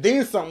posting, and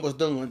then something was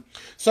done.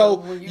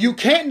 So you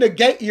can't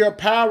negate your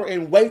power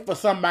and wait for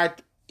somebody.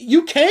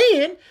 You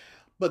can,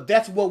 but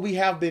that's what we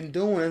have been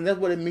doing, and that's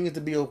what it means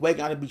to be awake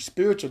and to be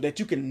spiritual, that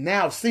you can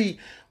now see,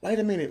 wait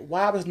a minute,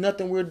 why was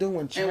nothing we're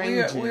doing changing?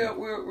 And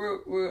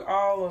we're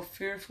all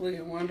fearfully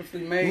and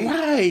wonderfully made.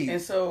 Right.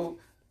 And so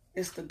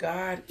It's the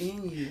God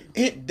in you.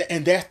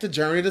 And that's the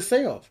journey to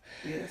self.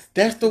 Yes.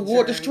 That's the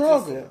war, the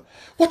struggle.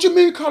 What you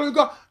mean calling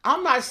God?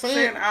 I'm not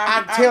saying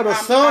I tell the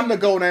sun to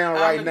go down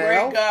right now.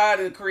 I'm the great God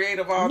and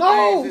creator of all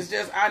things. It's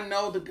just I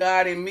know the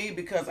God in me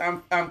because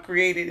I'm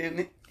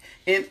created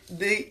in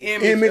the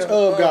image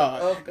of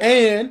God.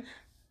 And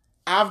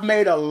I've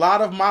made a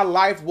lot of my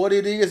life what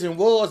it is and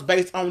was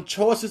based on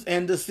choices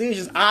and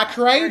decisions I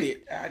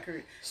created.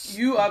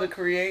 You are the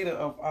creator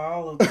of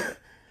all of that.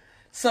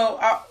 So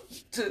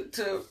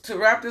to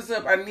wrap this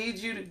up, I need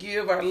you to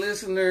give our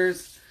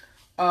listeners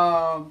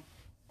a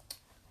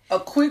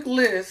quick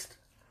list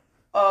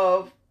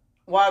of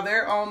while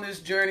they're on this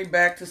journey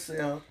back to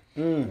self,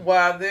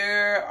 while they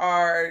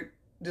are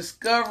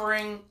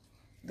discovering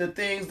the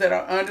things that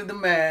are under the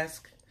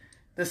mask,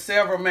 the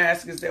several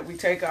masks that we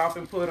take off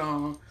and put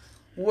on.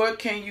 What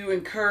can you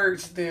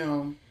encourage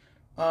them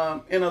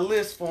in a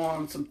list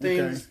form, some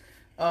things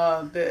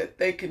that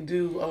they can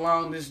do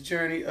along this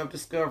journey of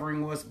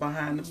discovering what's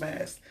behind the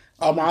mask?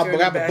 I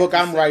have a book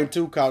I'm writing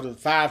too called The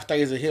 5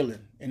 Stages of Healing.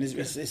 And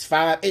it's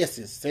 5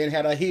 S's. Saying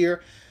how to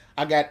hear,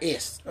 I got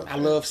S. Okay. I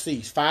love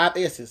C's. 5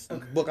 S's. Okay.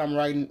 The book I'm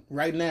writing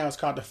right now is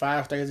called The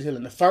 5 Stages of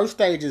Healing. The first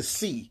stage is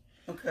C.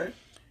 Okay.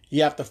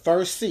 You have to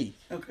first see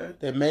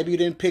that maybe you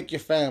didn't pick your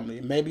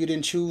family. Maybe you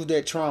didn't choose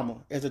that trauma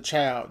as a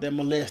child, that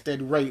molest,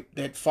 that rape,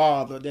 that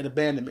father, that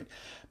abandonment.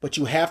 But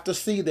you have to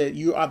see that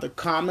you are the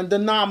common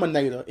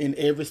denominator in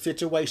every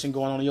situation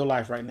going on in your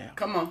life right now.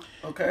 Come on.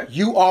 Okay.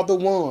 You are the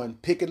one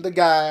picking the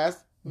guys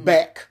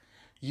back.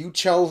 You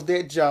chose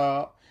that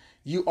job.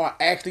 You are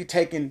actually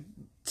taking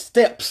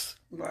steps.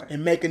 Right.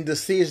 And making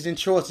decisions and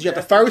choices. You have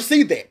to first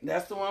see that.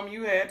 That's the one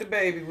you had the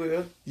baby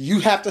with. You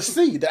have to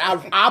see that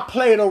I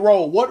played a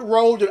role. What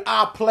role did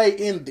I play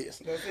in this?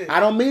 That's it. I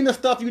don't mean the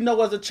stuff you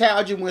know as a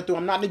child you went through.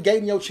 I'm not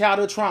negating your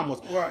childhood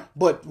traumas. Right.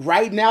 But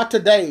right now,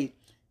 today,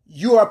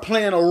 you are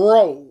playing a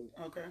role.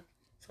 Okay.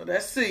 So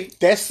that's C.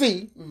 That's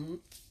C. Mm-hmm.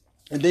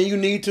 And then you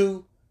need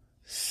to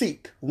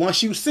seek.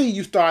 Once you see,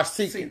 you start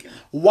seeking.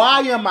 Why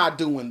am I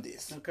doing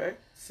this? Okay.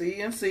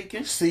 See and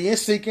seeking. See and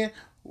seeking.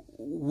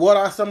 What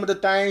are some of the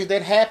things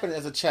that happened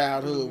as a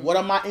childhood? Mm-hmm. What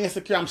am I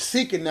insecure? I'm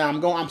seeking now.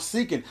 I'm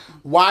seeking.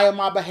 Why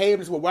am I behaving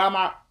this way? Why am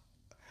I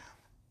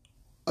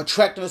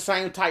attracting the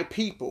same type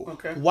people?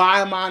 Okay.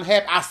 Why am I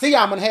unhappy? I see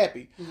I'm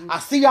unhappy. Mm-hmm. I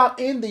see I'm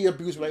in the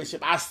abuse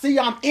relationship. I see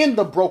I'm in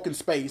the broken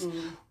space.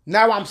 Mm-hmm.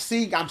 Now I'm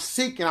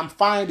seeking, I'm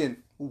finding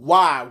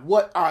why.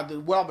 What are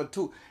the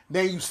two?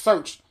 Then you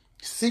search.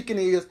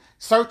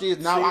 Search is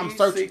now I'm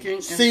searching.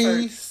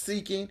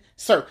 Seeking,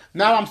 search.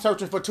 Now I'm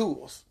searching for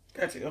tools.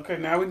 Gotcha. Okay,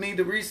 now we need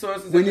the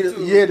resources. We need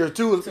the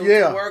tools. To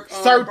work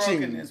on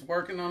searching.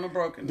 Working on the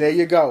brokenness. There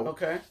you go.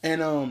 Okay.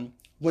 And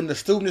when the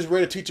student is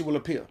ready, the teacher will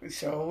appear. It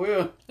sure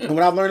will. And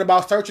what I've learned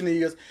about searching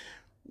is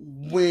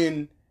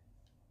when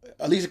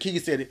Alicia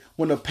Keys said it,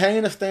 when the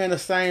pain of staying the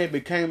same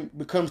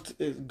becomes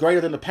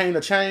greater than the pain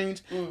of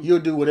change, you'll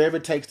do whatever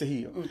it takes to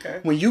heal.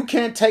 Okay. When you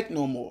can't take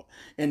no more,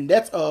 and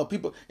that's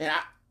people. And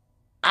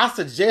I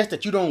suggest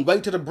that you don't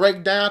wait till the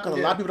breakdown because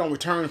a lot of people don't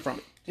return from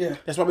it. Yeah,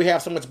 that's why we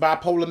have so much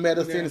bipolar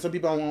medicine and some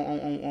people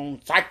on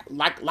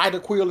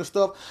lidocaine and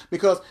stuff,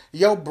 because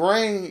your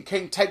brain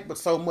can't take but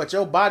so much.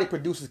 Your body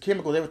produces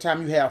chemicals every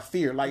time you have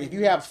fear. Like if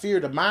you have fear,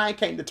 the mind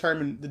can't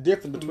determine the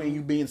difference between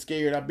you being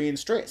scared or being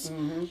stressed.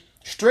 Mm-hmm.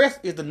 Stress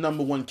is the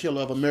number one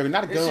killer of America,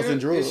 not guns and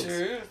drugs.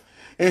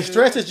 And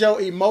stress is your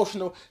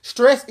emotional.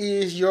 Stress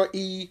is your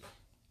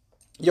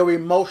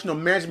emotional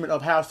management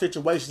of how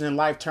situations in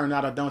life turn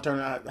out or don't turn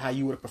out how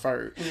you would have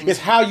preferred. Mm-hmm. It's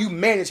how you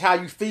manage how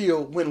you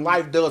feel when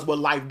life does what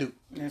life do.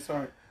 That's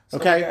right. So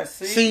okay?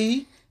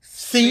 See,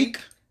 seek,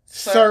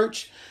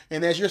 search.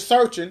 And as you're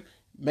searching,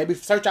 maybe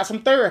search out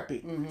some therapy.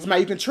 Mm-hmm.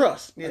 Somebody you can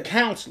trust. A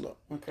counselor.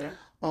 Okay.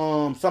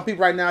 Some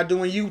people right now are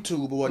doing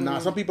YouTube or whatnot.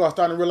 Mm-hmm. Some people are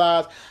starting to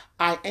realize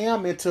I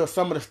am into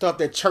some of the stuff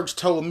that church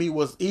told me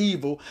was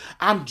evil.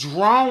 I'm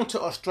drawn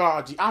to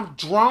astrology. I'm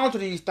drawn to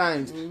these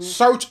things. Mm-hmm.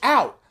 Search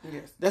out.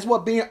 Yes. That's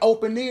what being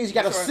open is. You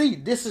got to see,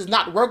 this is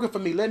not working for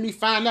me. Let me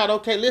find out.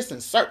 Okay,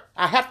 listen, search.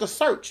 I have to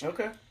search.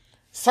 Okay.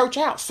 Search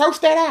out. Search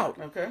that out.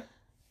 Okay.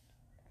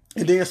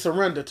 And then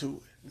surrender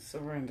to it.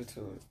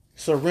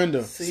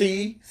 Surrender.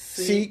 See,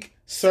 seek,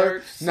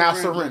 search. Now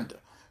surrender.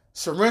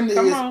 Surrender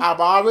is, I've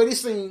already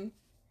seen.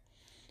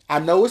 I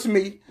know it's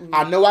me. Mm-hmm.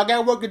 I know I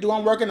got work to do.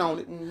 I'm working on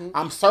it. Mm-hmm.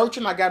 I'm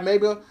searching. I got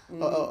maybe a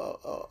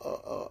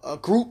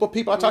group of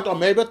people I talk to, or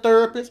maybe a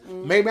therapist.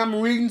 Mm-hmm. Maybe I'm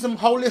reading some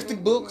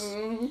holistic books.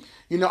 Mm-hmm.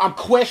 You know, I'm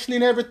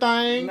questioning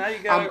everything. Now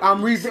you gotta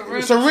I'm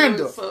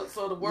surrender.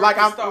 So the work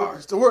can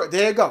start.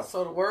 There you go.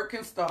 So the work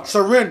can start.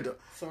 Surrender.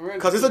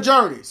 Because it's a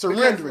journey.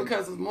 Surrendering.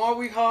 Because the more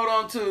we hold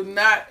on to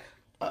not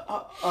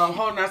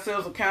holding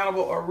ourselves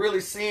accountable or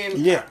really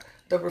seeing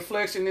the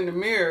reflection in the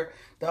mirror,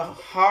 the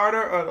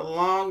harder or the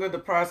longer the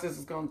process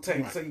is going to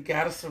take. Right. So you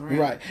got to surrender.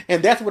 Right.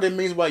 And that's what it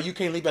means why you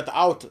can't leave at the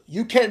altar.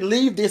 You can't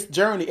leave this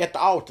journey at the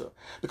altar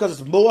because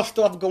there's more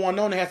stuff going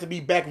on that has to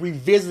be back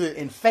revisited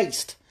and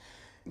faced.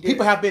 Yeah.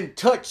 People have been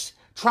touched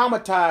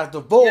traumatized,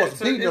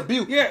 divorced, beaten,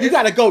 abused. You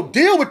got to go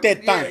deal with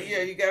that thing.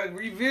 Yeah, you got to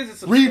revisit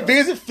some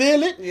stuff.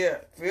 Feel it. Yeah,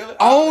 feel it.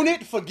 Own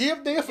it.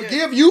 Forgive them.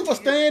 Forgive you for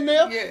staying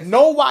there. Yes.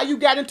 Know why you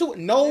got into it.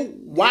 Know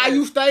why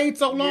you stayed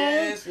so long.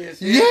 Yes,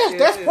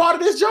 that's part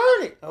of this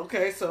journey.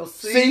 Okay, so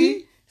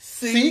seek,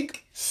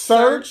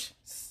 search,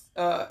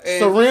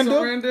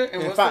 surrender,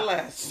 and what's the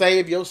last?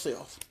 Save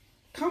yourself.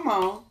 Come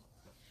on.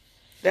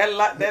 That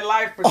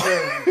life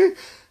preserver.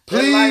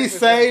 Please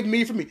save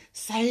me from me.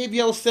 Save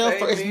yourself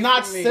first. It's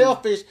not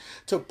selfish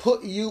to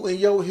put you in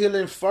your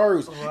healing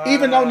first. Wow.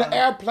 Even on the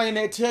airplane,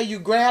 they tell you,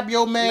 grab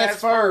your mask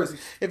first.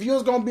 If you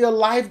was going to be a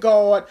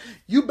lifeguard,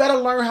 you better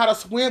learn how to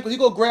swim, because you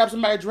go grab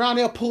somebody drown,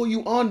 they'll pull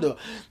you under.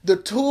 The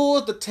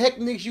tools, the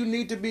techniques you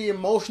need to be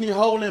emotionally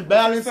whole and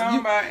balanced.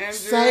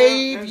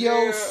 Save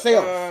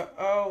yourself.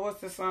 What's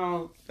the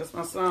song? That's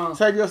my song.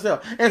 Save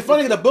yourself. And it's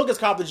funny, the book is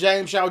called the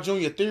James Shaw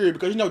Jr. Theory,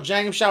 because you know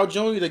James Shaw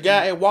Jr., the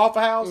guy at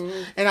Waffle House,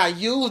 and I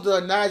use the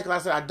analogy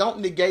because I said I don't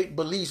negate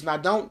beliefs and I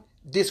don't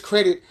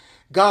discredit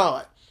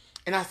God.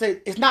 And I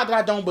said, it's not that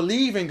I don't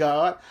believe in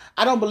God.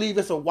 I don't believe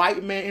it's a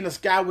white man in the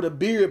sky with a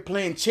beard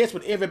playing chess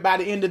with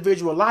everybody's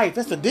individual life.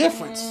 That's the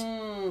difference.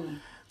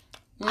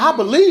 I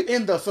believe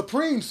in the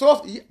supreme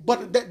source,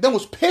 but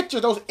those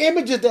pictures, those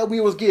images that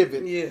we was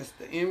given. Yes,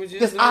 the images.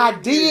 This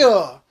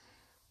idea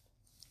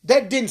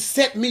that didn't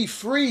set me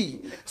free.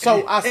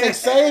 So I say,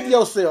 save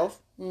yourself.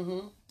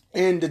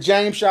 And the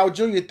James Shaw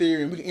Jr.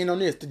 theory, and we can end on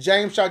this. The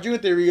James Shaw Jr.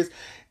 theory is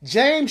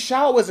James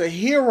Shaw is a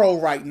hero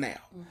right now.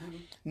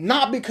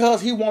 Not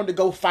because he wanted to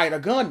go fight a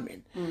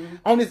gunman.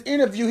 On this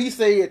interview, he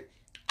said,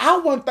 I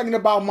wasn't thinking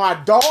about my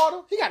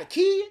daughter. He got a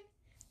kid.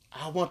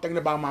 I wasn't thinking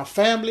about my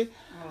family.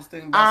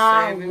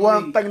 I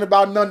wasn't thinking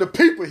about none of the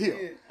people here.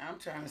 Yeah,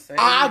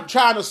 I'm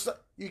trying to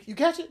you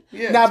catch it?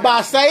 Yeah, now,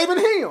 by saving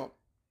him,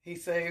 he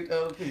saved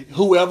other people.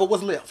 Whoever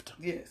was left.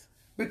 Yes.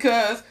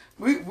 Because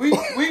we that's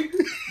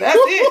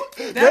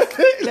it. That's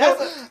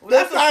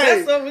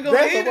what we're gonna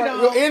end it on.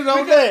 We'll end it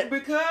on that.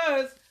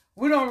 Because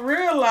we don't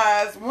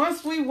realize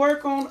once we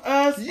work on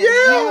us and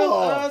heal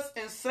us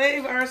and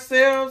save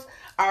ourselves,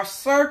 our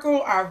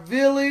circle, our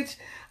village,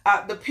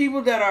 the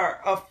people that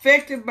are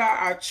affected by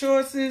our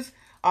choices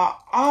are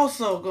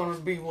also going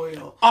to be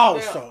well.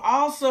 They're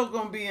also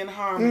going to be in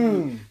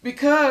harmony.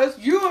 Because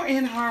you're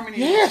in harmony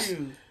with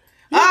you.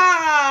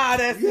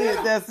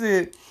 That's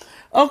it.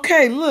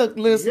 Okay, look,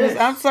 listeners,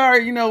 I'm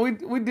sorry,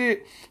 we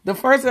did, the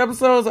first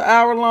episode's an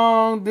hour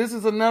long. This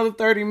is another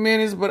 30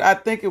 minutes, but I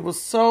think it was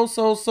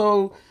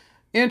so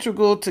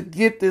integral to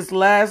get this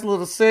last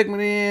little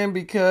segment in,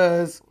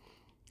 because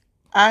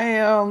I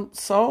Am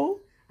Soul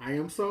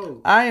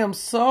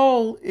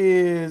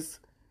is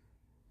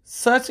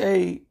such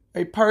a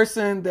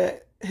person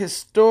that his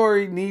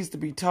story needs to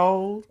be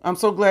told. I'm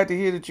so glad to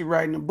hear that you're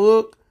writing a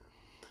book,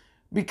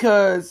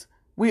 because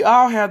we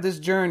all have this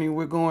journey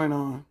we're going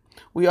on.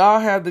 We all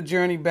have the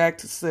journey back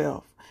to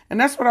self. And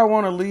that's what I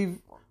want to leave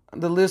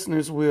the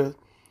listeners with.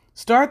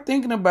 Start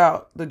thinking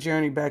about the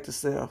journey back to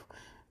self.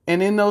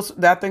 And in those,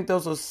 I think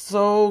those are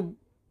so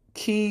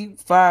key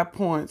 5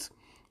 points,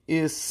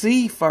 is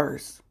see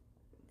first.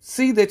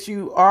 See that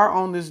you are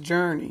on this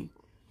journey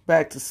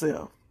back to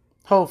self.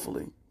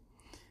 Hopefully.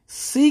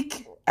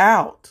 Seek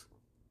out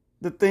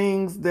the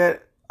things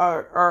that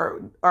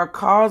are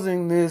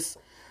causing this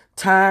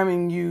time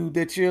in you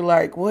that you're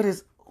like,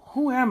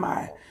 who am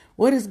I?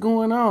 What is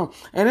going on?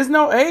 And there's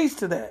no age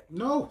to that.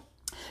 No.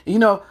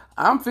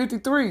 I'm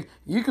 53.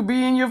 You could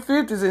be in your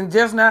 50s and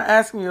just not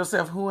asking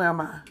yourself, who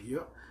am I?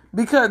 Yep.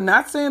 Because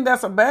not saying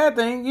that's a bad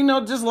thing.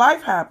 Just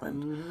life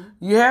happened.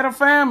 You had a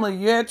family.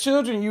 You had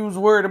children you was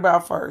worried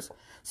about first.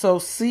 So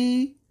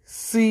see,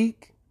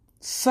 seek,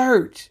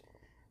 search.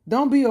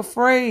 Don't be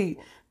afraid.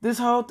 This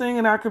whole thing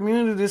in our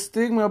community, this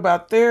stigma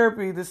about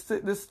therapy, this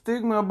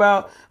stigma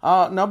about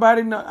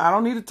nobody. I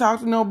don't need to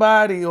talk to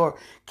nobody, or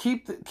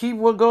keep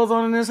what goes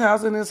on in this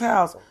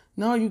house.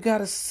 No, you got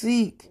to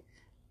seek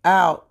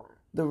out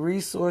the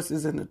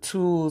resources and the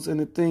tools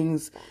and the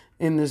things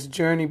in this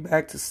journey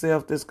back to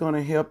self that's going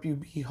to help you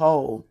be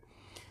whole.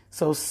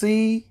 So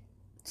see,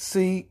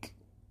 seek,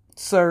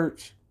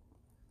 search,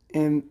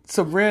 and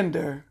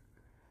surrender.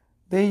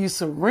 Then you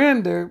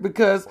surrender,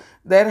 because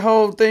that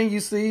whole thing you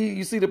see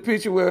the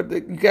picture where you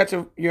got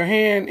your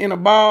hand in a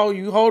ball,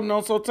 you holding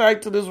on so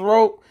tight to this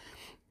rope.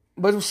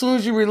 But as soon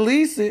as you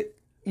release it,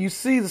 you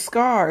see the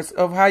scars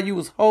of how you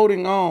was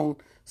holding on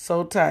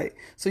so tight.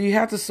 So you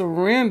have to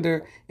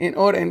surrender in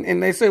order.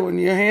 And they say when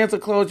your hands are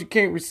closed, you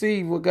can't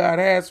receive what God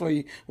has for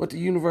you, what the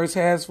universe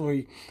has for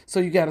you.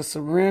 So you got to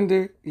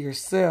surrender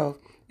yourself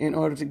in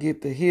order to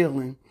get the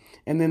healing.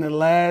 And then the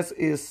last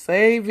is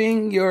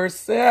saving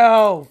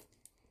yourself.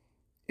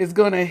 It's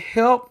going to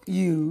help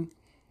you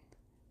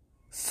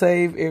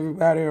save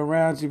everybody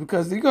around you,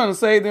 because you're going to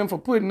save them for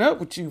putting up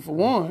with you, for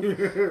one.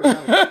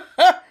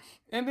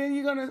 And then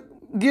you're going to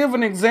give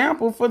an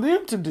example for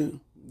them to do.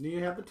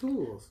 You have the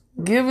tools.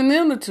 Giving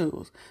them the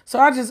tools. So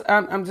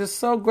I'm just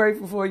so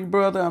grateful for you,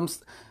 brother. I'm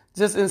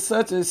just in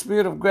such a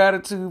spirit of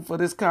gratitude for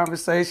this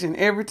conversation.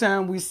 Every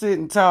time we sit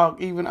and talk,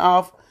 even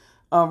off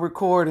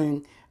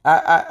recording,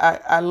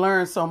 I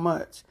learned so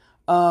much.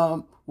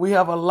 We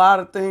have a lot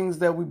of things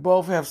that we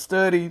both have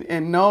studied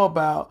and know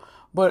about,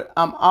 but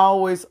I'm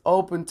always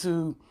open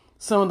to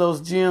some of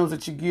those gems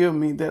that you give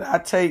me that I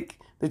take,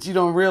 that you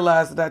don't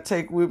realize that I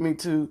take with me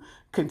to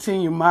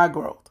continue my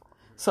growth.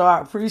 So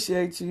I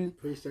appreciate you.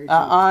 I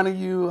honor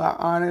you. I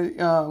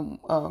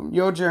honor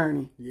your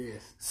journey.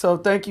 Yes. So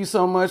thank you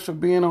so much for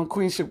being on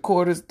Queenship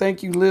Quarters.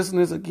 Thank you,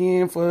 listeners,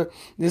 again for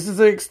this is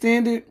an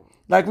extended.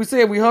 Like we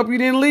said, we hope you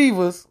didn't leave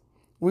us.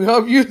 We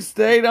hope you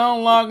stayed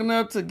on long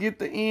enough to get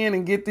the end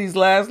and get these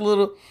last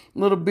little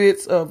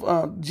bits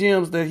of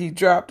gems that he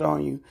dropped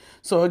on you.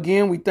 So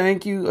again, we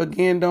thank you.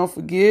 Again, don't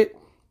forget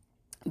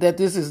that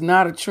this is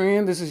not a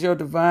trend. This is your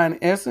divine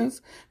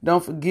essence.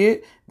 Don't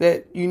forget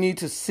that you need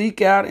to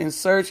seek out and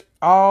search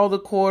all the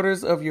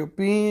quarters of your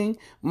being,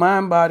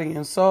 mind, body,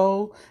 and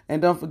soul.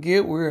 And don't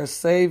forget, we're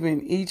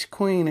saving each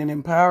queen and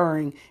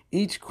empowering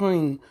each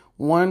queen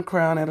one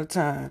crown at a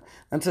time.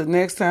 Until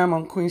next time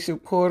on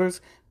Queenship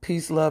Quarters,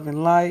 peace, love,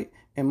 and light,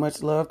 and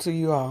much love to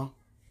you all.